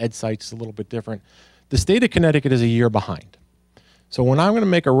now on EdSites, it's a little bit different. The state of Connecticut is a year behind. So when I'm going to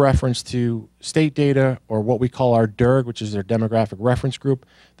make a reference to state data or what we call our DERG, which is their demographic reference group,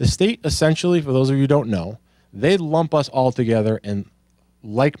 the state essentially, for those of you who don't know, they lump us all together in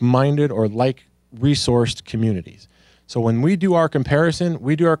like-minded or like-resourced communities. So when we do our comparison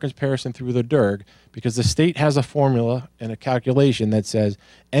through the DERG because the state has a formula and a calculation that says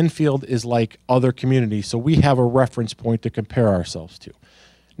Enfield is like other communities, so we have a reference point to compare ourselves to.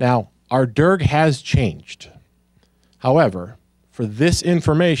 Now, our DERG has changed. However, for this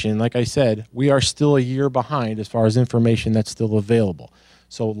information, like I said, we are still a year behind as far as information that's still available.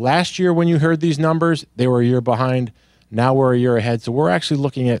 So last year when you heard these numbers, they were a year behind. Now we're a year ahead. So we're actually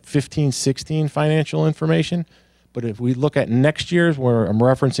looking at 15-16 financial information. But if we look at next year's, where I'm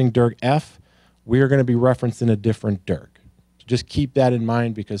referencing DERG F, we are going to be referenced in a different DERG. So just keep that in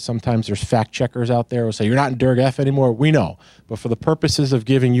mind because sometimes there's fact checkers out there who say, you're not in DERG F anymore. We know. But for the purposes of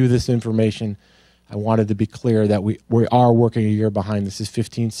giving you this information, I wanted to be clear that we are working a year behind. This is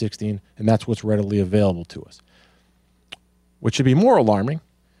 15-16, and that's what's readily available to us. What should be more alarming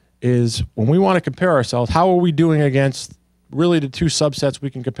is when we want to compare ourselves, how are we doing against really the two subsets we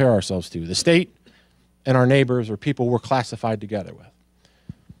can compare ourselves to, the state and our neighbors or people we're classified together with.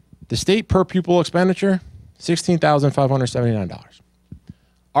 The state per pupil expenditure, $16,579.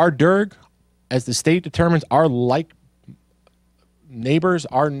 Our DERG, as the state determines, our neighbors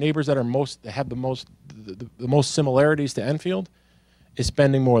that have the most similarities to Enfield, is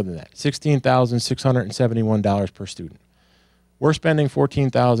spending more than that, $16,671 per student. We're spending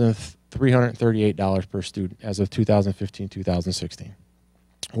 $14,338 per student as of 2015-2016.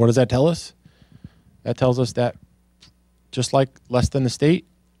 What does that tell us? That tells us that just like less than the state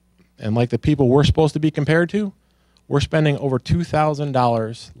and like the people we're supposed to be compared to, we're spending over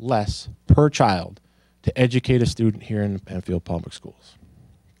 $2,000 less per child to educate a student here in the Enfield Public Schools.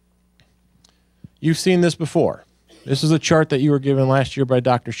 You've seen this before. This is a chart that you were given last year by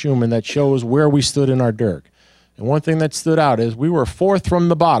Dr. Schumann that shows where we stood in our DERG. And one thing that stood out is we were fourth from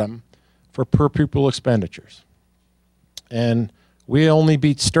the bottom for per pupil expenditures. And we only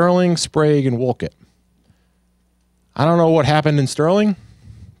beat Sterling, Sprague, and Wolcott. I don't know what happened in Sterling,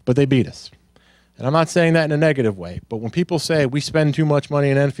 but they beat us. And I'm not saying that in a negative way, but when people say we spend too much money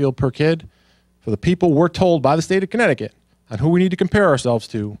in Enfield per kid, for the people we're told by the state of Connecticut on who we need to compare ourselves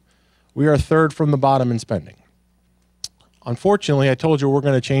to, we are third from the bottom in spending. Unfortunately, I told you we're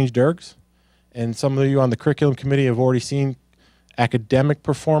going to change DERGs, and some of you on the curriculum committee have already seen academic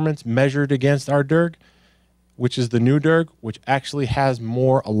performance measured against our DERG, which is the new DERG, which actually has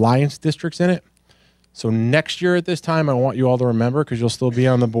more alliance districts in it. So next year at this time, I want you all to remember, because you'll still be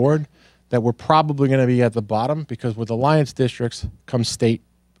on the board, that we're probably going to be at the bottom because with alliance districts comes state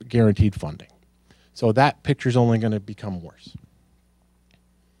guaranteed funding. So that picture's only going to become worse.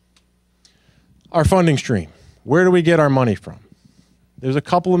 Our funding stream. Where do we get our money from? There's a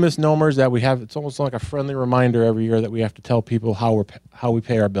couple of misnomers that we have. It's almost like a friendly reminder every year that we have to tell people how we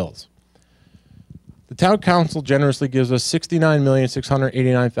pay our bills. The town council generously gives us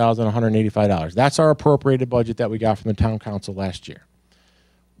 $69,689,185. That's our appropriated budget that we got from the town council last year.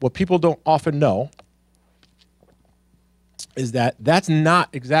 What people don't often know is that that's not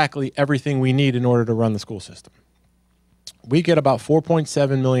exactly everything we need in order to run the school system. We get about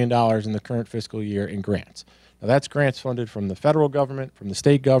 $4.7 million in the current fiscal year in grants. Now that's grants funded from the federal government, from the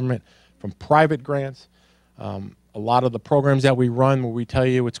state government, from private grants. A lot of the programs that we run where we tell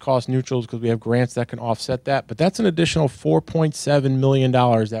you it's cost neutral because we have grants that can offset that, but that's an additional $4.7 million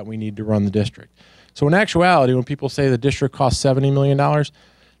that we need to run the district. So in actuality, when people say the district costs $70 million,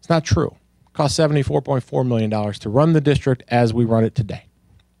 it's not true. It costs $74.4 million to run the district as we run it today.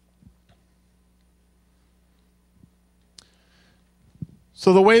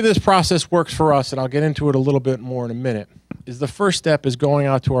 So the way this process works for us, and I'll get into it a little bit more in a minute, is the first step is going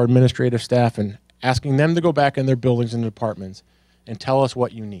out to our administrative staff and asking them to go back in their buildings and departments and tell us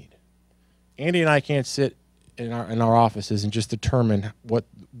what you need. Andy and I can't sit in our offices and just determine what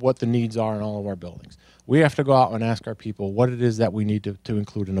the needs are in all of our buildings. We have to go out and ask our people what it is that we need to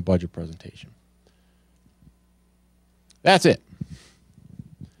include in a budget presentation. That's it.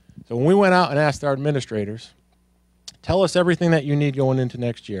 So when we went out and asked our administrators, tell us everything that you need going into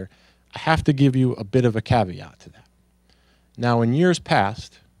next year, I have to give you a bit of a caveat to that. Now, in years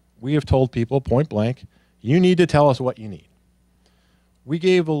past, we have told people point blank, you need to tell us what you need. We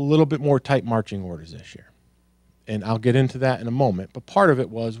gave a little bit more tight marching orders this year. And I'll get into that in a moment. But part of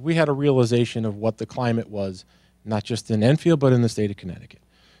it was we had a realization of what the climate was not just in Enfield, but in the state of Connecticut.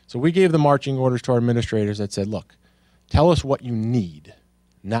 So we gave the marching orders to our administrators that said, look, tell us what you need,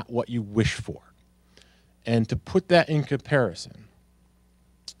 not what you wish for. And to put that in comparison,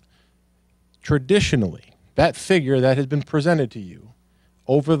 traditionally, that figure that has been presented to you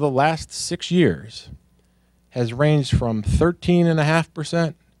over the last 6 years has ranged from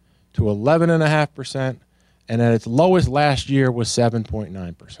 13.5% to 11.5%, and at its lowest last year was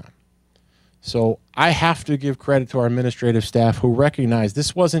 7.9%. So I have to give credit to our administrative staff who recognized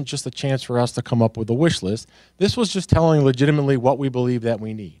this wasn't just a chance for us to come up with a wish list. This was just telling legitimately what we believe that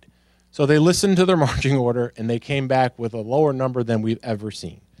we need. So they listened to their marching order, and they came back with a lower number than we've ever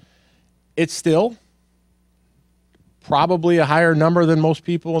seen. It's still probably a higher number than most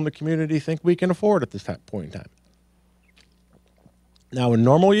people in the community think we can afford at this point in time. Now, in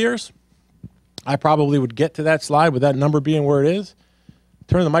normal years, I probably would get to that slide with that number being where it is,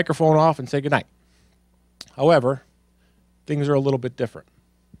 turn the microphone off, and say goodnight. However, things are a little bit different.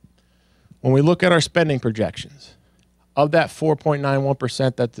 When we look at our spending projections, of that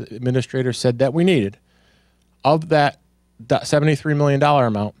 4.91% that the administrator said that we needed, of that $73 million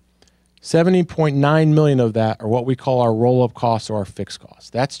amount, $70.9 million of that are what we call our roll-up costs or our fixed costs.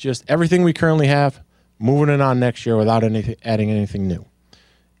 That's just everything we currently have, moving it on next year without adding anything new.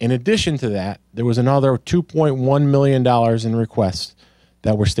 In addition to that, there was another $2.1 million in requests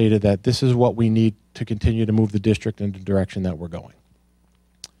that were stated that this is what we need to continue to move the district in the direction that we're going.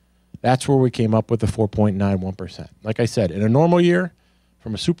 That's where we came up with the 4.91%. Like I said, in a normal year,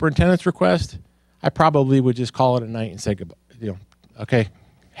 from a superintendent's request, I probably would just call it a night and say goodbye. Okay,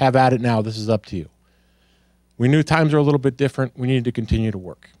 have at it now. This is up to you. We knew times are a little bit different. We needed to continue to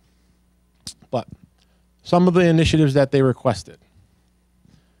work. But some of the initiatives that they requested: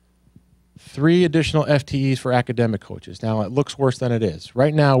 3 additional FTEs for academic coaches. Now, it looks worse than it is.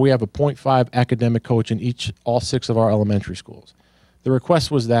 Right now, we have a 0.5 academic coach in all 6 of our elementary schools. The request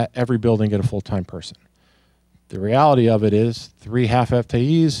was that every building get a full-time person. The reality of it is 3 half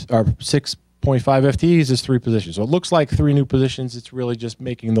FTEs, or 6.5 FTEs is 3 positions. So it looks like 3 new positions. It's really just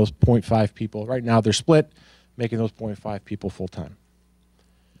making those 0.5 people. Right now, they're split, making those 0.5 people full-time.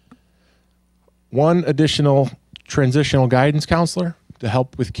 1 additional transitional guidance counselor to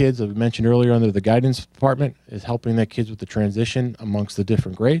help with kids, as I mentioned earlier, under the guidance department, is helping the kids with the transition amongst the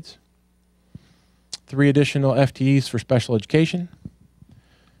different grades. 3 additional FTEs for special education.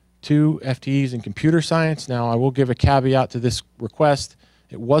 2 FTEs in computer science. Now, I will give a caveat to this request.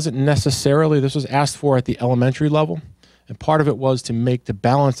 It wasn't necessarily, this was asked for at the elementary level, and part of it was to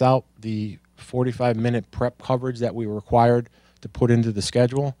balance out the 45-minute prep coverage that we were required to put into the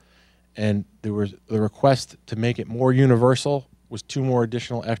schedule. And there was the request to make it more universal was 2 more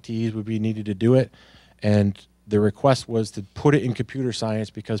additional FTEs would be needed to do it. And the request was to put it in computer science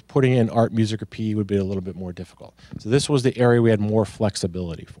because putting in art, music, or PE would be a little bit more difficult. So this was the area we had more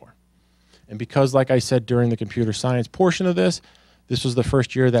flexibility for. And because, like I said, during the computer science portion of this was the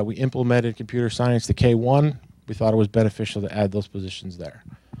first year that we implemented computer science to K1, we thought it was beneficial to add those positions there.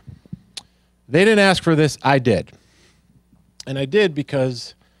 They didn't ask for this, I did. And I did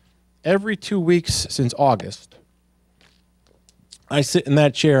because every 2 weeks since August, I sit in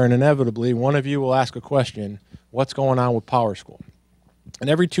that chair and inevitably one of you will ask a question, what's going on with Power School? And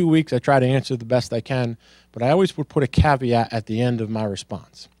every 2 weeks I try to answer the best I can, but I always would put a caveat at the end of my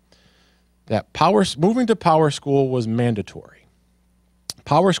response. That moving to Power School was mandatory.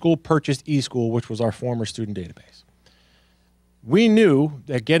 Power School purchased eSchool, which was our former student database. We knew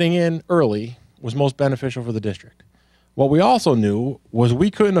that getting in early was most beneficial for the district. What we also knew was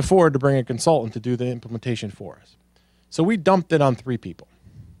we couldn't afford to bring a consultant to do the implementation for us. So we dumped it on 3 people.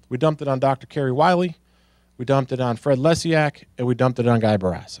 We dumped it on Dr. Kerry Wiley, we dumped it on Fred Lesiak, and we dumped it on Guy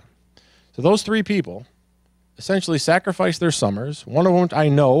Barassa. So those 3 people essentially sacrificed their summers. One of them, I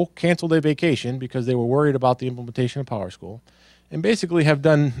know, canceled a vacation because they were worried about the implementation of Power School, and basically have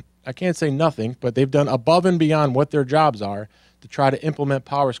done, I can't say nothing, but they've done above and beyond what their jobs are to try to implement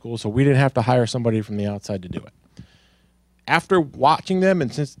Power School so we didn't have to hire somebody from the outside to do it. After watching them,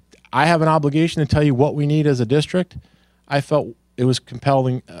 and since I have an obligation to tell you what we need as a district, I felt it was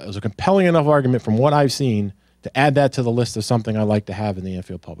compelling. It was a compelling enough argument from what I've seen to add that to the list of something I like to have in the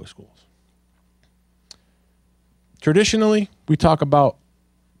Enfield Public Schools. Traditionally, we talk about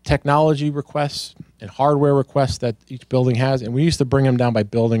technology requests and hardware requests that each building has, and we used to bring them down by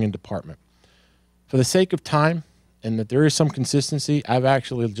building and department. For the sake of time and that there is some consistency, I've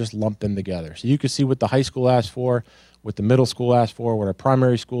actually just lumped them together. So you can see what the high school asked for, what the middle school asked for, what our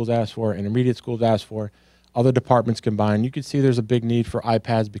primary schools asked for, intermediate schools asked for, other departments combined. You can see there's a big need for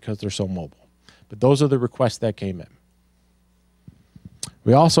iPads because they're so mobile. But those are the requests that came in.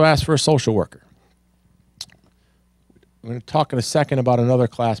 We also asked for a social worker. going to talk in a second about another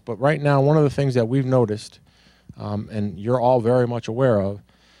class, but right now, one of the things that we've noticed, and you're all very much aware of,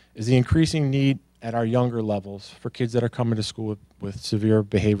 is the increasing need at our younger levels for kids that are coming to school with severe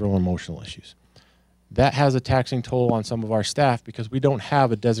behavioral and emotional issues. That has a taxing toll on some of our staff because we don't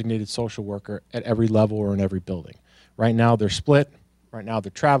have a designated social worker at every level or in every building. Right now, they're split. Right now,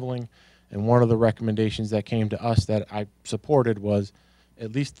 they're traveling. And one of the recommendations that came to us that I supported was,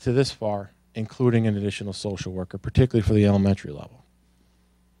 at least to this far, including an additional social worker, particularly for the elementary level.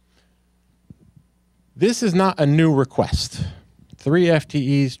 This is not a new request. 3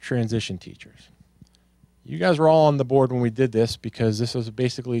 FTEs, transition teachers. You guys were all on the board when we did this because this was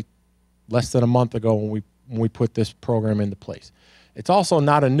basically less than a month ago when we put this program into place. It's also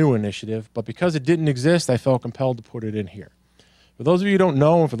not a new initiative, but because it didn't exist, I felt compelled to put it in here. For those of you who don't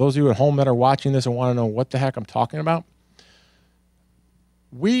know, and for those of you at home that are watching this and want to know what the heck I'm talking about,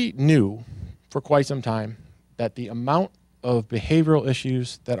 we knew for quite some time that the amount of behavioral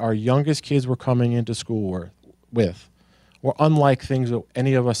issues that our youngest kids were coming into school with were unlike things that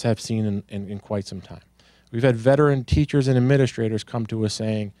any of us have seen in quite some time. We've had veteran teachers and administrators come to us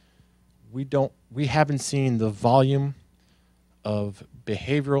saying, we haven't seen the volume of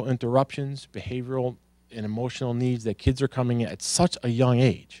behavioral interruptions, behavioral and emotional needs that kids are coming at such a young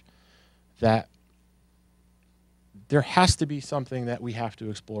age that there has to be something that we have to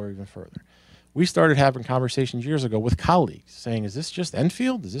explore even further. We started having conversations years ago with colleagues saying, is this just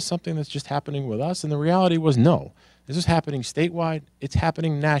Enfield? Is this something that's just happening with us? And the reality was no. This is happening statewide. It's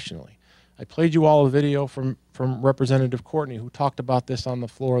happening nationally. I played you all a video from Representative Courtney who talked about this on the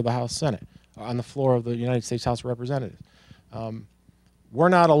floor of the House Senate, on the floor of the United States House of Representatives. We're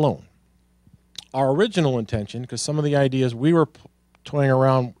not alone. Our original intention, because some of the ideas we were toying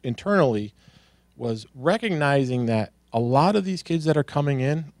around internally, was recognizing that a lot of these kids that are coming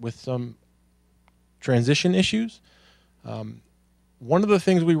in with some transition issues, one of the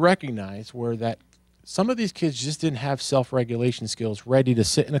things we recognized were that some of these kids just didn't have self-regulation skills ready to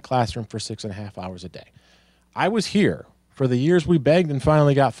sit in a classroom for 6.5 hours a day. I was here for the years we begged and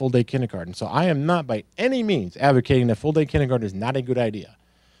finally got full-day kindergarten. So I am not by any means advocating that full-day kindergarten is not a good idea.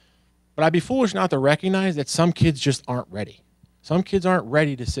 But I'd be foolish not to recognize that some kids just aren't ready. Some kids aren't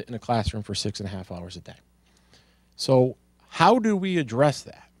ready to sit in a classroom for 6.5 hours a day. So how do we address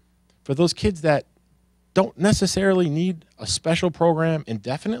that? For those kids that don't necessarily need a special program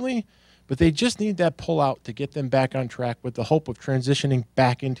indefinitely, but they just need that pull-out to get them back on track with the hope of transitioning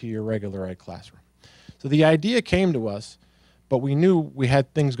back into your regular ed classroom. So the idea came to us, but we knew we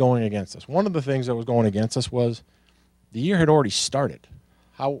had things going against us. One of the things that was going against us was the year had already started.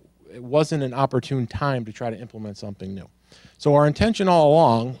 It wasn't an opportune time to try to implement something new. So our intention all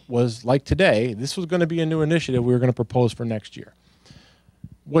along was, like today, this was going to be a new initiative we were going to propose for next year.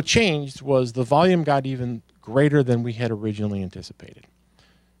 What changed was the volume got even greater than we had originally anticipated.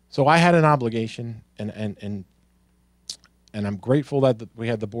 So I had an obligation, and I'm grateful that we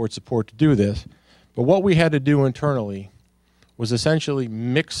had the board support to do this, but what we had to do internally was essentially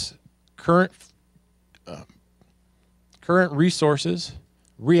mix current resources,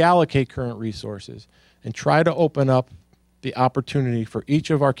 reallocate current resources, and try to open up the opportunity for each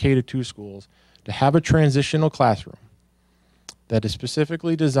of our K-2 schools to have a transitional classroom that is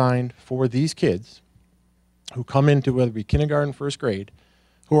specifically designed for these kids who come into whether it be kindergarten, first grade,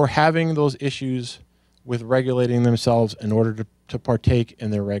 who are having those issues with regulating themselves in order to partake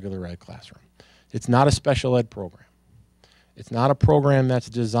in their regular ed classroom. It's not a special ed program. It's not a program that's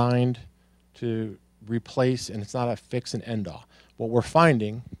designed to replace, and it's not a fix and end all. What we're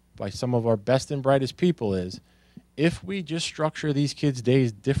finding by some of our best and brightest people is if we just structure these kids'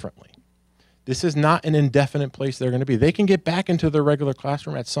 days differently, this is not an indefinite place they're going to be. They can get back into their regular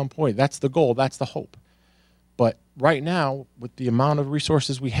classroom at some point. That's the goal. That's the hope. But right now, with the amount of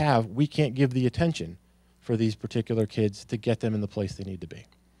resources we have, we can't give the attention for these particular kids to get them in the place they need to be.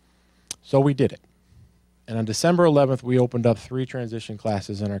 So we did it. And on December 11th, we opened up 3 transition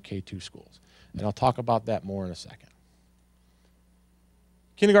classes in our K-2 schools. And I'll talk about that more in a second.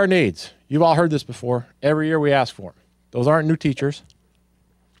 Kindergarten aides. You've all heard this before. Every year we ask for them. Those aren't new teachers.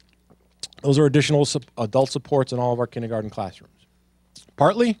 Those are additional adult supports in all of our kindergarten classrooms.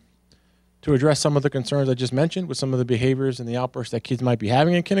 Partly to address some of the concerns I just mentioned with some of the behaviors and the outbursts that kids might be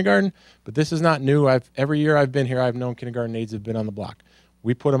having in kindergarten, but this is not new. Every year I've been here, I've known kindergarten aides have been on the block.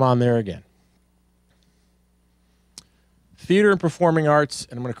 We put them on there again. Theater and performing arts,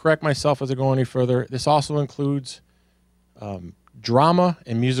 and I'm going to correct myself as I go any further, this also includes drama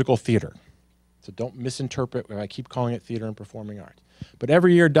and musical theater. So don't misinterpret when I keep calling it theater and performing arts. But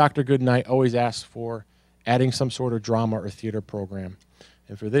every year, Dr. Goodnight always asks for adding some sort of drama or theater program.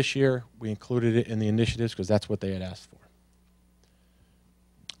 And for this year, we included it in the initiatives because that's what they had asked for.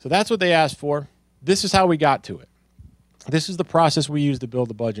 So that's what they asked for. This is how we got to it. This is the process we use to build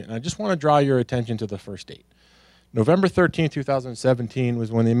the budget. And I just want to draw your attention to the first date. November 13, 2017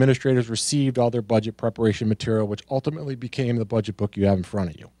 was when the administrators received all their budget preparation material, which ultimately became the budget book you have in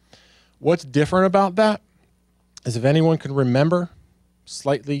front of you. What's different about that is, if anyone can remember,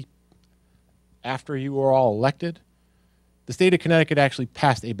 slightly after you were all elected, the state of Connecticut actually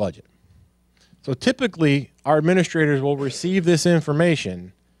passed a budget. So typically, our administrators will receive this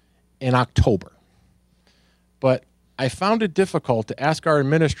information in October. But I found it difficult to ask our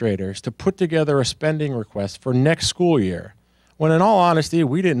administrators to put together a spending request for next school year, when in all honesty,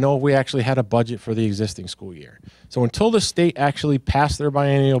 we didn't know if we actually had a budget for the existing school year. So until the state actually passed their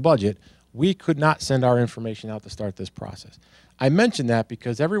biennial budget, we could not send our information out to start this process. I mention that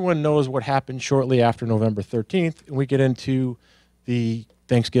because everyone knows what happened shortly after November 13th, and we get into the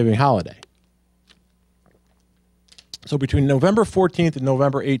Thanksgiving holiday. So between November 14th and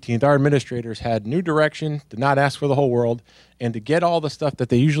November 18th, our administrators had new direction, did not ask for the whole world, and to get all the stuff that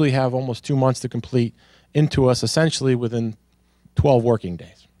they usually have almost 2 months to complete into us essentially within 12 working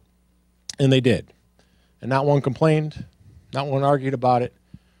days. And they did. And not one complained, not one argued about it.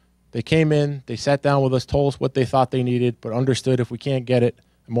 They came in, they sat down with us, told us what they thought they needed, but understood if we can't get it,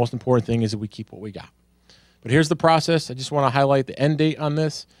 the most important thing is that we keep what we got. But here's the process. I just want to highlight the end date on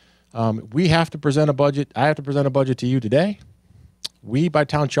this. We have to present a budget. I have to present a budget to you today. We, by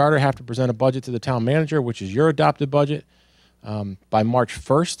town charter, have to present a budget to the town manager, which is your adopted budget, by March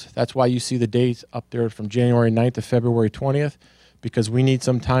 1st. That's why you see the dates up there from January 9th to February 20th, because we need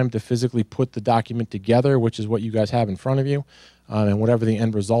some time to physically put the document together, which is what you guys have in front of you. And whatever the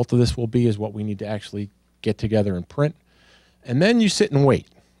end result of this will be is what we need to actually get together and print. And then you sit and wait.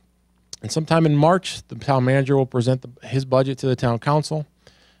 And sometime in March, the town manager will present his budget to the town council.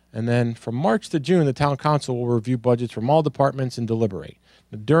 And then from March to June, the town council will review budgets from all departments and deliberate.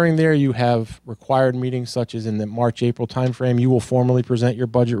 Now, during there, you have required meetings such as in the March-April timeframe. You will formally present your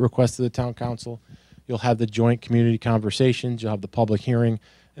budget request to the town council. You'll have the joint community conversations. You'll have the public hearing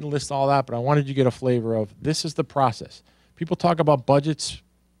and list all that. But I wanted you to get a flavor of this is the process. People talk about budgets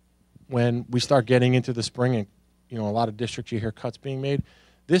when we start getting into the spring, and a lot of districts you hear cuts being made.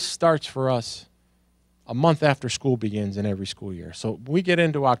 This starts for us a month after school begins in every school year. So when we get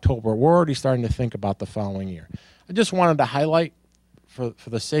into October, we're already starting to think about the following year. I just wanted to highlight, for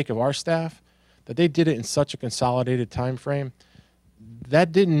the sake of our staff, that they did it in such a consolidated time frame.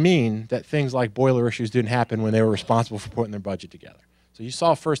 That didn't mean that things like boiler issues didn't happen when they were responsible for putting their budget together. So you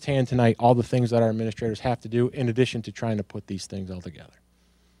saw firsthand tonight all the things that our administrators have to do in addition to trying to put these things all together.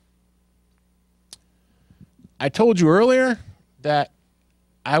 I told you earlier that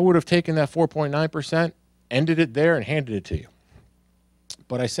I would have taken that 4.9%, ended it there, and handed it to you.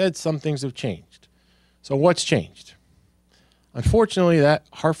 But I said some things have changed. So what's changed? Unfortunately, that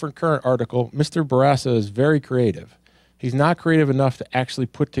Hartford Current article, Mr. Barassa is very creative. He's not creative enough to actually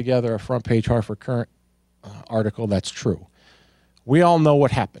put together a front-page Hartford Current article that's true. We all know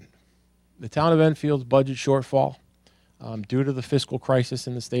what happened. The town of Enfield's budget shortfall, due to the fiscal crisis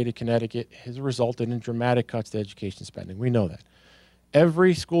in the state of Connecticut, has resulted in dramatic cuts to education spending. We know that.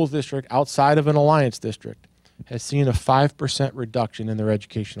 Every school district outside of an alliance district has seen a 5% reduction in their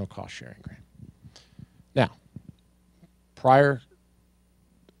educational cost sharing grant. Now, prior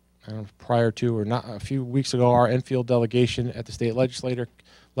to or not a few weeks ago, our Enfield delegation at the state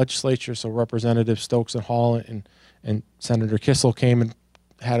legislature, so Representative Stokes and Hall and Senator Kissel came and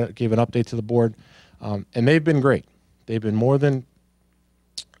gave an update to the board, and they've been great. They've been more than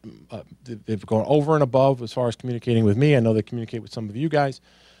they've gone over and above as far as communicating with me. I know they communicate with some of you guys.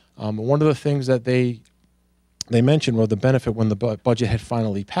 One of the things that they mentioned were the benefit when the budget had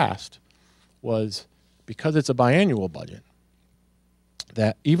finally passed was, because it's a biannual budget,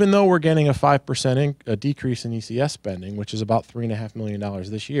 that even though we're getting a 5% decrease in ECS spending, which is about $3.5 million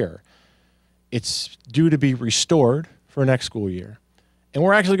this year, it's due to be restored for next school year. And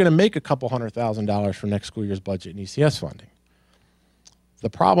we're actually going to make a couple $100,000 for next school year's budget in ECS funding. The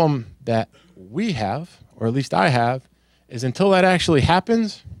problem that we have, or at least I have, is until that actually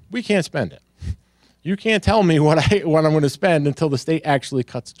happens, we can't spend it. You can't tell me what I'm going to spend until the state actually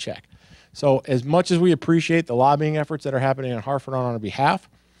cuts a check. So as much as we appreciate the lobbying efforts that are happening in Hartford on our behalf,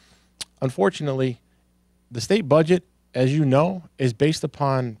 unfortunately, the state budget, as you know, is based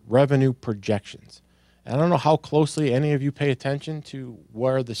upon revenue projections. And I don't know how closely any of you pay attention to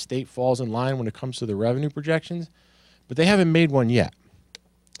where the state falls in line when it comes to the revenue projections, but they haven't made one yet.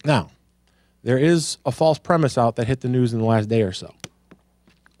 Now, there is a false premise out that hit the news in the last day or so,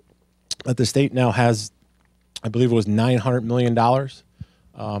 that the state now has, I believe it was $900 million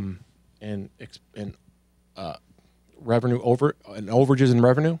in revenue and overages in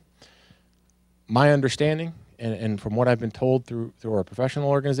revenue. My understanding, and from what I've been told through our professional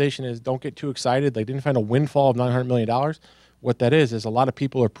organization, is don't get too excited. They didn't find a windfall of $900 million. What that is a lot of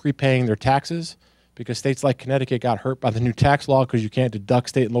people are prepaying their taxes because states like Connecticut got hurt by the new tax law because you can't deduct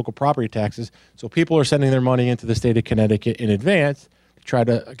state and local property taxes. So people are sending their money into the state of Connecticut in advance to try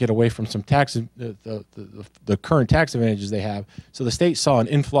to get away from some tax, the current tax advantages they have. So the state saw an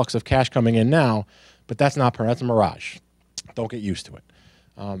influx of cash coming in now, but that's a mirage. Don't get used to it.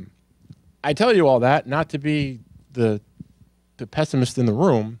 I tell you all that not to be the pessimist in the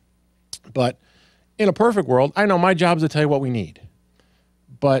room, but in a perfect world, I know my job is to tell you what we need.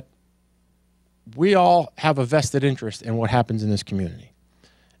 But we all have a vested interest in what happens in this community.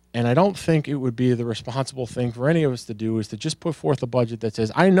 And I don't think it would be the responsible thing for any of us to do is to just put forth a budget that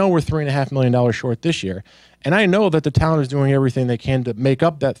says, I know we're $3.5 million short this year, and I know that the town is doing everything they can to make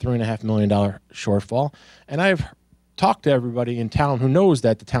up that $3.5 million shortfall. And I've talked to everybody in town who knows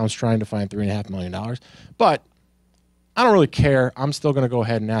that the town's trying to find $3.5 million. But I don't really care. I'm still going to go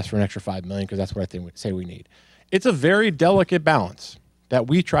ahead and ask for an extra $5 million because that's what I think say we need. It's a very delicate balance that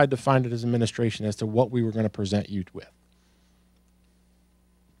we tried to find it as administration as to what we were going to present you with.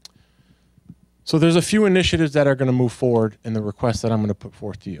 So there's a few initiatives that are going to move forward in the request that I'm going to put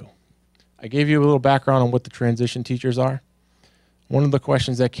forth to you. I gave you a little background on what the transition teachers are. One of the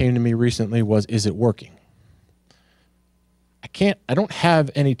questions that came to me recently was, is it working? I don't have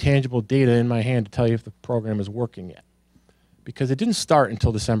any tangible data in my hand to tell you if the program is working yet because it didn't start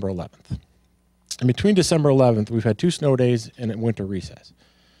until December 11th. And between December 11th, we've had 2 snow days and a winter recess.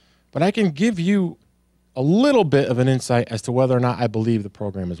 But I can give you a little bit of an insight as to whether or not I believe the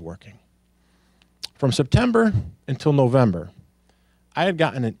program is working. From September until November, I had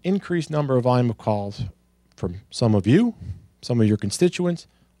gotten an increased number of volume of calls from some of you, some of your constituents,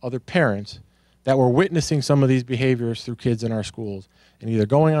 other parents that were witnessing some of these behaviors through kids in our schools and either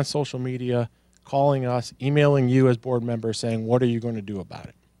going on social media, calling us, emailing you as board members saying, what are you going to do about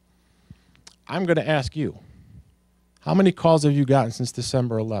it? I'm going to ask you, how many calls have you gotten since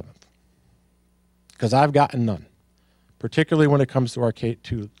December 11th? Because I've gotten none, particularly when it comes to our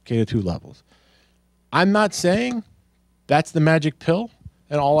K-2 levels. I'm not saying that's the magic pill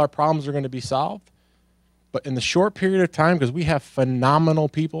and all our problems are going to be solved, but in the short period of time, because we have phenomenal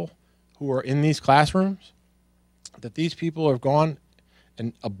people who are in these classrooms, that these people have gone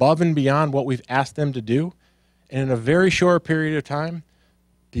and above and beyond what we've asked them to do, and in a very short period of time,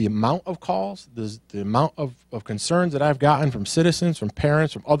 the amount of calls, the amount of concerns that I've gotten from citizens, from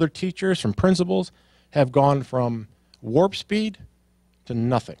parents, from other teachers, from principals, have gone from warp speed to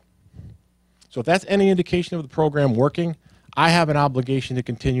nothing. So if that's any indication of the program working, I have an obligation to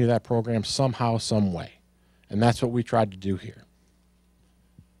continue that program somehow, some way. And that's what we tried to do here.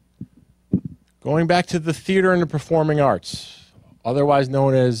 Going back to the theater and the performing arts, otherwise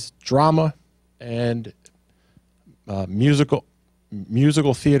known as drama and musical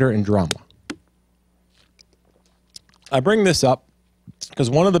theater and drama. I bring this up because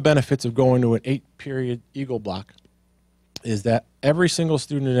one of the benefits of going to an 8-period Eagle block is that every single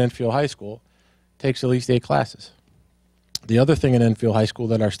student at Enfield High School takes at least 8 classes. The other thing in Enfield High School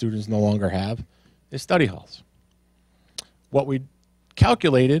that our students no longer have is study halls. What we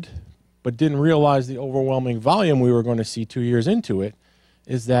calculated but didn't realize the overwhelming volume we were going to see 2 years into it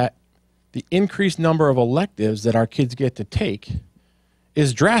is that the increased number of electives that our kids get to take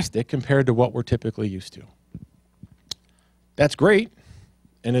is drastic compared to what we're typically used to. That's great,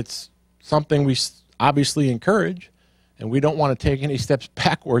 and it's something we obviously encourage, and we don't want to take any steps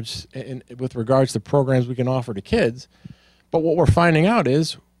backwards with regards to programs we can offer to kids, but what we're finding out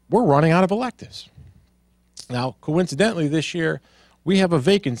is we're running out of electives. Now, coincidentally, this year, we have a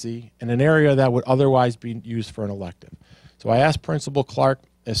vacancy in an area that would otherwise be used for an elective. So I asked Principal Clark,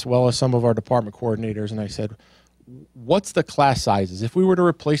 as well as some of our department coordinators, and I said, what's the class sizes? If we were to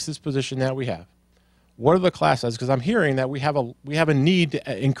replace this position that we have, what are the class sizes? Because I'm hearing that we have a need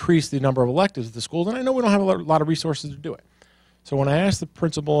to increase the number of electives at the schools, and I know we don't have a lot of resources to do it. So when I asked the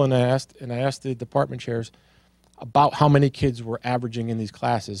principal and I asked the department chairs about how many kids were averaging in these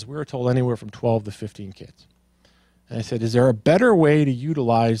classes, we were told anywhere from 12 to 15 kids. And I said, is there a better way to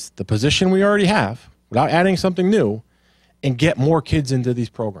utilize the position we already have without adding something new and get more kids into these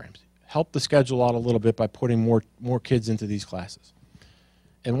programs? Help the schedule out a little bit by putting more kids into these classes.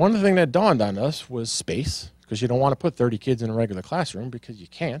 And one of the things that dawned on us was space, because you don't want to put 30 kids in a regular classroom because you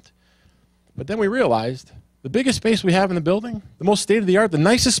can't. But then we realized the biggest space we have in the building, the most state-of-the-art, the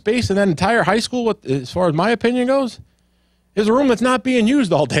nicest space in that entire high school, as far as my opinion goes, is a room that's not being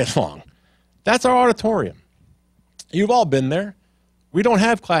used all day long. That's our auditorium. You've all been there. We don't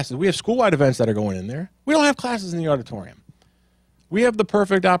have classes. We have school-wide events that are going in there. We don't have classes in the auditorium. We have the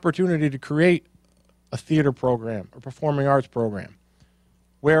perfect opportunity to create a theater program or performing arts program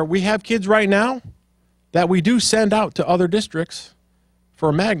where we have kids right now that we do send out to other districts for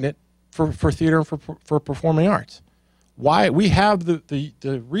a magnet for theater and for performing arts. Why? We have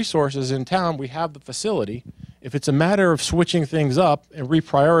the resources in town. We have the facility. If it's a matter of switching things up and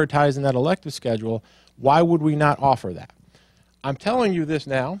reprioritizing that elective schedule, why would we not offer that? I'm telling you this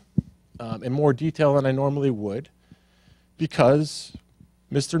now in more detail than I normally would because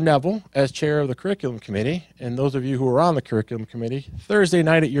Mr. Neville, as chair of the curriculum committee, and those of you who are on the curriculum committee, Thursday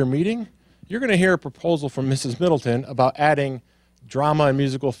night at your meeting, you're going to hear a proposal from Mrs. Middleton about adding drama and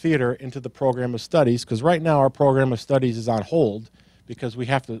musical theater into the program of studies, because right now our program of studies is on hold because we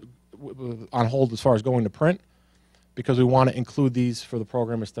have to, on hold as far as going to print, because we want to include these for the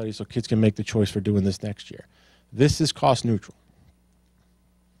program of studies so kids can make the choice for doing this next year. This is cost neutral.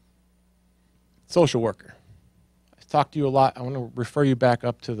 Social worker. I've talked to you a lot. I want to refer you back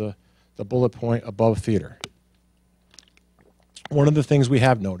up to the bullet point above theater. One of the things we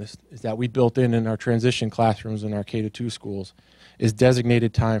have noticed is that we built in our transition classrooms in our K-2 schools is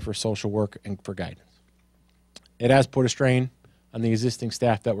designated time for social work and for guidance. It has put a strain on the existing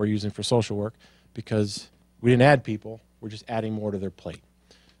staff that we're using for social work because we didn't add people, we're just adding more to their plate.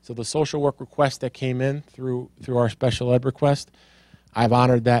 So the social work request that came in through our special ed request, I've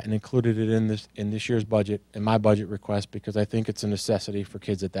honored that and included it in this year's budget, in my budget request, because I think it's a necessity for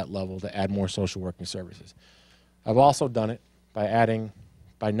kids at that level to add more social working services. I've also done it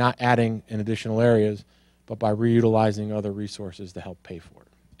by not adding in additional areas, but by reutilizing other resources to help pay for it.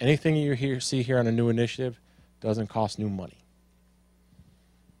 Anything you see here on a new initiative doesn't cost new money.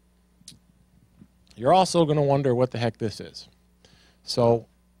 You're also going to wonder what the heck this is. So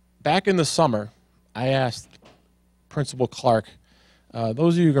back in the summer, I asked Principal Clark,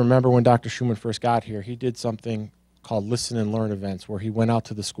 those of you who remember when Dr. Schumann first got here, he did something called Listen and Learn events where he went out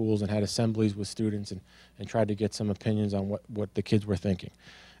to the schools and had assemblies with students and tried to get some opinions on what the kids were thinking.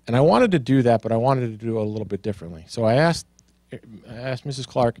 And I wanted to do that, but I wanted to do it a little bit differently. So I asked Mrs.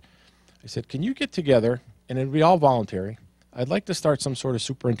 Clark, I said, can you get together, and it'd be all voluntary, I'd like to start some sort of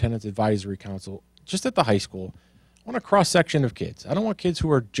superintendent's advisory council just at the high school. I want a cross-section of kids. I don't want kids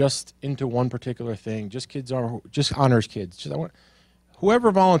who are just into one particular thing, just honors kids. I want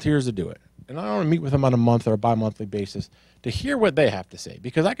whoever volunteers to do it. And I want to meet with them on a month or a bi-monthly basis to hear what they have to say.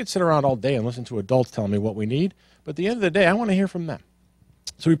 Because I could sit around all day and listen to adults tell me what we need, but at the end of the day, I want to hear from them.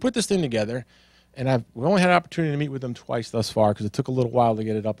 So we put this thing together, and we've only had an opportunity to meet with them twice thus far because it took a little while to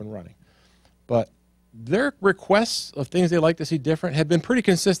get it up and running. But their requests of things they'd like to see different have been pretty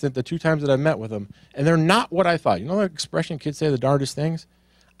consistent the 2 times that I've met with them, and they're not what I thought. You know the expression kids say the darndest things?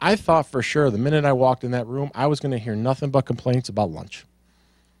 I thought for sure the minute I walked in that room, I was going to hear nothing but complaints about lunch.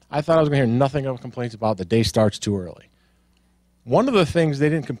 I thought I was going to hear nothing but complaints about the day starts too early. One of the things they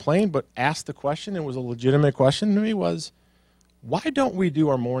didn't complain but asked the question, and was a legitimate question to me, was, why don't we do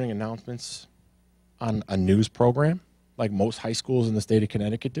our morning announcements on a news program like most high schools in the state of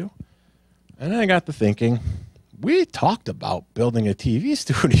Connecticut do? And then I got to thinking, we talked about building a TV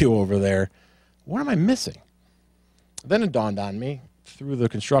studio over there. What am I missing? Then it dawned on me, through the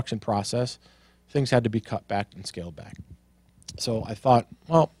construction process, things had to be cut back and scaled back. So I thought,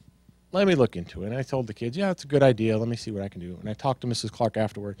 well, let me look into it. And I told the kids, yeah, it's a good idea. Let me see what I can do. And I talked to Mrs. Clark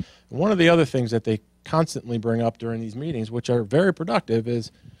afterward. And one of the other things that they constantly bring up during these meetings, which are very productive,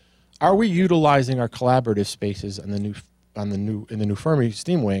 is are we utilizing our collaborative spaces in the new Fermi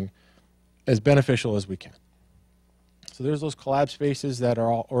STEAM wing as beneficial as we can? So there's those collab spaces that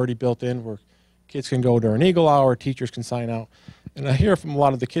are already built in where kids can go during Eagle Hour, teachers can sign out. And I hear from a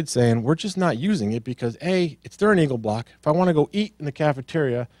lot of the kids saying, we're just not using it because, A, it's during Eagle Block. If I want to go eat in the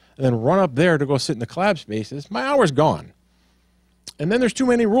cafeteria and then run up there to go sit in the collab spaces, my hour's gone. And then there's too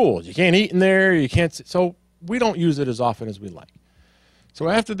many rules. You can't eat in there, you can't sit. So we don't use it as often as we like. So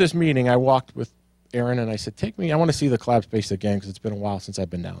after this meeting, I walked with Aaron and I said, take me, I want to see the collab space again because it's been a while since I've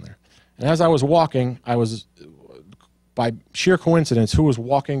been down there. And as I was walking, by sheer coincidence, who was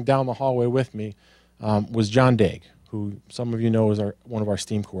walking down the hallway with me was John Daig, who some of you know is one of our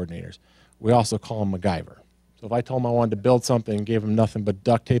STEAM coordinators. We also call him MacGyver. So if I told him I wanted to build something and gave him nothing but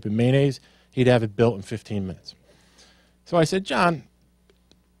duct tape and mayonnaise, he'd have it built in 15 minutes. So I said, John,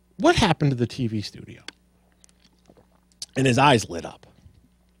 what happened to the TV studio? And his eyes lit up.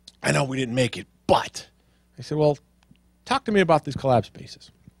 I know we didn't make it, but I said, well, talk to me about these collab spaces.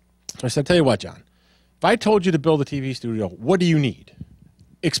 So I said, tell you what, John, if I told you to build a TV studio, what do you need?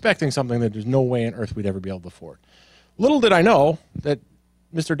 Expecting something that there's no way on earth we'd ever be able to afford. Little did I know that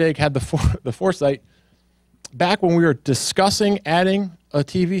Mr. Daig had the foresight back when we were discussing adding a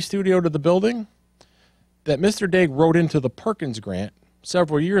TV studio to the building, that Mr. Daig wrote into the Perkins grant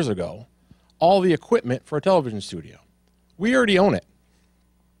several years ago all the equipment for a television studio. We already own it.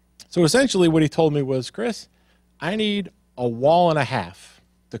 So essentially what he told me was, Chris, I need a wall and a half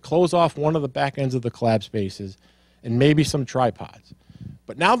to close off one of the back ends of the collab spaces and maybe some tripods.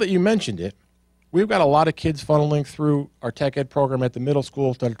 But now that you mentioned it, we've got a lot of kids funneling through our tech ed program at the middle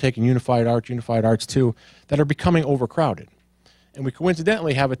school that are taking Unified Arts 2, that are becoming overcrowded. And we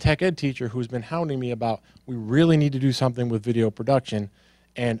coincidentally have a tech ed teacher who's been hounding me about, we really need to do something with video production,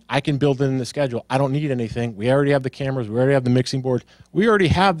 and I can build it in the schedule. I don't need anything. We already have the cameras. We already have the mixing board. We already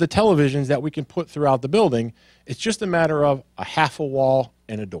have the televisions that we can put throughout the building. It's just a matter of a half a wall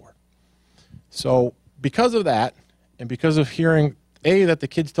and a door. So because of that, and because of hearing, A, that the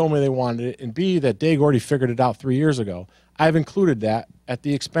kids told me they wanted it, and B, that Daig already figured it out 3 years ago, I've included that at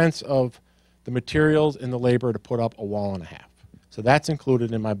the expense of the materials and the labor to put up a wall and a half. So that's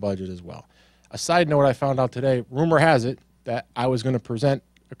included in my budget as well. A side note I found out today, rumor has it that I was going to present,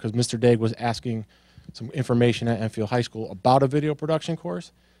 because Mr. Daig was asking some information at Enfield High School about a video production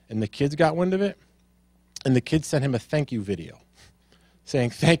course, and the kids got wind of it, and the kids sent him a thank you video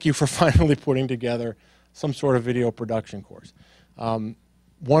saying, thank you for finally putting together some sort of video production course.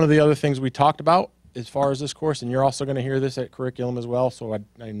 One of the other things we talked about as far as this course, and you're also going to hear this at curriculum as well, so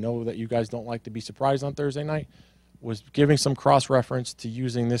I know that you guys don't like to be surprised on Thursday night, was giving some cross-reference to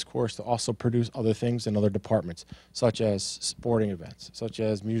using this course to also produce other things in other departments, such as sporting events, such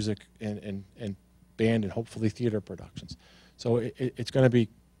as music and band and hopefully theater productions. So it's going to be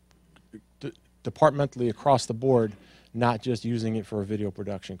departmentally across the board, not just using it for a video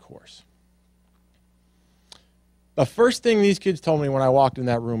production course. The first thing these kids told me when I walked in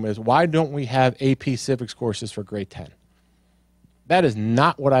that room is, why don't we have AP Civics courses for grade 10? That is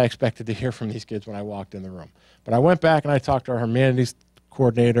not what I expected to hear from these kids when I walked in the room. But I went back and I talked to our humanities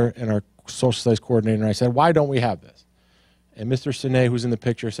coordinator and our social studies coordinator, and I said, why don't we have this? And Mr. Sine, who's in the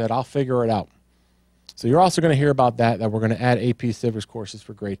picture, said, I'll figure it out. So you're also going to hear about that we're going to add AP Civics courses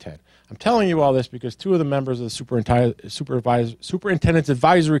for grade 10. I'm telling you all this because two of the members of the Superintendent's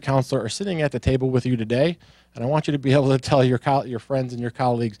Advisory Council are sitting at the table with you today, and I want you to be able to tell your friends and your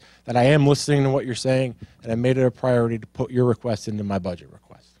colleagues that I am listening to what you're saying, and I made it a priority to put your request into my budget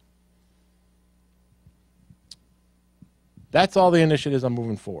request. That's all the initiatives I'm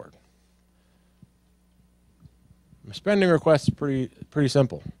moving forward. My spending request is pretty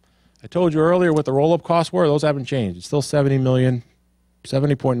simple. I told you earlier what the roll-up costs were. Those haven't changed. It's still $70.9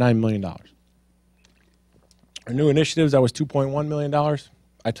 million. Our new initiatives, that was $2.1 million,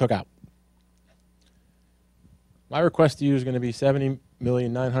 I took out. My request to you is going to be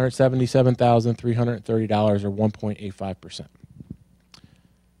 $70,977,330, or 1.85%.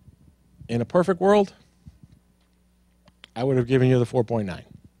 In a perfect world, I would have given you the 4.9.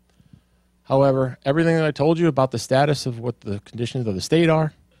 However, everything that I told you about the status of what the conditions of the state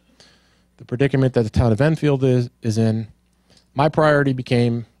are, the predicament that the town of Enfield is in, my priority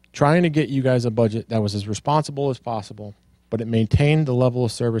became trying to get you guys a budget that was as responsible as possible, but it maintained the level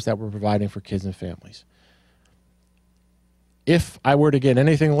of service that we're providing for kids and families. If I were to get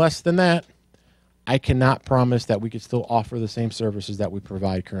anything less than that, I cannot promise that we could still offer the same services that we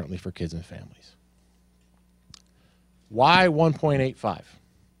provide currently for kids and families. Why 1.85?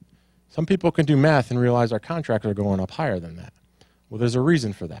 Some people can do math and realize our contracts are going up higher than that. Well, there's a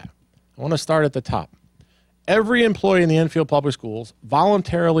reason for that. I want to start at the top. Every employee in the Enfield Public Schools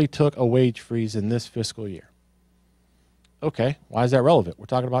voluntarily took a wage freeze in this fiscal year. Okay, why is that relevant? We're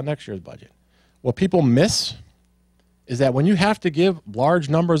talking about next year's budget. What people miss is that when you have to give large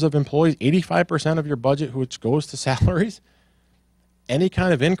numbers of employees 85% of your budget, which goes to salaries, any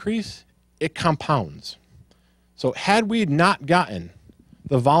kind of increase, it compounds. So had we not gotten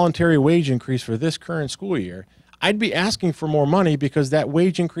the voluntary wage increase for this current school year, I'd be asking for more money because that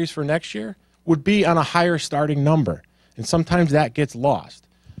wage increase for next year would be on a higher starting number. And sometimes that gets lost.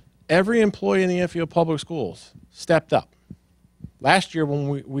 Every employee in the Enfield Public Schools stepped up. Last year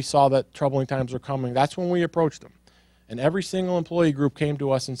when we saw that troubling times were coming, that's when we approached them. And every single employee group came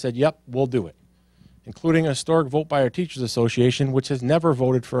to us and said, yep, we'll do it, including a historic vote by our Teachers Association, which has never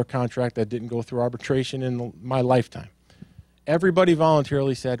voted for a contract that didn't go through arbitration in my lifetime. Everybody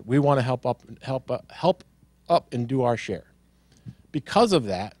voluntarily said, we want to help up and do our share. Because of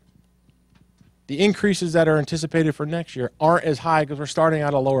that, the increases that are anticipated for next year aren't as high because we're starting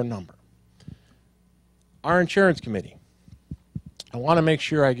at a lower number. Our insurance committee, I want to make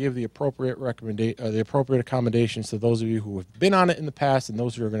sure I give the appropriate accommodations to those of you who have been on it in the past and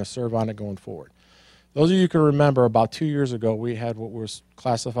those who are going to serve on it going forward. Those of you who can remember, about 2 years ago, we had what was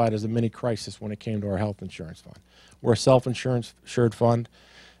classified as a mini crisis when it came to our health insurance fund. We're a self-insured fund,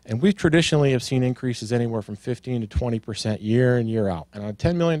 and we traditionally have seen increases anywhere from 15 to 20% year in, year out. And on a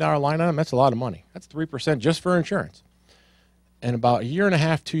 $10 million line item, that's a lot of money. That's 3% just for insurance. And about a year and a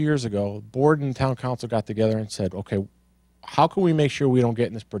half, 2 years ago, the board and town council got together and said, okay, how can we make sure we don't get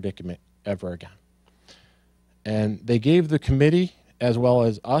in this predicament ever again? And they gave the committee, as well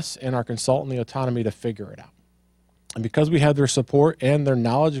as us and our consultant, the autonomy to figure it out. And because we had their support and their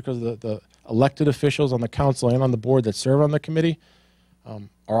knowledge, because the elected officials on the council and on the board that serve on the committee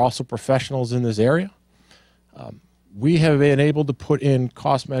are also professionals in this area, we have been able to put in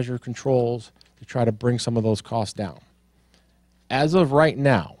cost measure controls to try to bring some of those costs down. As of right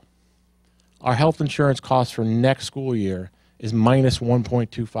now, our health insurance cost for next school year is minus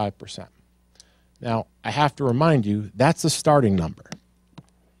 1.25%. Now, I have to remind you, that's a starting number.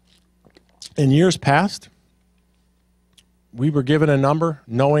 In years past, we were given a number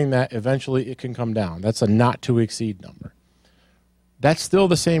knowing that eventually it can come down. That's a not to exceed number. That's still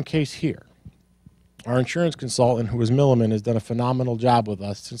the same case here. Our insurance consultant, who was Milliman, has done a phenomenal job with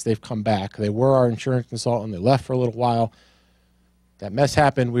us since they've come back. They were our insurance consultant. They left for a little while. That mess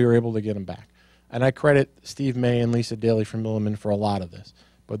happened. We were able to get them back. And I credit Steve May and Lisa Daly from Milliman for a lot of this.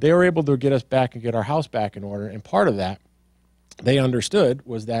 But they were able to get us back and get our house back in order. And part of that, they understood,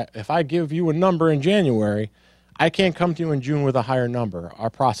 was that if I give you a number in January, I can't come to you in June with a higher number. Our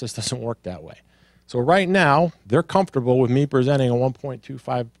process doesn't work that way. So right now, they're comfortable with me presenting a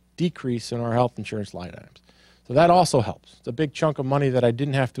 1.25 decrease in our health insurance line items. So that also helps. It's a big chunk of money that I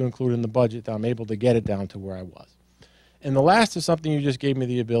didn't have to include in the budget, that I'm able to get it down to where I was. And the last is something you just gave me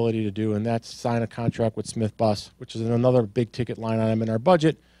the ability to do, and that's sign a contract with Smith Bus, which is another big ticket line item in our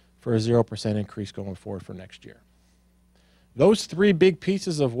budget for a 0% increase going forward for next year. Those three big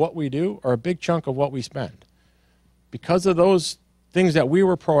pieces of what we do are a big chunk of what we spend. Because of those things that we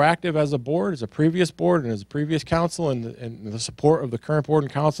were proactive as a board, as a previous board and as a previous council, and the support of the current board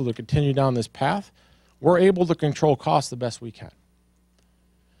and council to continue down this path, we're able to control costs the best we can.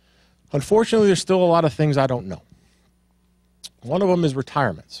 Unfortunately, there's still a lot of things I don't know. One of them is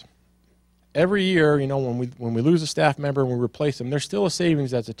retirements. Every year, you know, when we lose a staff member and we replace them, there's still a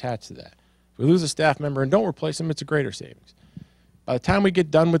savings that's attached to that. If we lose a staff member and don't replace them, it's a greater savings. By the time we get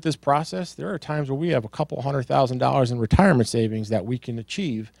done with this process, there are times where we have a couple $100,000 in retirement savings that we can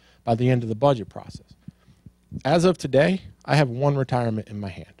achieve by the end of the budget process. As of today, I have one retirement in my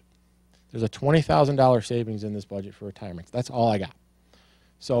hand. There's a $20,000 savings in this budget for retirements. That's all I got.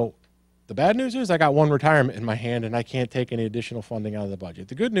 So the bad news is I got one retirement in my hand and I can't take any additional funding out of the budget.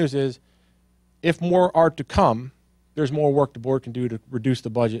 The good news is, if more are to come, there's more work the board can do to reduce the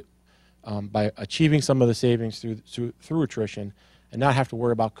budget by achieving some of the savings through attrition and not have to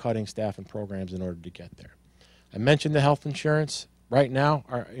worry about cutting staff and programs in order to get there. I mentioned the health insurance. Right now,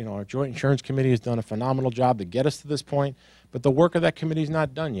 our Joint Insurance Committee has done a phenomenal job to get us to this point, but the work of that committee is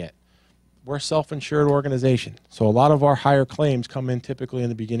not done yet. We're a self-insured organization, so a lot of our higher claims come in typically in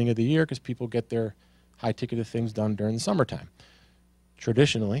the beginning of the year because people get their high-ticketed things done during the summertime.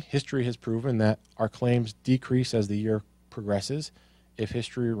 Traditionally, history has proven that our claims decrease as the year progresses. If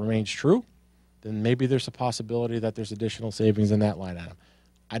history remains true, then maybe there's a possibility that there's additional savings in that line item.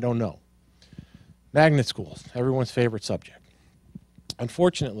 I don't know. Magnet schools, everyone's favorite subject.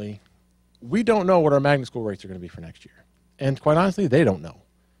 Unfortunately, we don't know what our magnet school rates are going to be for next year. And quite honestly, they don't know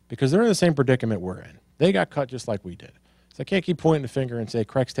because they're in the same predicament we're in. They got cut just like we did. So I can't keep pointing the finger and say,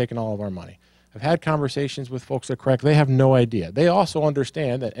 Craig's taking all of our money. I've had conversations with folks at Craig. They have no idea. They also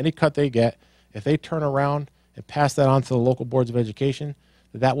understand that any cut they get, if they turn around and pass that on to the local boards of education,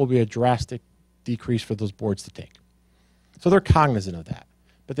 that will be a drastic decrease for those boards to take. So they're cognizant of that.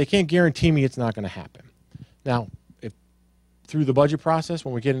 But they can't guarantee me it's not going to happen. Now, if through the budget process,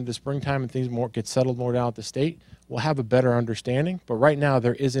 when we get into springtime and things get settled more down at the state, we'll have a better understanding. But right now,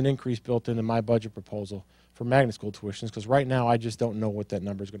 there is an increase built into my budget proposal for magnet school tuitions because right now, I just don't know what that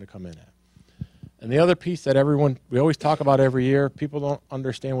number is going to come in at. And the other piece that we always talk about every year, people don't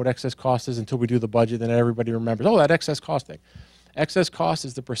understand what excess cost is until we do the budget, then everybody remembers, oh, that excess cost thing. Excess cost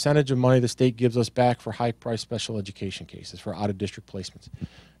is the percentage of money the state gives us back for high-priced special education cases, for out-of-district placements.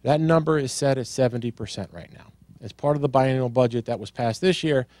 That number is set at 70% right now. As part of the biennial budget that was passed this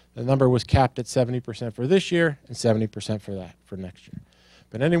year, the number was capped at 70% for this year and 70% for next year.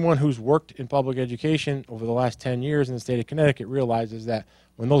 But anyone who's worked in public education over the last 10 years in the state of Connecticut realizes that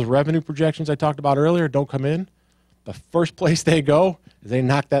when those revenue projections I talked about earlier don't come in, the first place they go is they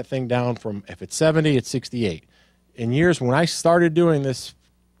knock that thing down from, if it's 70, it's 68. In years when I started doing this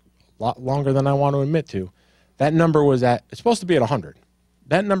a lot longer than I want to admit to, that number was it's supposed to be at 100.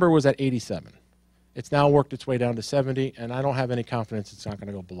 That number was at 87. It's now worked its way down to 70, and I don't have any confidence it's not going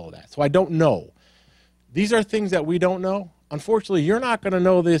to go below that. So I don't know. These are things that we don't know. Unfortunately, you're not going to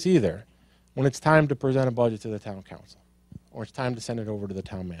know this either when it's time to present a budget to the town council or it's time to send it over to the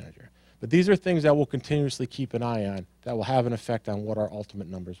town manager. But these are things that we'll continuously keep an eye on that will have an effect on what our ultimate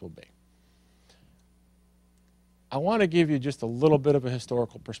numbers will be. I want to give you just a little bit of a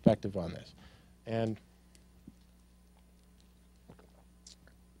historical perspective on this. And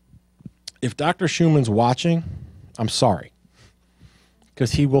if Dr. Schumann's watching, I'm sorry,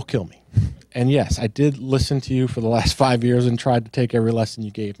 because he will kill me. And yes, I did listen to you for the last 5 years and tried to take every lesson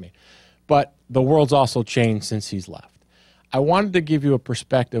you gave me. But the world's also changed since he's left. I wanted to give you a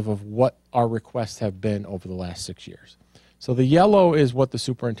perspective of what our requests have been over the last 6 years. So the yellow is what the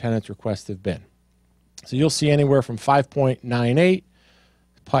superintendent's requests have been. So you'll see anywhere from 5.98,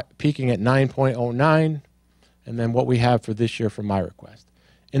 peaking at 9.09, and then what we have for this year for my request.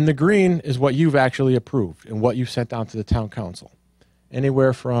 In the green is what you've actually approved and what you've sent down to the town council.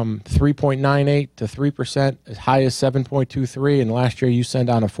 Anywhere from 3.98 to 3%, as high as 7.23, and last year you sent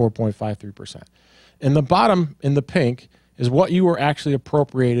down a 4.53%. In the bottom, in the pink, is what you were actually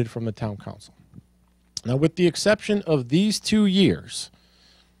appropriated from the town council. Now, with the exception of these 2 years,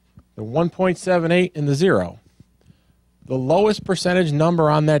 the 1.78 and the 0, the lowest percentage number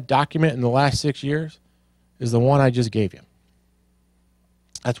on that document in the last 6 years is the one I just gave you.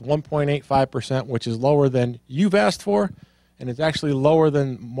 That's 1.85%, which is lower than you've asked for, and it's actually lower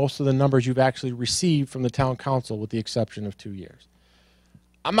than most of the numbers you've actually received from the town council, with the exception of 2 years.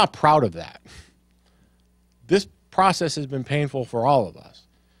 I'm not proud of that. This process has been painful for all of us,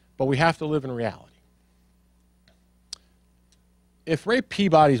 but we have to live in reality. If Ray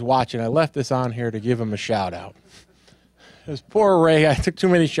Peabody's watching, I left this on here to give him a shout out. This poor Ray, I took too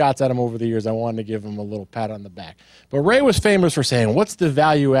many shots at him over the years. I wanted to give him a little pat on the back. But Ray was famous for saying, what's the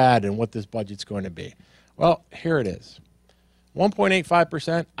value add and what this budget's going to be? Well, here it is.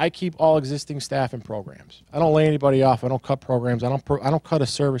 1.85%, I keep all existing staff and programs. I don't lay anybody off. I don't cut programs. I don't cut a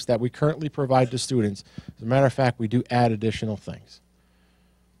service that we currently provide to students. As a matter of fact, we do add additional things.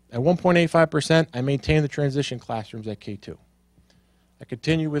 At 1.85%, I maintain the transition classrooms at K2. I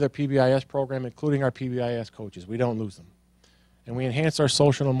continue with our PBIS program, including our PBIS coaches. We don't lose them. And we enhance our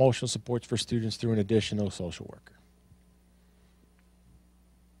social and emotional supports for students through an additional social worker.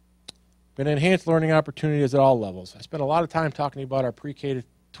 Been enhanced learning opportunities at all levels. I spent a lot of time talking about our pre-K to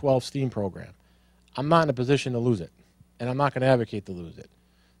 12 STEAM program. I'm not in a position to lose it, and I'm not going to advocate to lose it.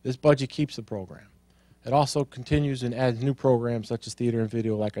 This budget keeps the program. It also continues and adds new programs such as theater and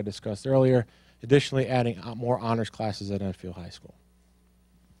video, like I discussed earlier, additionally adding more honors classes at Enfield High School.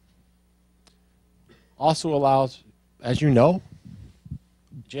 Also allows, as you know,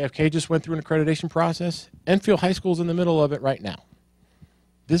 JFK just went through an accreditation process. Enfield High School is in the middle of it right now.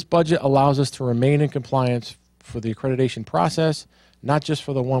 This budget allows us to remain in compliance for the accreditation process, not just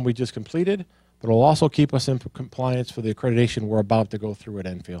for the one we just completed, but it will also keep us in compliance for the accreditation we're about to go through at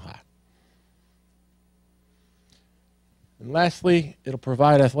Enfield High. And lastly, it'll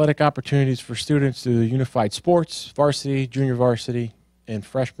provide athletic opportunities for students through the unified sports, varsity, junior varsity, and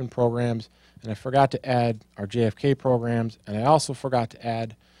freshman programs. And I forgot to add our JFK programs, and I also forgot to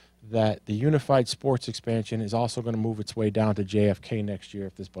add that the unified sports expansion is also going to move its way down to JFK next year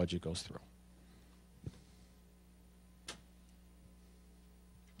if this budget goes through.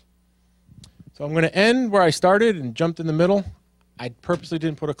 So I'm going to end where I started and jumped in the middle. I purposely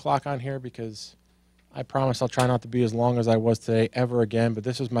didn't put a clock on here because I promise I'll try not to be as long as I was today ever again, but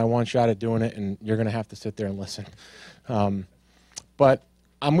this is my one shot at doing it, and you're going to have to sit there and listen. But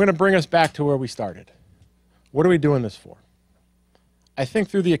I'm going to bring us back to where we started. What are we doing this for? I think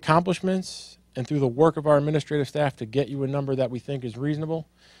through the accomplishments and through the work of our administrative staff to get you a number that we think is reasonable,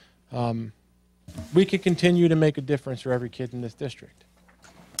 we can continue to make a difference for every kid in this district.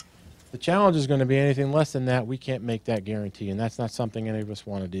 The challenge is going to be anything less than that. We can't make that guarantee, and that's not something any of us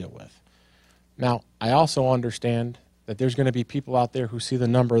want to deal with. Now, I also understand that there's going to be people out there who see the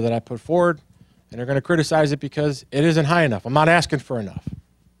number that I put forward, and they're going to criticize it because it isn't high enough. I'm not asking for enough.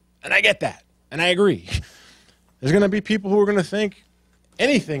 And I get that, and I agree. There's going to be people who are going to think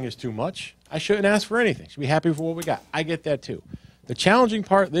anything is too much. I shouldn't ask for anything. Should be happy for what we got. I get that too. The challenging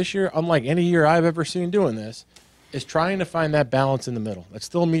part this year, unlike any year I've ever seen doing this, is trying to find that balance in the middle that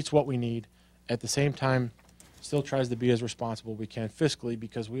still meets what we need, at the same time still tries to be as responsible we can fiscally,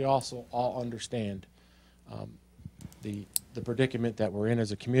 because we also all understand the predicament that we're in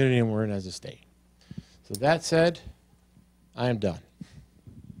as a community and we're in as a state. So that said, I am done.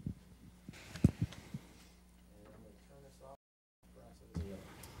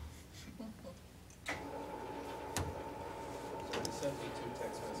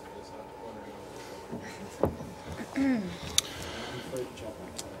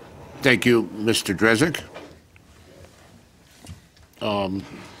 Thank you, Mr. Drezick.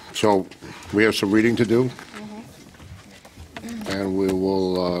 So we have some reading to do, and we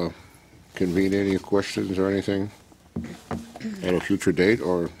will convene any questions or anything at a future date,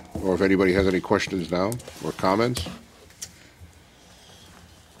 or if anybody has any questions now or comments.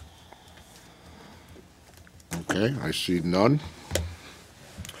 Okay, I see none.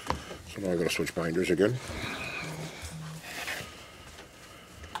 So now I'm going to switch binders again.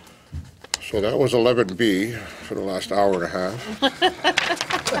 So that was 11B for the last hour and a half.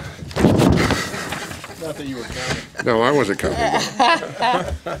 Not that you were counting. No, I wasn't counting.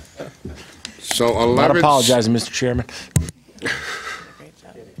 So Not 11. apologizing, Mr. Chairman.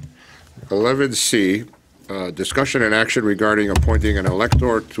 11C, discussion and action regarding appointing an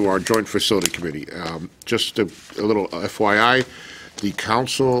elector to our Joint Facility Committee. Just a little FYI, the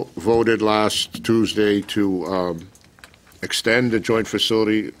council voted last Tuesday to extend the Joint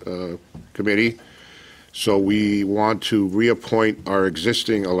Facility Committee. So we want to reappoint our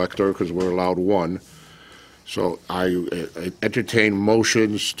existing elector because we're allowed one. So I entertain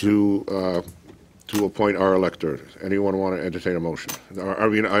motions to appoint our elector. Anyone want to entertain a motion? I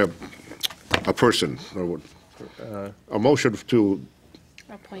mean, a person, a motion to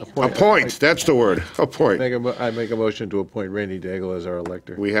appoint. That's the word. Appoint. I make a motion to appoint Randy Daigle as our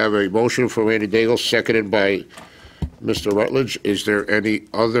elector. We have a motion for Randy Daigle, seconded by Mr. Rutledge. Is there any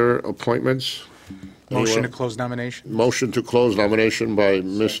other appointments? Motion to Anyone? close nomination. Motion to close nomination by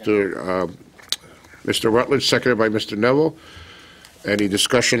Mr. Rutledge, seconded by Mr. Neville. Any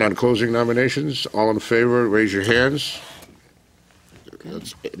discussion on closing nominations? All in favor, raise your hands.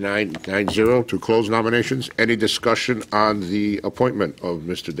 That's 9-0 to close nominations. Any discussion on the appointment of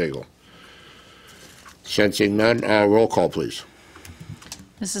Mr. Daigle? Sensing none, roll call, please.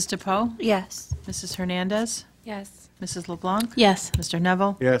 Mrs. DePoe? Yes. Mrs. Hernandez? Yes. Mrs. LeBlanc? Yes. Mr.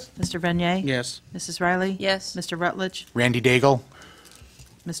 Neville? Yes. Mr. Renier? Yes. Mrs. Riley? Yes. Mr. Rutledge? Randy Daigle.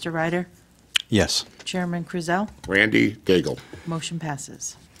 Mr. Ryder? Yes. Chairman Krizel? Randy Daigle. Motion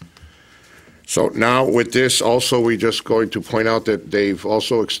passes. So now with this, also, we're just going to point out that they've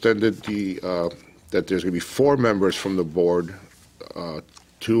also extended the, that there's going to be 4 members from the board,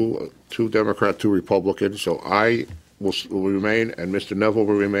 two Democrat, 2 Republican. So I will remain, and Mr. Neville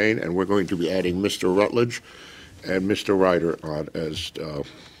will remain, and we're going to be adding Mr. Rutledge and Mr. Ryder on as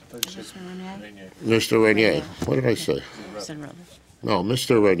Mr. Renier. What did I say? No,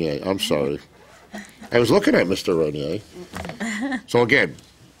 Mr. Renier. I'm sorry. I was looking at Mr. Renier. So again,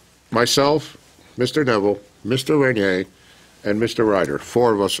 myself, Mr. Neville, Mr. Renier, and Mr. Ryder.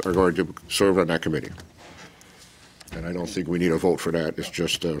 4 of us are going to serve on that committee. And I don't think we need a vote for that. It's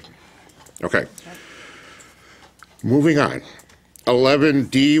just, okay. Moving on.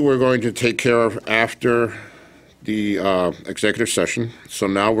 11D, we're going to take care of after the executive session. So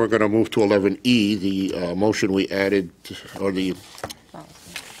now we're going to move to 11E, the motion we added, or the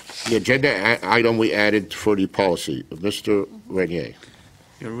agenda item we added for the policy. Mr. Renier.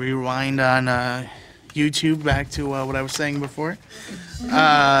 You rewind on YouTube back to what I was saying before.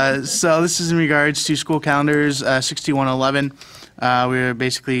 So this is in regards to school calendars 6111. We're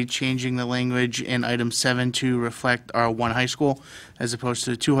basically changing the language in item 7 to reflect our 1 high school as opposed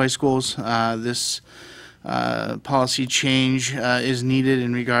to 2 high schools. This policy change is needed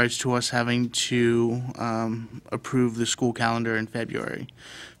in regards to us having to approve the school calendar in February.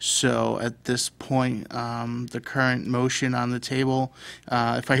 So at this point, the current motion on the table,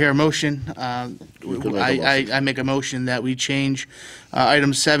 if I hear a motion, I make a motion that we change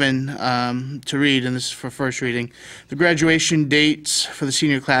item 7 to read, and this is for first reading. The graduation dates for the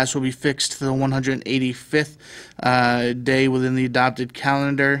senior class will be fixed to the 185th day within the adopted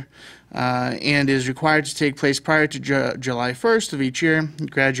calendar. And is required to take place prior to July 1st of each year.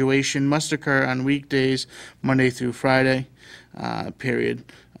 Graduation must occur on weekdays, Monday through Friday, period.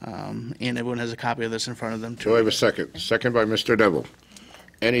 And everyone has a copy of this in front of them. Do I have a second? Second by Mr. Neville.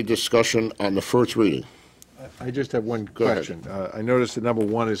 Any discussion on the first reading? I just have one Go ahead. question. I noticed that number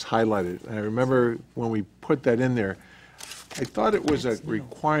 1 is highlighted. And I remember when we put that in there, I thought it was a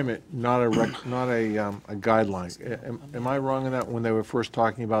requirement, not a guideline. Am I wrong in that when they were first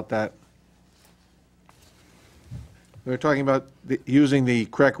talking about that? They were talking about using the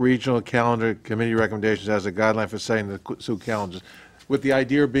correct regional calendar committee recommendations as a guideline for setting the school calendars, with the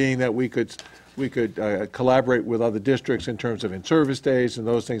idea being that we could collaborate with other districts in terms of in-service days and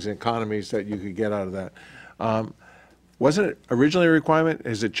those things, and economies that you could get out of that. Wasn't it originally a requirement?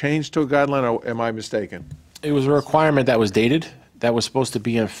 Has it changed to a guideline, or am I mistaken? It was a requirement that was dated, that was supposed to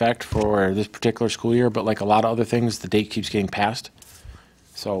be in effect for this particular school year, but like a lot of other things, the date keeps getting passed.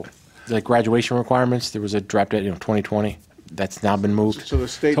 So like graduation requirements, there was a drop dead, 2020. That's now been moved. So the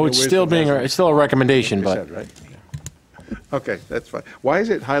state. So it's still being, it's still a recommendation, but. Right? Okay, that's fine. Why is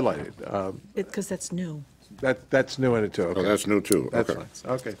it highlighted? Because that's new. That's new in it too. Oh, Okay. that's new too. That's Okay.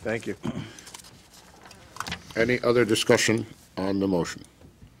 fine. Okay, thank you. Any other discussion on the motion?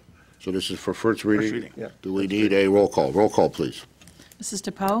 So this is for first reading? reading, yeah. Do we need a roll call? Roll call, please. Mrs.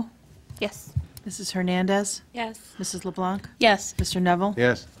 DePoe? Yes. Mrs. Hernandez? Yes. Mrs. LeBlanc? Yes. Mr. Neville?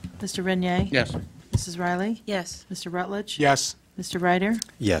 Yes. Mr. Renier? Yes. Mrs. Riley? Yes. Mr. Rutledge? Yes. Mr. Ryder?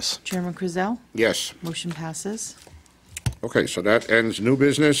 Yes. Chairman Krizel? Yes. Motion passes. Okay, so that ends new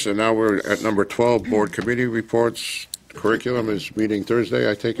business, and now we're at number 12, board committee reports. Curriculum is meeting Thursday,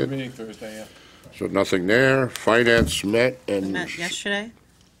 I take it? Meeting Thursday, yeah. So nothing there. Finance met and. Met yesterday,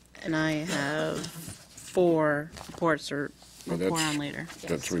 and I have 4 reports or Oh, report that's- on later.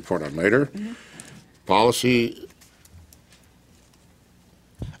 That's a report on later. Policy,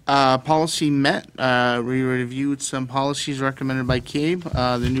 Policy met. We reviewed some policies recommended by CABE.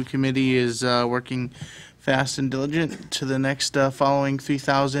 The new committee is working fast and diligent to the next following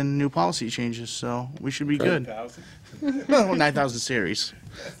 3,000 new policy changes, so we should be good. 9,000 series.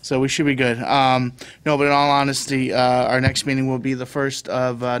 So we should be good. No, but in all honesty, our next meeting will be the first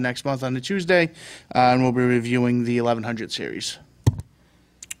of next month on the Tuesday, and we'll be reviewing the 1100 series.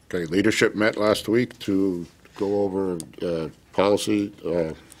 okay, leadership met last week to go over policy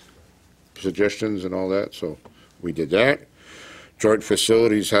suggestions and all that, so we did that. Joint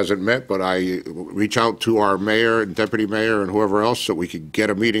Facilities hasn't met, but I reach out to our mayor and deputy mayor and whoever else so we could get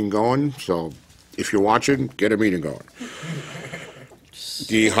a meeting going. So if you're watching, get a meeting going.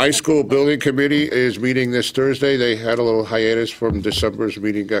 The high school building committee is meeting this Thursday. They had a little hiatus from December's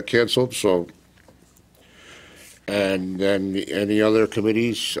meeting, got canceled, so. And then any other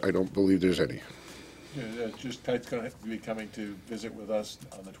committees, I don't believe there's any. Yeah, just Ty's going to be coming to visit with us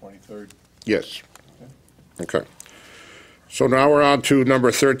on the 23rd. Yes. Okay. So now we're on to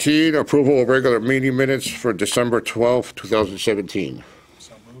number 13, approval of regular meeting minutes for December 12th, 2017.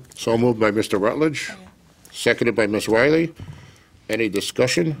 So moved by Mr. Rutledge, seconded by Ms. Riley. Any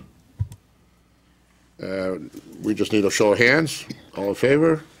discussion? We just need a show of hands. All in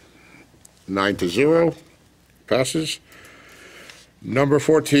favor? 9-0. Passes. Number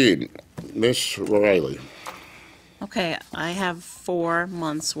 14, Ms. Riley. Okay, I have 4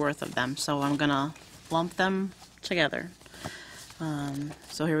 months worth of them, so I'm gonna lump them together.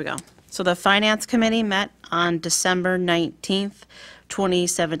 So here we go. So the Finance Committee met on December 19th,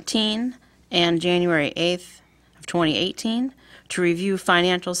 2017, and January 8th of 2018 to review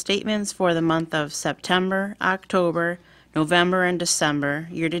financial statements for the month of September, October, November, and December,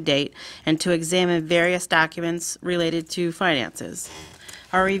 year-to-date, and to examine various documents related to finances.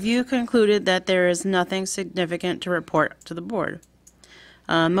 Our review concluded that there is nothing significant to report to the board.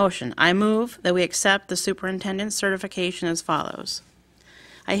 Motion. I move that we accept the superintendent's certification as follows.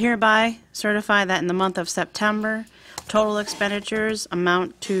 I hereby certify that in the month of September, total expenditures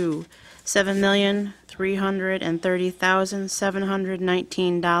amount to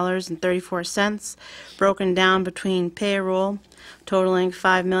 $7,330,719.34, broken down between payroll totaling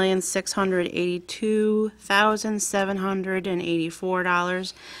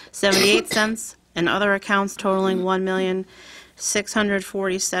 $5,682,784.78, and other accounts totaling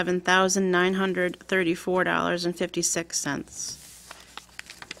 $1,647,934.56.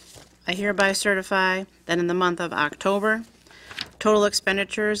 I hereby certify that in the month of October, total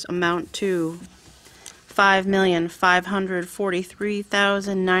expenditures amount to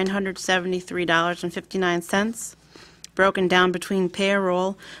 $5,543,973.59, broken down between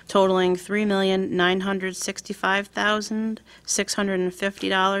payroll totaling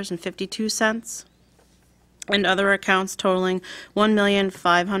 $3,965,650.52, and other accounts totaling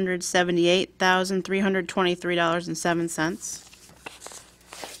 $1,578,323.07.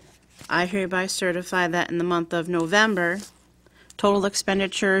 I hereby certify that in the month of November, total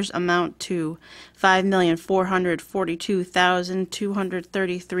expenditures amount to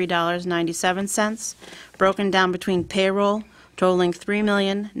 $5,442,233.97, broken down between payroll totaling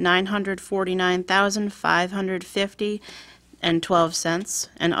 $3,949,550.12,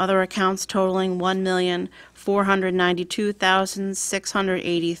 and other accounts totaling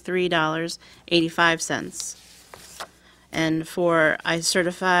 $1,492,683.85. And I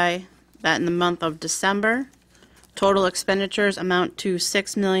certify that in the month of December, total expenditures amount to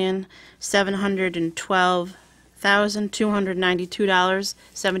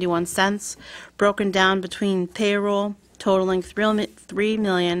 $6,712,292.71, broken down between payroll totaling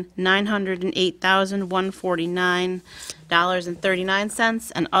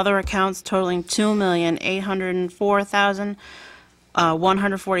 $3,908,149.39, and other accounts totaling $2,804,000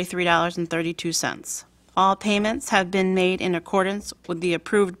 $143.32. All payments have been made in accordance with the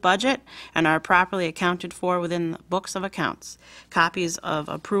approved budget and are properly accounted for within the books of accounts. Copies of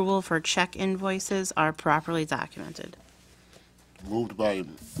approval for check invoices are properly documented. Moved by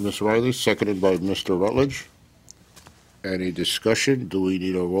Ms. Riley, seconded by Mr. Rutledge. Any discussion? Do we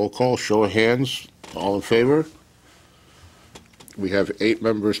need a roll call? Show of hands. All in favor? We have 8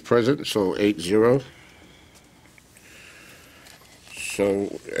 members present, so 8-0.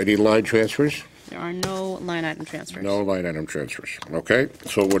 So, any line transfers? There are no line item transfers. No line item transfers. Okay,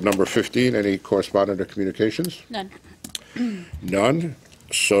 so we're number 15. Any correspondence or communications? None. None.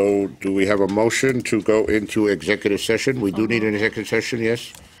 So do we have a motion to go into executive session? We do need an executive session,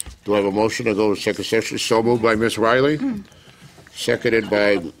 yes? Do I have a motion to go to executive session? So moved by Ms. Riley, seconded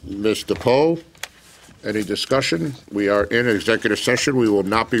by Ms. DePaul. Any discussion? We are in executive session. We will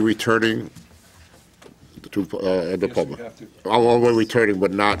not be returning to the public. We're returning,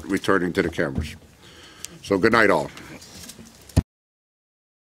 but not returning to the cameras. So good night, all.